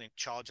the one in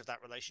charge of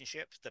that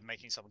relationship than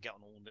making someone get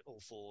on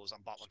all fours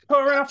and butt like a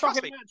put her in a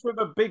fucking match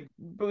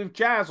with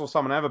Jazz or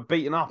something, have her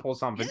beaten up or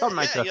something. Don't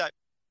make her.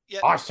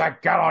 Yeah. I said,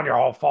 get on your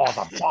all fours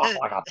and bark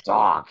like a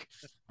dog.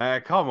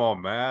 Come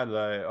on, man.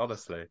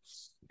 Honestly,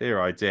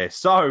 dear idea.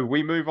 So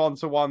we move on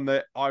to one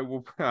that I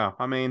will.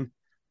 I mean,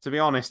 to be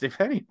honest, if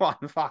anyone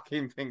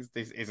fucking thinks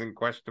this isn't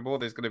questionable,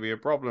 there's going to be a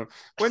problem.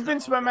 When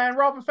Vince McMahon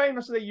rather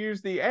famously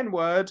used the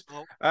N-word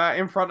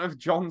in front of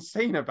John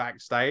Cena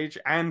backstage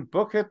and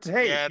Booker T.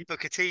 Yeah,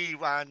 Booker T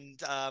and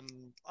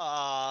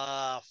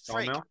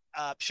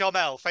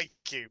Sharmell, thank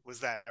you, was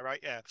there, right?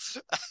 Yeah.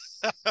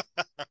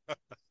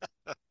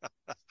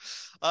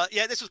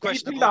 This was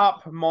questionable. Keeping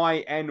up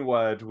my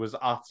N-word was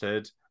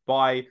uttered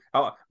by...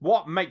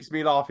 what makes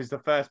me laugh is the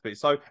first bit.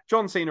 So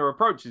John Cena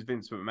approaches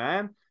Vince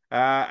McMahon,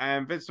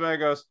 and Vince McMahon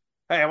goes,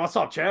 hey, what's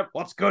up, champ?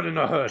 What's good in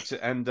the hood?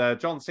 And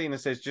John Cena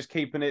says, just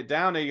keeping it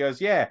down. And he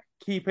goes, yeah,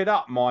 keep it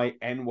up, my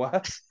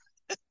N-word.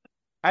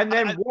 And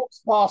then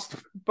walks past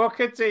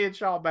Booker T and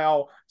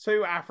Sharmell,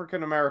 two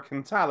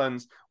African-American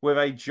talents with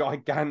a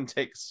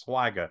gigantic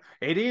swagger.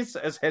 It is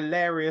as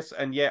hilarious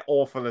and yet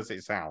awful as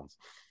it sounds.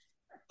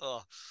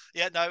 Oh,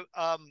 yeah, no,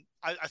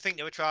 I think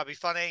they were trying to be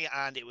funny,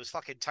 and it was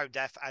fucking tone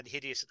deaf and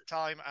hideous at the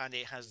time, and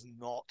it has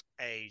not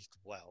aged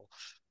well.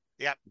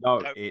 Yeah,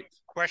 no,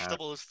 it's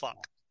questionable as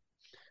fuck.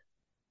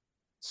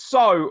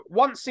 So,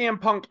 once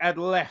CM Punk had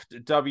left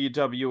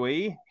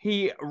WWE,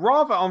 he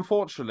rather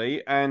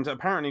unfortunately, and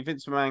apparently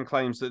Vince McMahon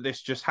claims that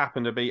this just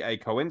happened to be a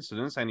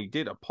coincidence, and he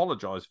did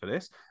apologize for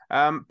this.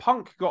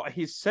 Punk got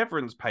his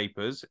severance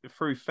papers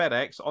through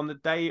FedEx on the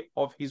day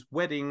of his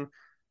wedding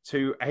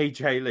to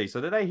AJ Lee.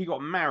 So the day he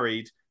got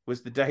married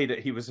was the day that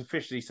he was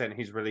officially sent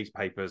his release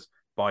papers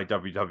by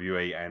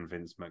WWE and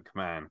Vince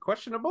McMahon.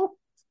 Questionable?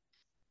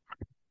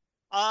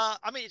 I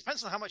mean, it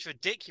depends on how much of a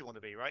dick you want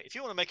to be, right? If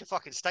you want to make a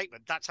fucking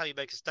statement, that's how you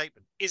make a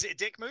statement. Is it a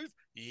dick move?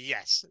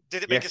 Yes.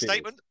 Did it make a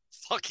statement?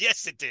 Fuck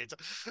yes, it did.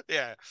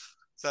 Yeah.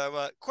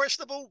 So,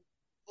 questionable?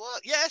 Well,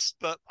 yes,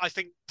 but I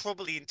think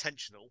probably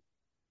intentional.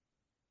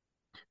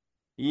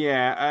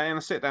 Yeah, in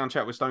a sit-down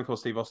chat with Stone Cold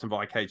Steve Austin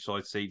via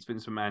cage-side seats,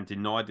 Vince McMahon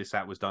denied this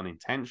act was done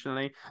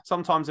intentionally.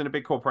 Sometimes in a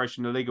big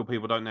corporation, the legal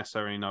people don't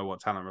necessarily know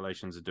what talent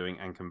relations are doing,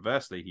 and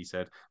conversely, he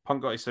said,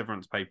 Punk got his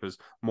severance papers,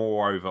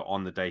 moreover,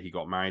 on the day he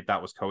got married. That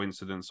was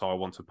coincidence, so I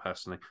want to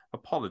personally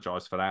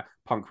apologize for that.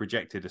 Punk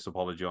rejected this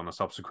apology on a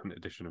subsequent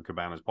edition of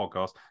Cabana's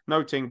podcast,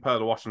 noting, per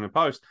the Washington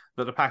Post,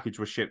 that the package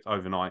was shipped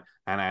overnight,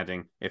 and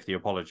adding, if the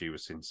apology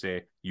was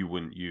sincere, you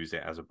wouldn't use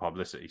it as a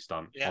publicity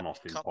stunt on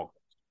Austin's podcast.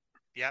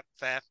 Yep,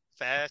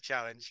 fair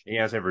challenge. He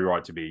has every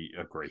right to be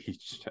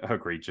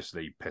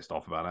egregiously pissed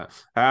off about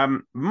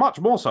it. Much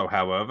more so,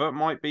 however,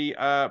 might be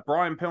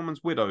Brian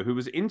Pillman's widow, who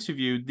was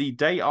interviewed the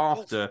day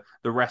after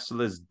the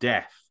wrestler's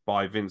death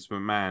by Vince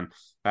McMahon.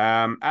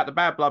 At the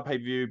Bad Blood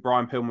pay-per-view,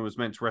 Brian Pillman was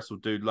meant to wrestle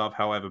Dude Love.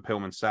 However,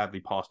 Pillman sadly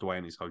passed away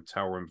in his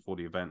hotel room before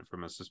the event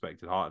from a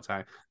suspected heart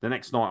attack. The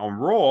next night on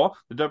Raw,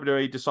 the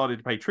WWE decided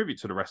to pay tribute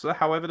to the wrestler.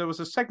 However, there was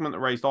a segment that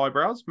raised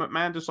eyebrows.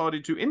 McMahon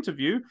decided to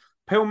interview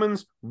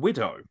Pillman's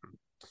widow.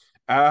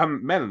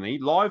 Melanie,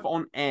 live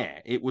on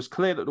air, it was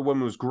clear that the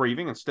woman was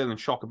grieving and still in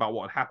shock about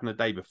what had happened the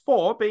day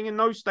before, being in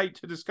no state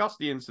to discuss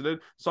the incident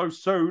so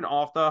soon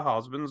after her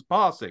husband's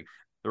passing.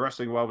 The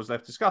wrestling world was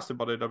left disgusted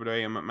by the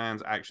WWE and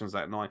McMahon's actions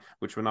that night,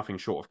 which were nothing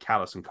short of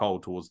callous and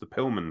cold towards the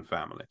Pillman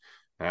family.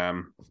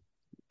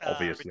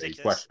 Obviously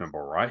ridiculous. Questionable,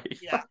 right?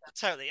 Yeah,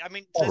 totally. I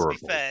mean, let's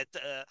be fair.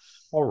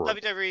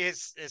 WWE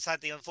has had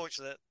the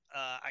unfortunate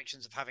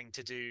actions of having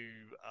to do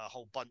a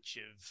whole bunch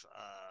of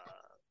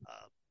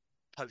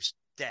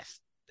post-death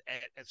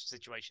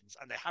situations,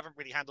 and they haven't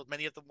really handled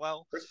many of them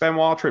well. Chris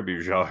Benoit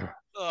tribute show.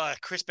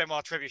 Chris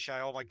Benoit tribute show.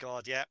 Oh my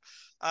god, yeah.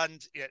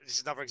 And this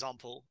is another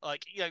example.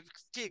 Like,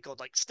 dear God,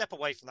 like step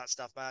away from that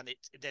stuff, man.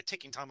 They're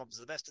ticking time bombs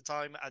at the best of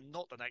time, and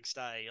not the next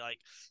day.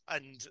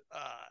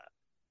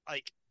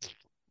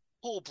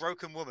 Poor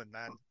broken woman,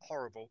 man.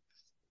 Horrible.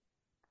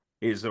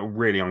 It's a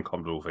really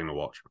uncomfortable thing to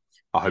watch.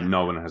 I hope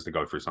no one has to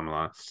go through something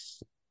like that.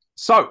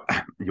 So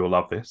you'll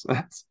love this.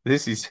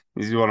 This is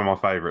one of my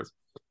favorites.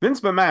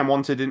 Vince McMahon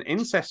wanted an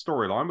incest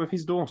storyline with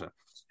his daughter.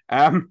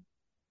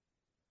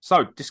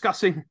 So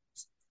discussing,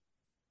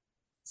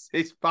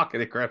 it's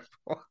fucking incredible.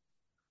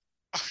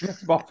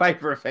 It's my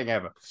favorite thing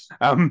ever.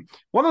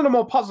 One of the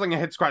more puzzling and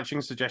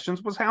head-scratching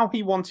suggestions was how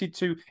he wanted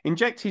to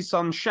inject his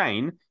son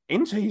Shane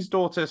into his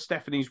daughter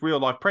Stephanie's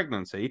real-life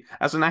pregnancy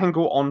as an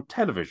angle on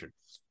television.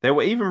 There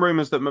were even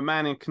rumors that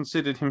McMahon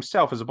considered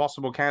himself as a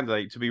possible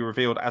candidate to be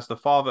revealed as the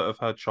father of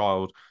her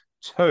child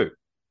too.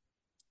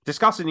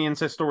 Discussing the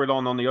incest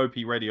storyline on the OP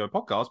Radio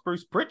podcast,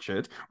 Bruce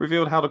Pritchard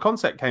revealed how the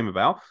concept came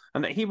about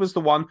and that he was the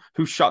one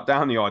who shut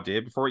down the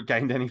idea before it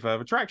gained any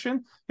further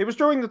traction. It was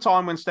during the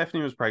time when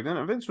Stephanie was pregnant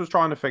and Vince was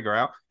trying to figure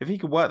out if he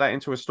could work that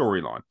into a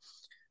storyline.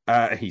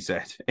 He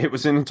said, it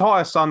was an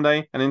entire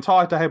Sunday, an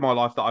entire day of my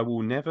life that I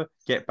will never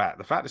get back.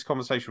 The fact this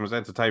conversation was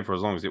entertained for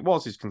as long as it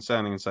was is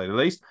concerning, to say the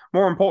least.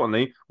 More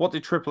importantly, what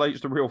did Triple H,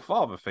 the real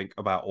father, think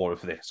about all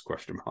of this?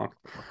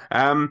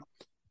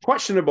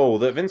 Questionable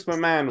that Vince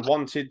McMahon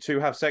wanted to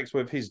have sex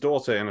with his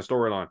daughter in a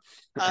storyline.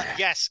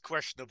 Yes,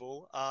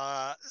 questionable.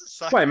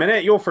 Wait a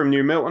minute, you're from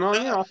New Milton,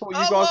 aren't you? I thought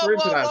you guys were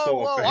into that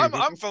sort of thing.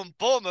 I'm from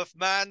Bournemouth,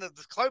 man, the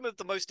home of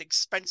the most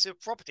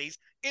expensive properties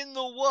in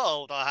the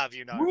world, I have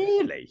you know.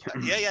 Really?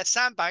 Yeah.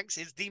 Sandbanks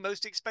is the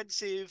most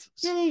expensive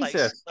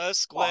place per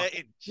square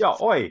inch. Yeah,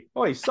 oi,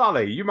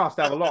 Sully, you must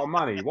have a lot of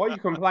money. Why are you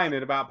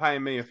complaining about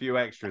paying me a few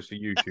extras for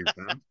YouTube,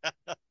 man?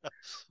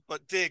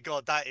 But dear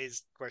God, that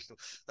is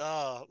questionable.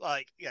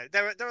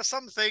 There are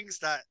some things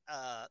that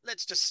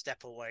let's just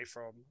step away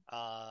from.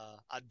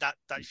 And that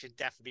should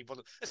definitely be one,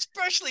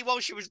 especially while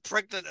she was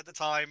pregnant at the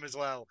time as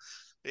well.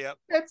 Yeah,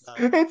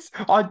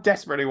 I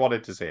desperately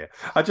wanted to see it.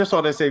 I just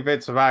want to see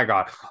Vince McMahon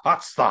go,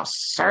 that's the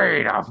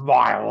scene of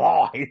my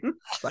life.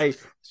 Like,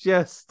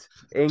 just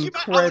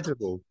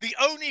incredible. The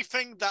only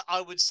thing that I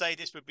would say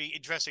this would be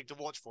interesting to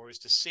watch for is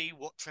to see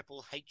what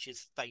Triple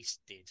H's face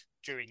did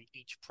during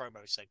each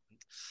promo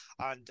segment,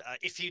 and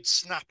if you'd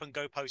snap and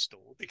go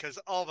postal, because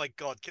oh my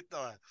God,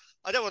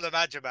 I don't want to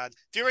imagine, man.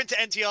 If you're into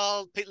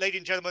NTR, ladies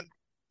and gentlemen,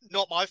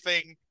 not my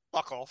thing.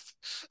 Fuck off.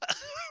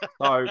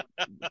 So,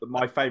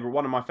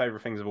 one of my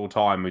favorite things of all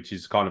time, which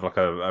is kind of like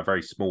a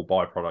very small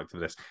byproduct of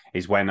this,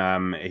 is when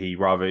do you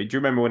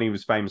remember when he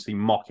was famously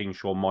mocking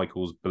Shawn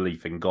Michaels'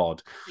 belief in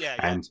God? Yeah.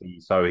 And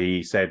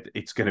he said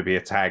it's going to be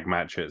a tag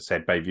match at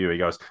said pay-per-view. He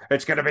goes,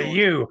 it's going to be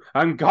you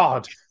and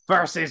God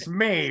versus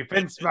me,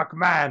 Vince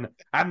McMahon,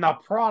 and the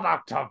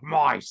product of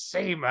my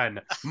semen,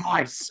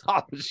 my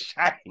son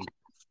Shane.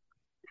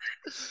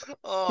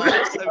 Oh,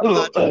 I'm so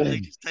glad Triple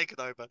H has taken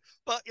over.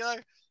 But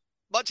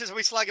much as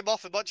we slag him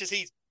off and much as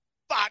he's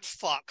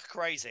bat-fuck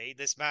crazy,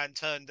 this man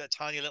turned a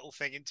tiny little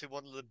thing into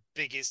one of the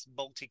biggest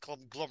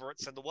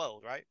multi-conglomerates in the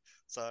world, right?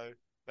 So,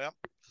 yeah.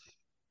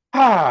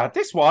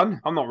 This one,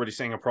 I'm not really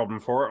seeing a problem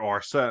for it,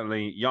 or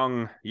certainly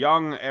young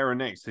Aaron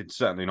Nix did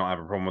certainly not have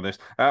a problem with this.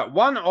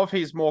 One of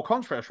his more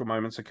controversial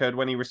moments occurred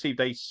when he received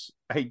a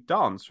a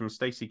dance from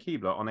Stacy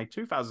Keibler on a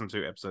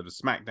 2002 episode of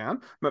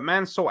SmackDown.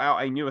 McMahon sought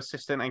out a new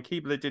assistant, and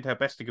Keibler did her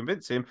best to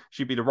convince him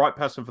she'd be the right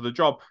person for the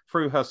job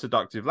through her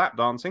seductive lap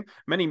dancing.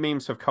 Many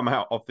memes have come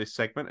out of this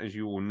segment, as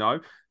you all know,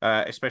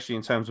 especially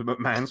in terms of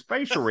McMahon's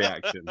facial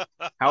reaction.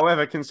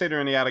 However,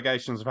 considering the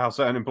allegations of how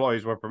certain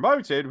employees were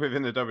promoted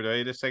within the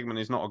WWE, this segment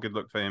is not a good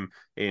look for him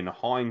in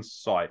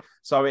hindsight.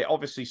 So it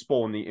obviously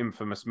spawned the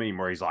infamous meme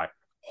where he's like,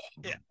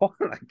 yeah.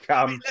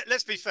 I mean,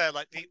 let's be fair.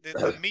 Like the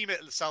meme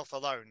itself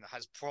alone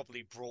has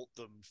probably brought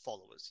them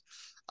followers.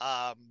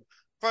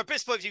 For a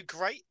business point of view,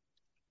 great.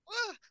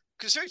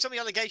 Considering some of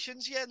the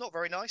allegations, yeah, not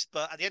very nice.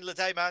 But at the end of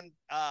the day, man,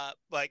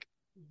 like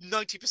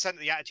 90% of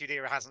the Attitude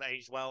Era hasn't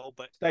aged well.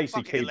 But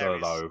Stacy Keibler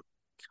though,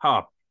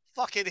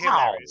 fucking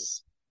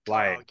hilarious.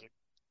 Like,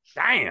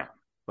 damn.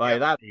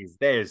 Like that is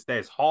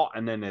there's hot,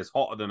 and then there's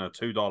hotter than a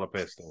 $2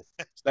 pistol.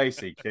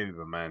 Stacy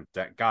Keibler, man,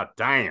 god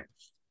damn.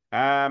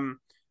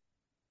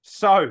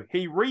 So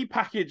he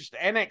repackaged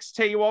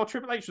NXT while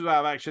Triple H was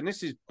out of action.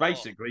 This is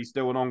basically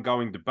still an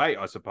ongoing debate,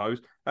 I suppose.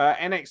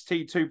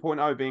 NXT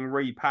 2.0 being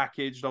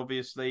repackaged,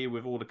 obviously,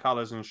 with all the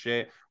colors and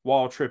shit,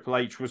 while Triple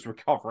H was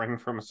recovering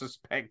from a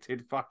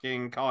suspected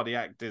fucking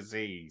cardiac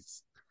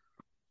disease.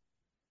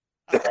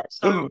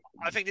 So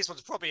I think this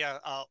one's probably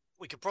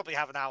we could probably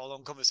have an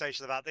hour-long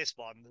conversation about this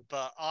one,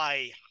 but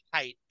I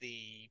hate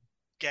the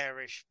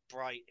garish,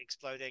 bright,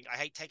 exploding. I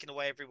hate taking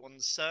away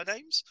everyone's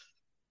surnames.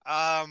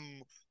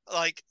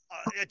 Like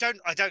I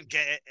don't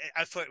get it.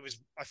 I thought it was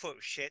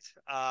shit.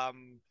 I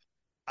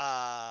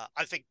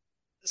think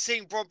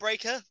seeing Braun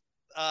Breaker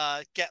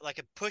get like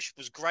a push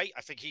was great.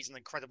 I think he's an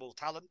incredible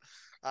talent.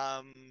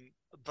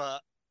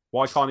 But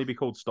why can't he be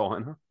called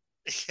Steiner?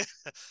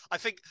 I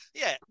think,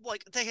 yeah,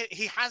 like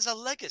he has a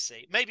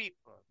legacy. Maybe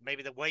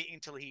they're waiting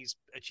until he's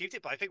achieved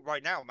it, but I think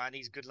right now, man,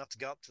 he's good enough to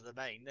go up to the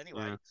main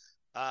anyway.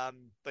 Yeah.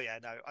 But yeah,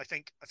 no, I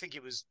think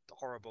it was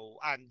horrible,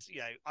 and you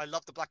know, I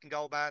love the black and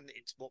gold, man.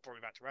 It's what brought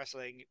me back to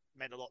wrestling. It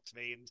meant a lot to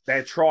me, and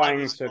they're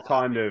trying to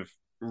kind of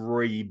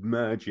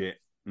re-merge it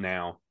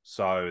now,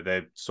 so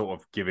they're sort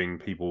of giving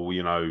people,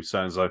 you know,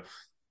 so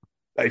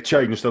they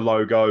changed the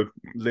logo, a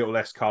little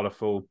less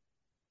colourful.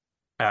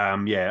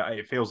 Yeah,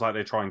 it feels like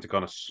they're trying to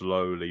kind of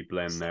slowly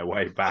blend their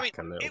way back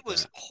a little bit. It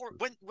was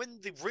when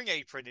the ring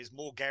apron is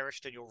more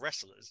garish than your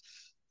wrestlers.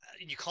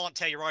 You can't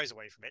tear your eyes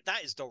away from it.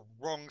 That is the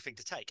wrong thing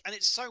to take. And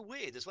it's so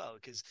weird as well,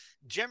 because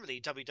generally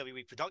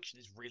WWE production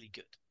is really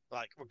good.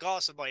 Like,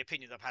 regardless of my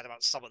opinion I've had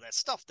about some of their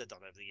stuff they've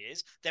done over the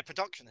years, their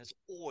production has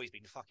always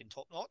been fucking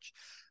top notch.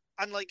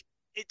 And like,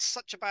 it's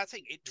such a bad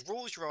thing. It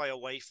draws your eye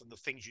away from the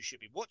things you should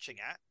be watching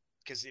at,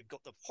 because they've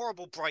got the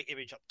horrible bright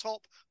image up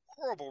top,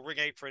 horrible ring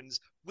aprons,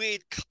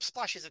 weird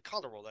splashes of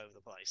color all over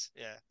the place.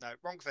 Yeah, no,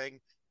 wrong thing.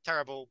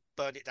 Terrible.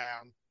 Burn it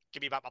down.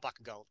 Give me back my black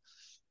and gold.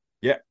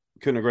 Yeah.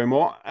 Couldn't agree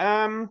more.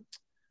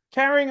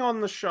 Carrying on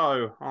the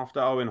show after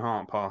Owen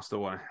Hart passed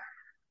away.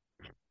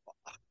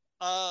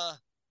 I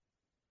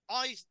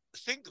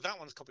think that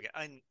one's complicated.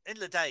 And in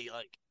the day,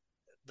 like,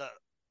 the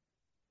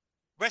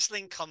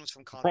wrestling comes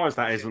from Cardiff. Surprised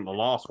that isn't the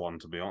last one,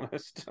 to be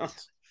honest.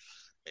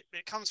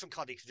 It comes from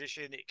Cardiff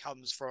tradition. It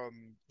comes from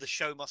the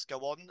show must go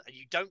on, and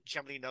you don't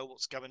generally know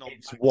what's going on.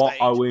 It's what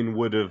Owen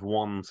would have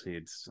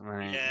wanted.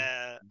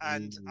 Yeah,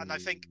 and I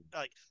think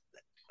like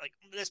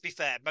let's be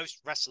fair,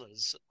 most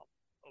wrestlers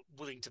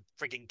willing to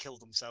frigging kill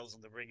themselves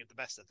on the ring at the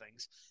best of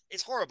things.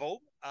 It's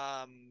horrible.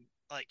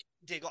 Like,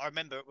 dear God, I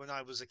remember when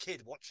I was a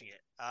kid watching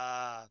it.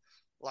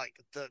 Like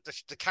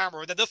the camera,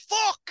 and then the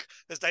fuck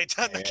as they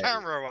turned the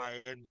camera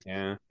away.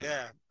 And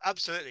yeah,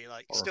 absolutely.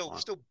 Like,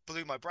 still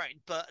blew my brain.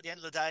 But at the end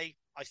of the day,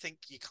 I think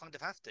you kind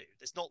of have to.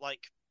 It's not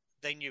like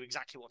they knew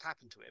exactly what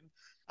happened to him.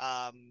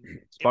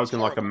 Spoken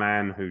like a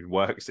man who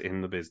works in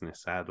the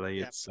business, sadly.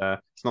 Yeah. It's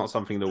not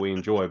something that we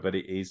enjoy, but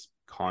it is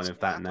kind of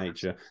that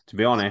nature. To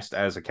be honest,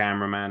 as a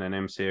cameraman and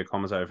MC, a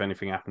commentator, if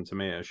anything happened to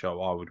me at a show,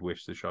 I would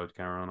wish the show to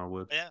carry on. I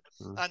would. Yeah.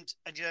 And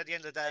you know, at the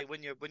end of the day,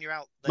 when you're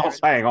out there, not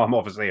saying I'm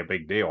obviously a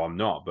big deal, I'm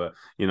not, but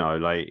you know,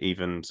 like,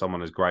 even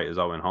someone as great as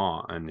Owen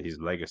Hart and his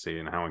legacy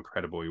and how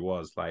incredible he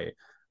was, like,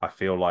 I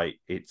feel like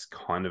it's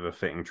kind of a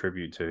fitting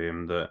tribute to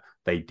him that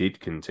they did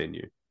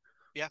continue.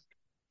 Yeah.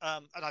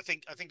 And I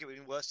think it would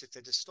have been worse if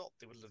they just stopped.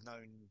 They wouldn't have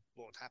known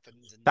what happened.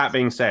 And that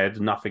being said,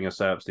 nothing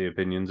usurps the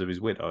opinions of his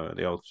widow. At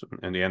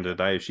the end of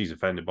the day, if she's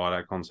offended by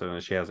that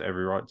concept, she has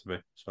every right to be.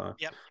 So,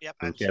 yep.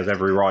 And she has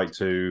every right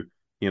to,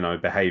 you know,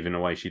 behave in the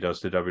way she does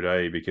to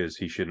WWE, because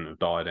he shouldn't have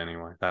died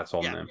anyway. That's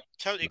on them.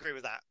 Totally agree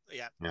with that.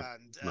 Yeah.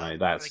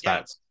 And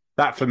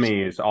that for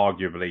me is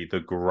arguably the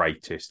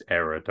greatest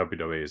error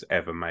WWE has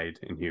ever made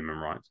in human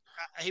rights.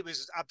 He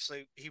was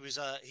absolute. He was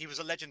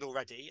a legend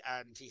already,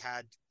 and he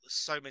had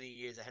so many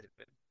years ahead of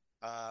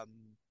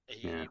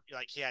him.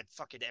 He had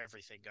fucking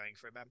everything going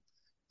for him, man.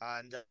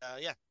 And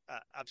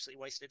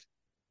absolutely wasted.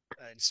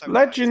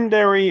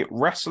 Legendary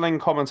wrestling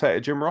commentator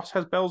Jim Ross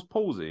has Bell's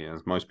palsy,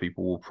 as most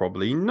people will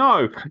probably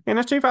know. In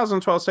a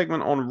 2012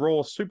 segment on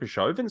Raw Super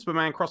Show, Vince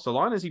McMahon crossed the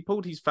line as he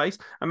pulled his face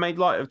and made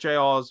light of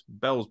JR's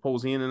Bell's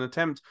palsy in an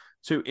attempt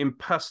to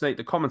impersonate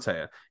the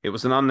commentator. It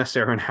was an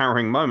unnecessary and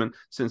harrowing moment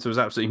since there was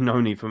absolutely no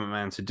need for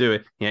McMahon to do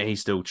it, yet he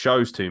still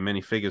chose to.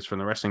 Many figures from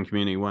the wrestling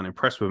community weren't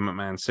impressed with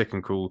McMahon's sick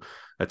and cruel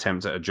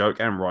attempt at a joke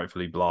and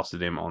rightfully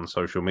blasted him on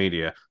social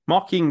media.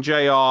 Mocking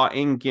JR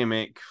in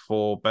gimmick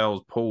for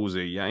Bell's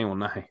palsy, yay or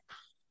nay?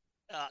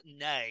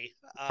 Nay.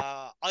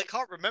 I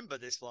can't remember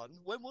this one.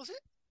 When was it?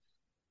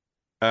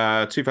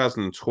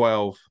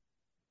 2012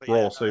 But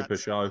Raw yeah, Super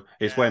Show.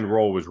 It's yeah. when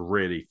Raw was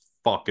really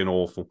fucking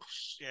awful.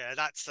 Yeah,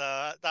 that's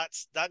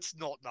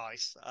not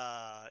nice.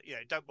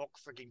 Don't mock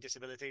freaking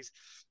disabilities.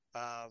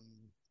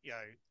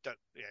 Don't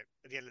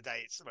at the end of the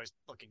day, it's the most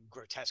fucking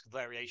grotesque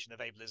variation of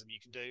ableism you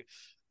can do.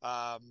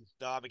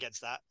 No, I'm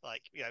against that.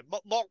 Like,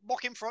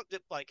 mock him for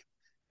like,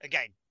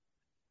 again,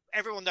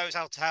 everyone knows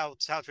how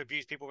to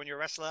abuse people when you're a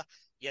wrestler.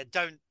 Yeah,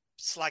 don't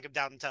slag them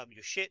down and tell them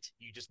you're shit.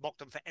 You just mock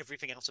them for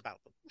everything else about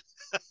them.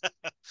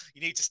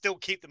 You need to still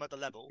keep them at the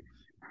level.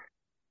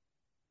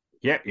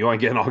 Yeah, you won't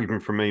get an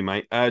argument from me,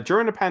 mate.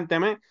 During the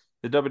pandemic,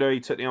 the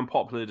WWE took the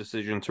unpopular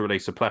decision to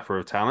release a plethora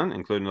of talent,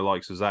 including the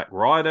likes of Zack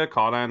Ryder,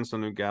 Carl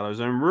Anderson, Luke Gallows,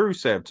 and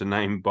Rusev, to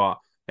name but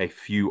a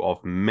few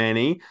of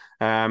many.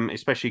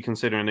 Especially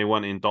considering they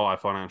weren't in dire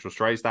financial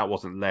straits, that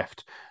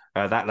left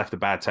a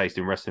bad taste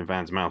in wrestling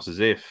fans' mouths, as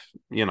if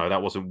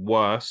that wasn't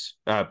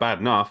bad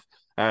enough.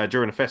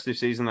 During the festive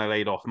season, they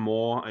laid off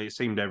more. It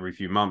seemed every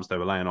few months they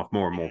were laying off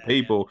more and more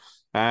people.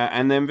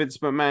 And then Vince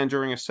McMahon,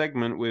 during a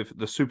segment with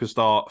the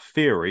superstar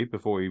Theory,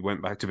 before he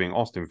went back to being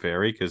Austin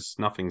Theory, because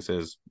nothing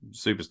says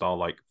superstar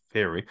like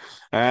Theory,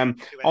 on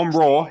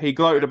Raw, he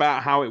gloated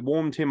about how it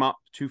warmed him up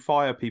to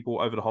fire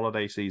people over the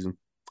holiday season.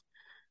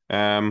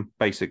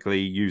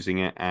 Basically using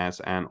it as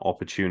an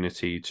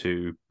opportunity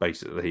to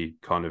basically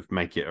kind of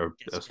make it a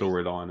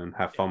storyline and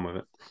have fun with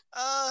it.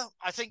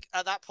 I think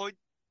at that point,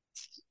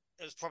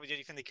 it was probably the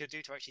only thing they could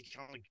do to actually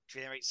kind of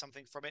generate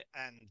something from it.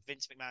 And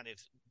Vince McMahon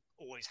is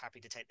always happy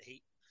to take the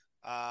heat.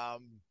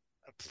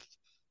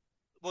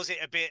 Was it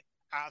a bit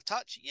out of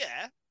touch?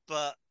 Yeah,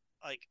 but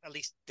like at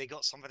least they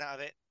got something out of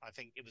it. I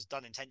think it was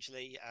done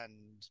intentionally.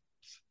 And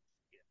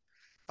if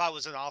I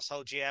was an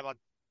arsehole GM, I'd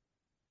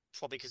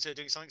probably consider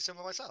doing something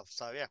similar myself.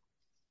 So yeah.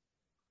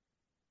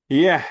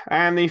 Yeah,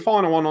 and the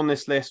final one on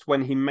this list,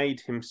 when he made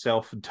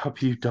himself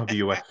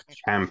WWF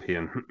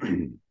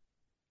champion.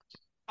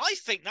 I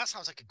think that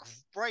sounds like a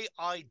great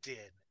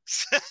idea.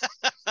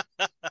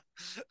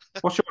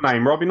 What's your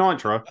name, Robbie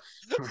Nitro?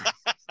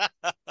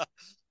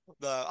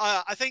 No,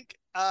 I think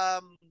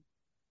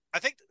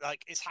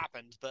like it's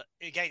happened, but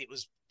again,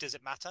 does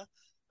it matter?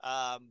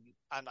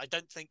 And I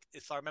don't think,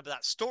 if I remember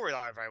that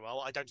storyline very well,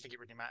 I don't think it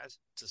really matters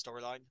to the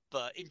storyline.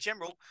 But in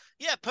general,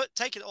 yeah,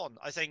 take it on.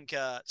 I think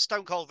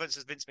Stone Cold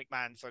versus Vince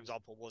McMahon, for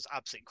example, was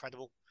absolutely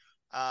incredible.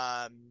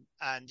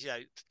 And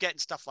getting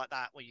stuff like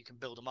that where you can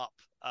build them up,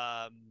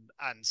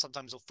 and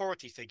sometimes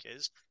authority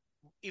figures,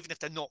 even if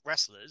they're not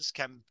wrestlers,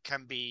 can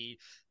be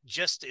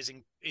just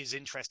as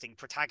interesting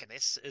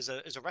protagonists as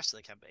a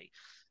wrestler can be.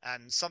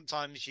 And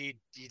sometimes you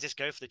just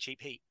go for the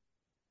cheap heat,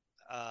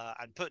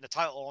 and putting a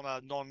title on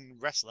a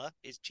non-wrestler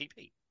is cheap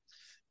heat.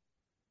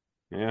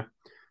 Yeah,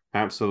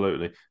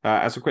 absolutely.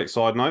 As a quick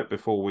side note,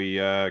 before we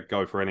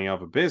go for any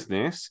other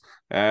business,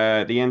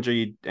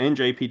 the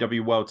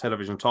NJPW World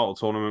Television Title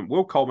Tournament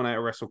will culminate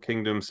at Wrestle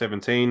Kingdom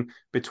 17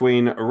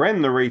 between Ren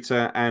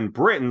Narita and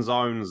Britain's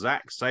own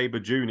Zack Sabre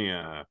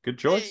Jr. Good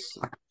choice.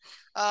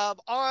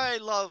 I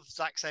love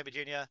Zack Sabre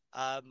Jr.,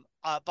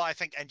 but I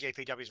think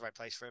NJPW is the right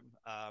place for him.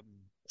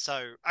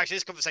 So actually,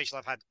 this conversation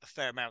I've had a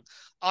fair amount.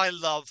 I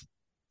love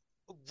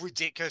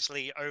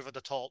ridiculously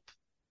over-the-top,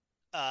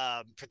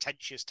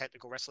 pretentious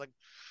technical wrestling,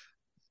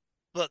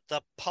 but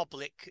the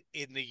public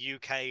in the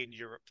UK and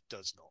Europe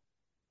does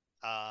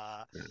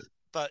not.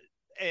 But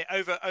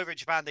over in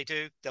Japan, they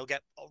do. They'll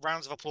get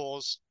rounds of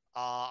applause.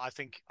 I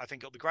think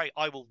it'll be great.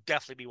 I will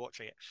definitely be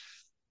watching it.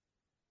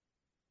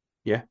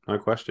 Yeah, no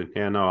question.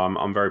 Yeah, no,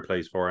 I'm very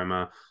pleased for him.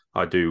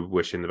 I do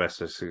wish him the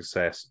best of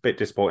success. Bit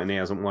disappointing he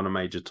hasn't won a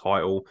major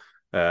title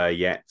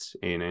yet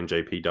in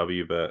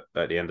NJPW, but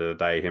at the end of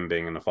the day, him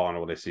being in the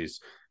final, this is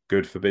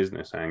good for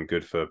business and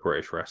good for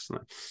British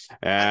wrestling.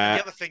 And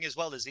the other thing as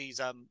well is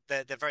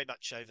they're very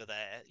much over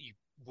there. You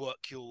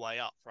work your way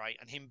up, right?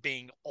 And him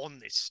being on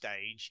this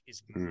stage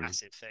is a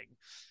massive thing.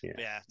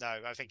 Yeah, no,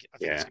 I think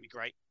it's gonna be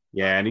great.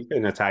 Yeah, and he's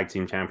been a tag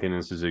team champion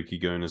in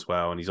Suzuki-gun as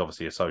well, and he's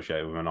obviously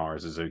associated with Minoru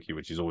Suzuki,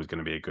 which is always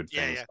going to be a good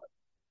thing.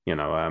 Yeah.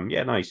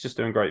 So, no, he's just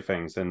doing great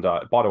things. And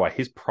by the way,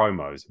 his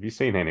promos, have you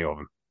seen any of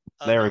them?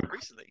 They're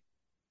recently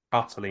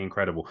utterly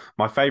incredible.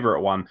 My favorite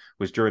one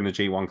was during the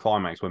G1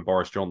 climax when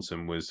Boris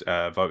Johnson was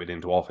voted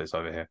into office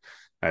over here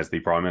as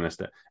the Prime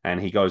Minister. And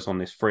he goes on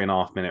this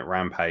 3.5-minute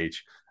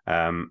rampage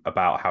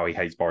about how he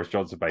hates Boris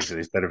Johnson, basically,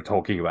 instead of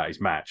talking about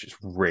his match. It's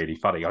really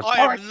funny.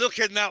 I am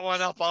looking that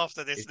one up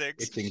after this, Nick.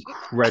 It's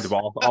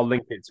incredible. I'll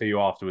link it to you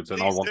afterwards,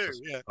 and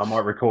I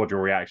might record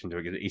your reaction to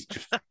it because it's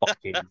just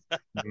fucking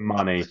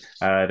money.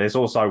 There's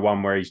also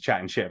one where he's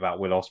chatting shit about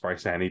Will Ospreay,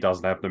 saying he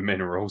doesn't have the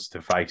minerals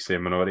to face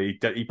him, and all.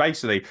 He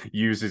basically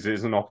uses it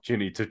as an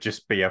opportunity to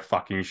just be a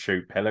fucking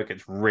shoot pillock.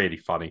 It's really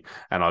funny,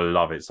 and I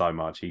love it so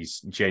much.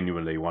 He's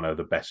genuinely one of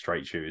the best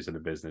straight shooters in the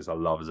business. I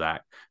love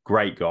Zach.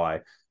 Great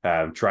guy.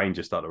 Train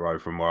just up the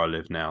road from where I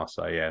live now.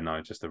 So yeah,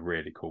 no, just a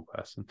really cool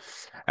person.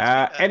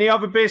 Any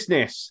other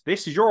business?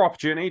 This is your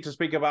opportunity to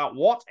speak about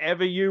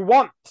whatever you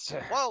want.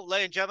 Well,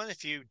 ladies and gentlemen,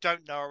 if you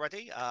don't know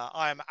already,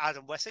 I am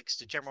Adam Wessex,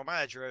 the general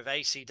manager of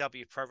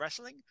ACW Pro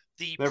Wrestling,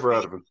 the Never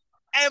heard of him.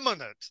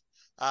 Eminent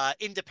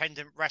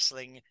independent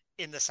wrestling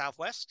in the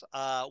Southwest.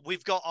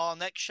 We've got our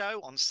next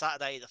show on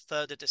Saturday, the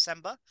 3rd of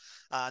December,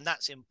 and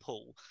that's in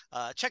Poole.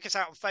 Check us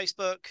out on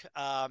Facebook,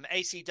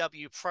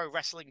 ACW Pro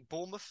Wrestling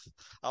Bournemouth,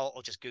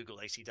 or just Google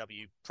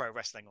ACW Pro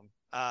Wrestling.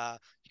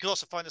 You can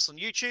also find us on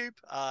YouTube,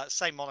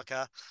 same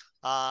moniker,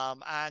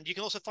 and you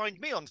can also find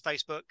me on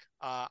Facebook.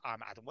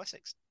 I'm Adam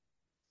Wessex.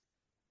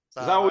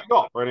 Is that all we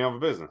got for any other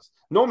business?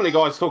 Normally,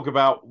 guys talk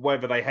about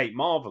whether they hate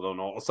Marvel or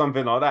not, or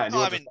something like that. And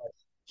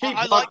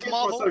I like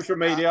Marvel. Social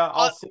media.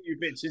 I'll see you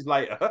bitches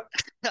later.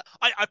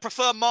 I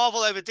prefer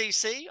Marvel over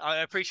DC. I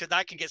appreciate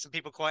that can get some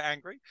people quite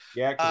angry.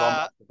 Yeah, because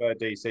I prefer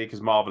DC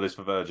because Marvel is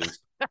for virgins.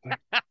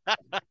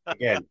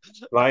 Again,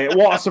 like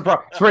what a surprise!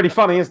 It's really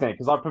funny, isn't it?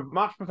 Because I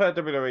much prefer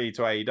WWE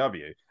to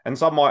AEW, and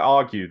some might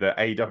argue that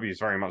AEW is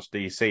very much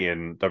DC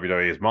and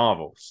WWE is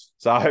Marvel.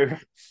 So,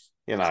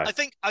 you know, I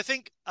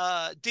think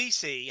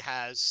DC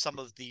has some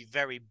of the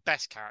very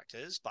best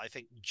characters, but I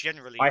think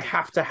generally I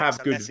have to have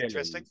good villains.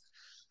 Interesting.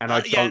 And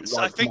I think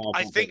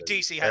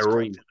DC has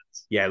great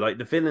villains. Yeah, like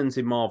the villains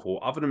in Marvel,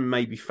 other than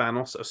maybe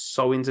Thanos, are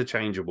so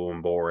interchangeable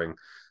and boring.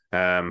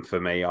 For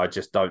me, I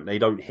just don't. They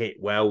don't hit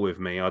well with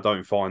me. I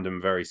don't find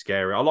them very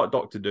scary. I like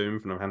Doctor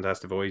Doom from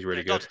Fantastic Four. He's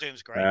really good. Doctor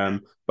Doom's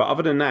great. But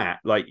other than that,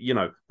 like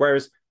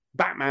whereas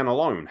Batman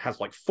alone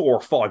has like 4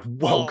 or 5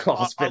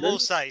 world-class villains. I will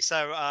say,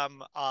 so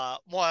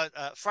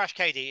Thrash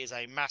KD is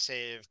a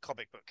massive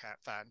comic book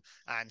fan,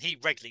 and he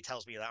regularly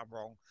tells me that I'm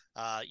wrong.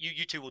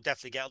 You two will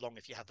definitely get along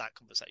if you have that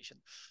conversation.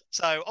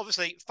 So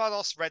obviously,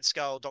 Thanos, Red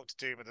Skull, Doctor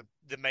Doom are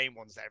the main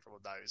ones that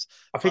everyone knows.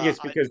 I think it's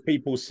because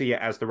people see it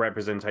as the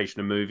representation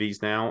of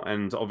movies now,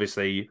 and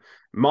obviously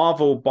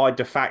Marvel by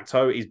de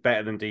facto is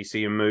better than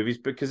DC in movies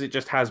because it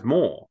just has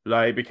more.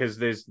 Like because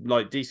there's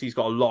DC's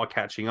got a lot of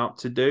catching up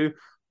to do,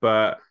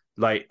 but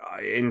like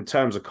in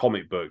terms of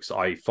comic books,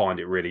 I find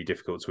it really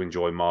difficult to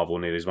enjoy Marvel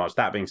nearly as much.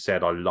 That being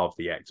said, I love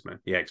the X-Men.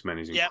 The X-Men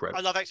is incredible.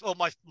 I love X-Men.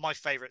 Well, my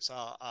favorites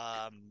are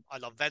I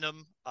love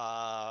Venom.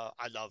 I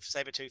love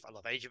Sabretooth. I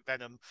love Agent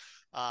Venom.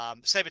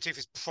 Sabretooth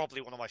is probably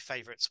one of my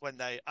favorites when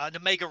they and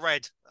Omega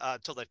Red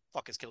until they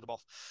fuckers killed him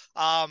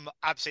off.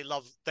 Absolutely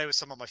love. They were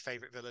some of my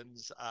favorite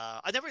villains.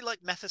 I never really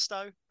liked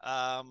Mephisto.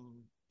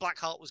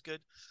 Blackheart was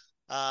good.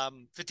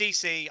 For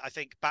DC, I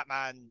think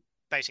Batman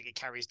basically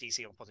carries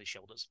DC on his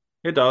shoulders.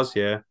 It does,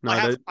 yeah. No,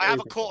 I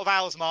have a Court of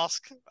Owls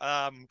mask.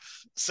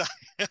 So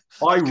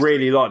I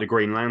really like the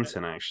Green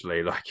Lantern.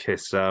 Actually, like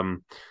it's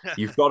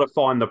you've got to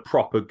find the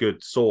proper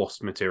good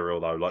source material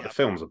though. Like the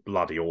films are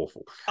bloody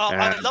awful.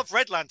 I love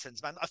Red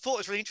Lanterns, man. I thought it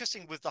was really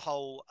interesting with the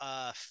whole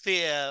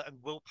fear and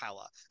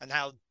willpower and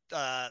how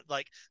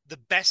like the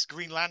best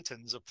Green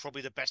Lanterns are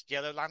probably the best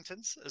Yellow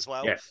Lanterns as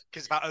well, because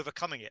it's about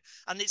overcoming it.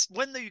 And it's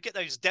when you get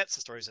those depths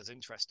of stories that's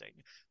interesting.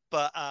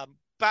 But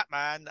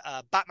Batman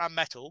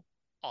Metal,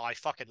 I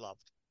fucking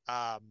loved.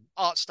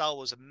 Art style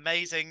was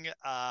amazing.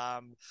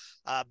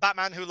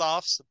 Batman Who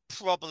Laughs,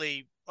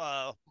 probably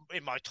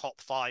in my top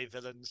 5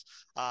 villains.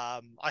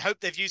 I hope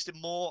they've used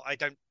him more. I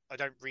don't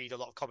read a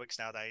lot of comics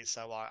nowadays,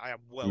 so I am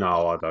well.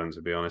 No, I don't,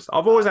 to be honest.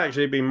 I've always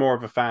actually been more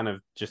of a fan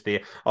of just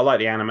I like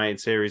the animated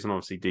series, and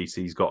obviously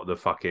DC's got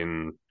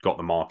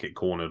the market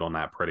cornered on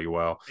that pretty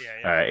well.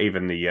 Yeah.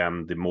 Even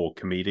the more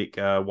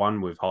comedic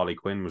one with Harley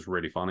Quinn was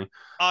really funny.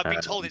 I've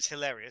been told it's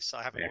hilarious.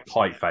 I haven't.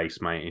 Tight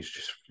face, mate. It's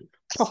just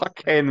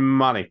fucking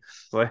money.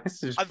 I'm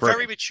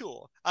very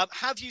mature.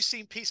 Have you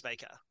seen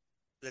Peacemaker?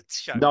 The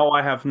show? No,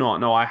 I have not.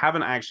 No, I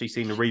haven't actually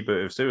seen the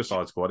reboot of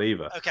Suicide Squad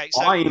either. Okay,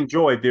 so I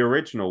enjoyed the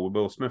original with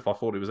Will Smith. I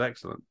thought it was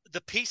excellent. The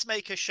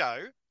Peacemaker show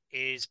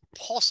is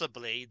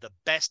possibly the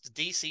best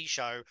DC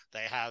show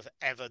they have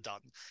ever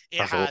done. It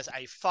has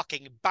a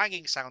fucking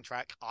banging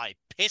soundtrack. I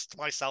pissed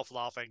myself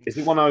laughing. Is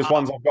it one of those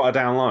ones I've got to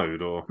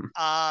download or?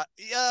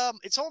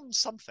 It's on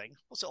something.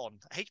 What's it on?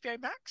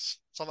 HBO Max?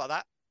 Something like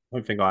that. I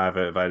don't think I have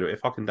it available.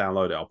 If I can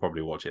download it, I'll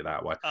probably watch it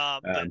that way.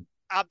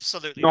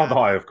 Absolutely. Not that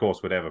I, of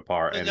course, would ever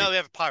pirate any. No, we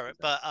have a pirate,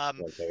 but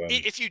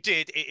if you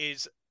did, it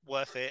is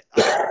worth it.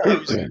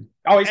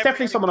 It's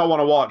definitely someone I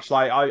want to watch.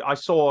 Like I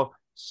saw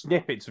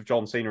snippets of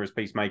John Cena as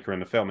Peacemaker in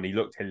the film, and he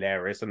looked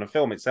hilarious, and the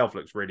film itself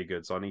looks really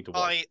good, so I need to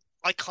watch.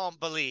 I can't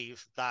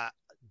believe that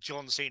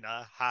John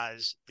Cena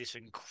has this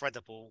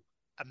incredible,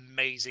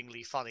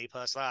 amazingly funny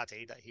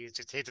personality that he has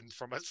just hidden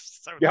from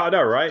us. Yeah, I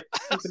know, right?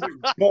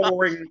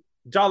 Boring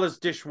Dull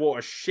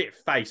dishwater shit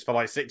face for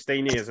like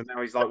 16 years, and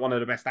now he's like one of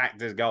the best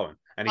actors going.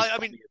 And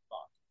he's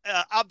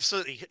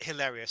absolutely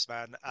hilarious,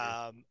 man.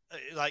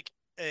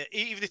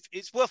 Even if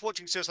it's worth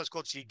watching Suicide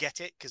Squad so you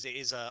get it, because it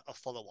is a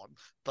follow-on.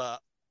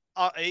 But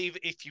even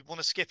if you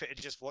want to skip it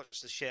and just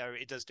watch the show,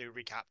 it does do a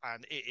recap,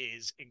 and it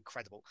is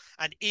incredible.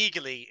 And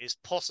Eagerly is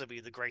possibly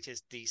the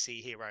greatest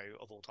DC hero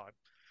of all time,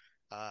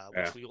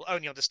 which we will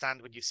only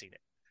understand when you've seen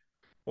it.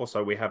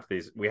 Also, we have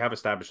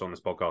established on this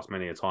podcast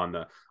many a time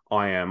that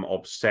I am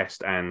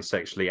obsessed and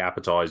sexually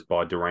appetized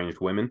by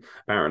deranged women,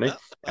 apparently.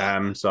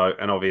 So,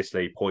 and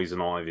obviously Poison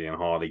Ivy and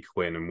Harley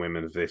Quinn and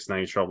women of this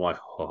nature, I'm like,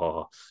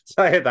 oh.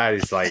 So that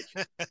is like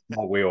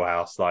my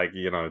wheelhouse. Like,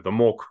 you know, the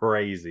more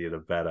crazy, the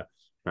better.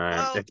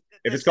 If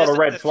it's got a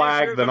red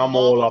flag, then I'm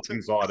all up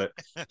inside it.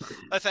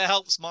 If it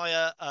helps,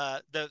 my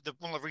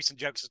one of the recent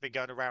jokes has been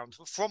going around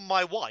from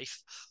my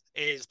wife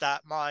is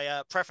that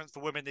my preference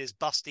for women is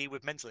busty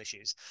with mental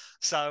issues.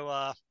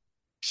 So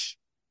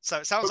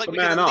it sounds like we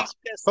can at least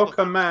hook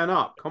a man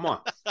up. Come on,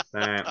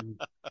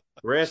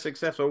 rare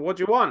successful. What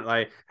do you want?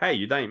 Like, hey,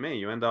 you date me,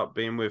 you end up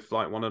being with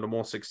like one of the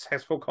more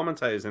successful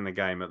commentators in the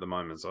game at the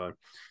moment. So,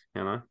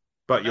 you know.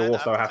 But you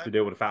also have to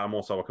deal with the fact I'm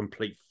also a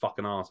complete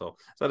fucking arsehole.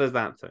 So there's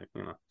that too,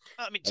 you know.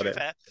 I mean, to be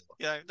fair,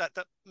 you know,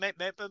 that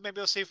maybe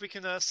I'll see if we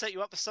can set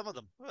you up with some of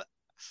them.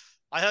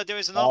 I heard there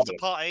is an after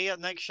party at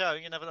the next show.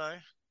 You never know.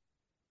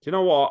 Do you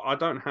know what? I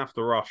don't have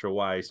to rush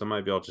away, so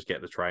maybe I'll just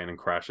get the train and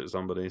crash at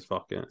somebody's.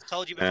 Fuck it.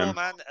 Told you before,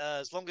 man.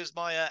 As long as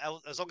my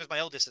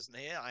eldest isn't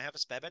here, I have a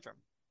spare bedroom.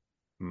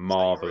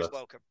 Marvelous. So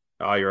welcome.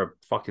 Oh, you're a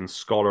fucking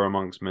scholar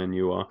amongst men,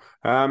 you are.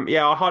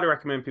 Yeah, I highly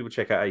recommend people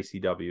check out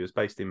ACW. It's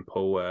based in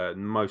Poole.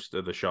 Most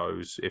of the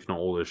shows, if not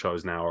all the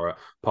shows now, are at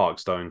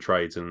Parkstone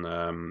Trades and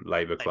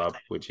Labour Club,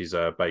 which is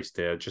based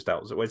here just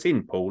outside. Well, it's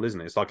in Poole,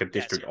 isn't it? It's like a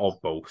district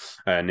of Poole,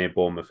 near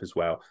Bournemouth as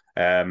well.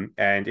 And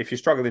if you're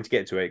struggling to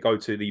get to it, go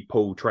to the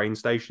Poole train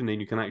station,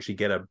 and you can actually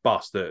get a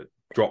bus that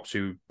drops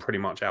you pretty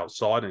much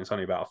outside, and it's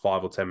only about a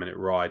 5 or 10 minute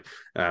ride.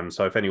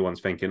 So if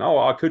anyone's thinking, oh,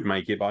 I could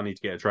make it, but I need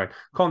to get a train,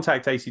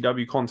 contact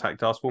ACW,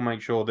 contact us. We'll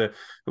make sure that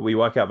we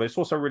work out. But it's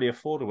also really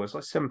affordable. It's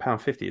like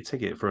 £7.50 a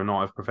ticket for a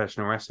night of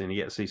professional wrestling. You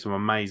get to see some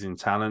amazing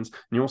talents, and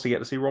you also get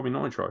to see Robbie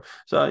Nitro.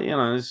 So, you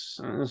know, it's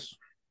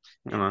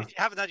you know, if you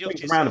haven't had the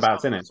swings and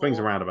roundabouts, in it. Swings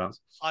and roundabouts.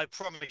 I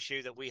promise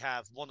you that we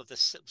have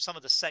some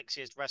of the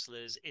sexiest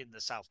wrestlers in the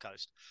South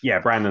Coast. Yeah,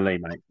 Brandon Lee,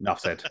 mate. Enough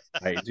said.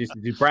 Like,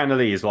 Brandon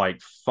Lee is like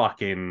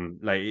fucking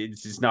like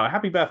no.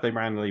 Happy birthday,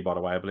 Brandon Lee. By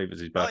the way, I believe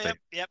it's his birthday. Oh,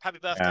 yep. Happy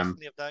birthday from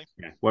the other day.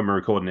 Yeah, when we're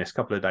recording this, a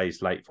couple of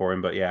days late for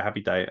him, but yeah, happy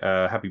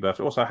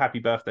birthday. Also, happy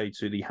birthday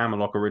to the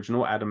Hammerlock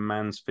original Adam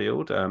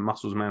Mansfield,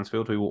 Muscles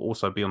Mansfield, who will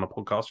also be on the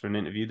podcast for an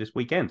interview this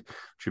weekend.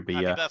 Should be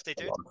happy birthday,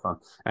 dude. A lot of fun.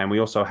 And we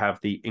also have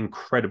the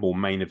incredible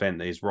main event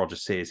that is Roger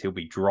Sears. He'll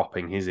be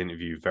dropping his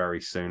interview very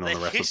soon on the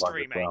rest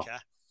history of the maker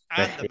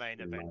and the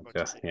main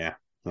event. Yeah,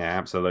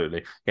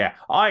 absolutely. Yeah,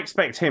 I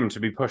expect him to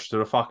be pushed to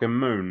the fucking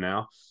moon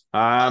now.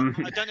 I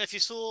don't know if you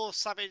saw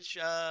Savage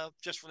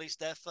just released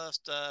their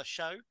first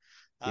show.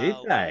 Did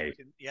they?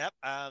 Yep,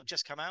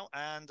 just come out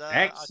and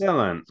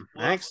excellent.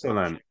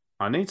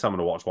 I need someone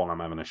to watch while I'm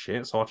having a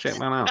shit, so I'll check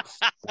that out.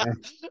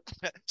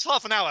 It's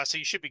half an hour, so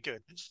you should be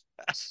good.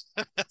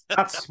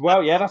 That's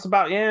about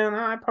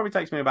it probably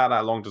takes me about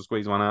that long to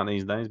squeeze one out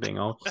these days, being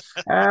old.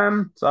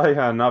 So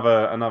yeah,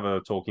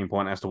 another talking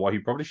point as to why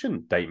you probably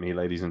shouldn't date me,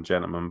 ladies and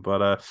gentlemen.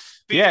 But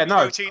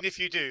protein if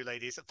you do,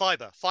 ladies.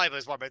 Fiber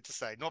is what I meant to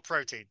say, not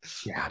protein.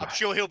 Yeah, I'm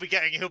sure he'll be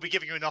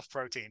giving you enough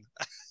protein.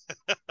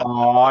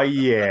 Oh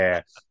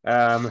yeah,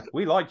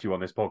 we like you on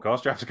this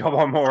podcast. You have to come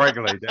on more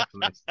regularly,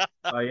 definitely.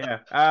 Yeah.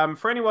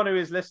 For anyone who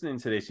is listening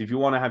to this, if you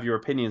want to have your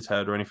opinions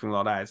heard or anything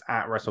like that, it's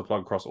at WrestlePlug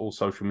across all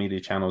social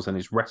media channels, and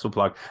it's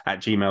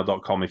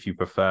WrestlePlug@gmail.com if you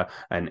prefer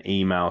an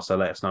email. So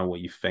let us know what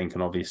you think,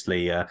 and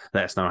obviously let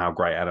us know how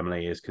great Adam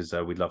Lee is, because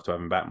we'd love to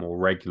have him back more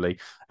regularly.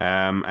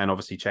 And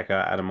obviously check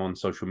out Adam on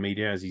social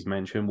media, as he's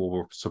mentioned.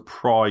 We'll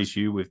surprise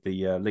you with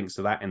the links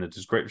to that in the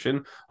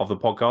description of the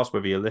podcast,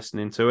 whether you're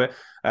listening to it.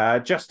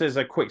 Just as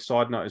a quick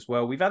side note as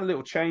well, we've had a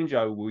little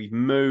changeover. We've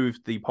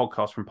moved the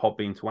podcast from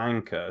Podbean to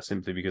Anchor,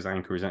 simply because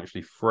Anchor is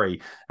actually free.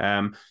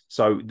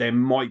 So there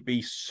might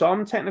be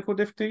some technical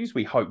difficulties.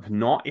 We hope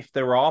not. If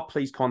there are,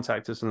 please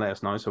contact us and let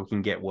us know so we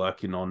can get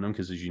working on them,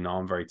 because as you know,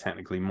 I'm very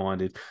technically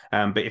minded.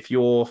 But if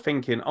you're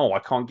thinking, I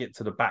can't get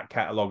to the back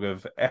catalogue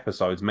of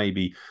episodes,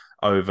 maybe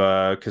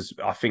over, because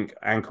I think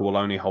Anchor will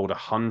only hold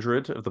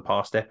 100 of the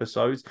past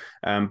episodes,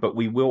 but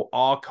we will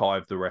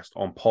archive the rest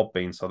on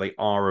Podbean, so they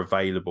are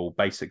available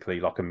basically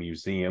like a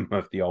museum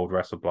of the old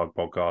WrestlePlug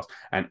podcast,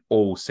 and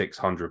all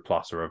 600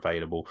 plus are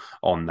available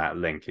on that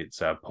link.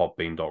 It's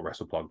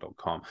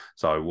podbean.wrestleplug.com,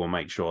 so we'll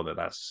make sure that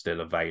that's still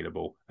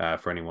available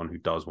for anyone who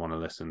does want to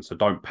listen. So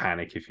don't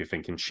panic if you're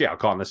thinking, shit, I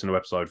can't listen to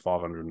episode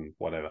 500 and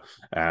whatever.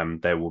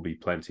 There will be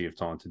plenty of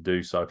time to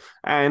do so,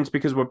 and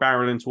because we're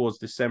barreling towards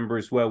December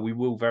as well, we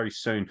will very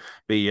soon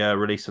be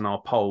releasing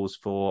our polls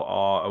for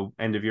our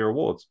end of year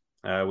awards.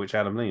 which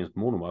Adam Lee is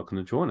more than welcome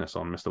to join us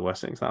on, Mr.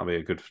 Wessex. That'll be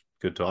a good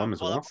time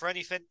as well. Up for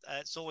anything.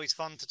 It's always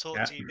fun to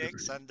talk to you,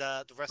 Mix, and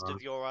the rest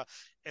of your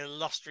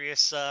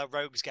illustrious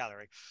rogues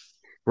gallery.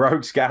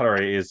 Rogues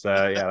gallery is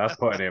that's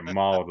putting it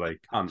mildly.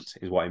 Cunt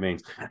is what he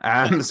means.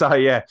 But no. These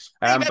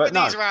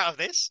are out of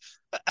this.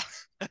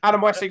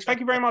 Adam Wessex, thank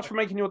you very much for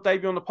making your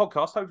debut on the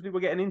podcast. Hopefully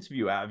we'll get an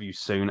interview out of you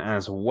soon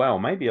as well,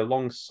 maybe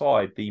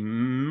alongside the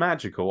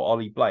magical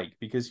Ollie Blake,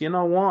 because you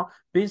know what?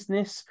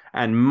 Business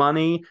and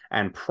money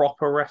and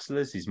proper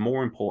wrestlers is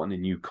more important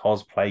than you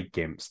cosplay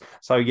gimps.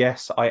 So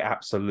yes, I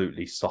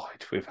absolutely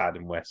side with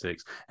Adam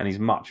Wessex and his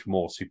much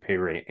more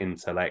superior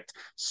intellect.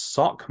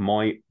 Suck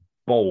my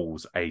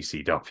balls,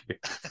 ACW.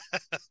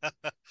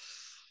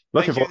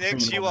 Thank you,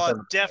 Nick. You are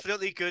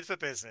definitely good for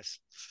business.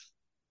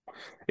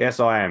 Yes,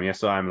 I am.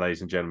 Yes, I am,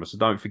 ladies and gentlemen. So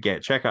don't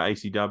forget, check out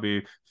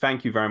ACW.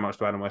 Thank you very much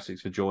to Adam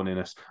Wessex for joining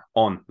us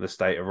on the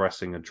State of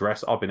Wrestling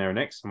Address. I've been Aaron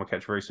Nix, and we'll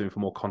catch you very soon for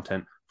more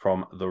content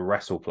from the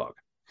Wrestle Plug.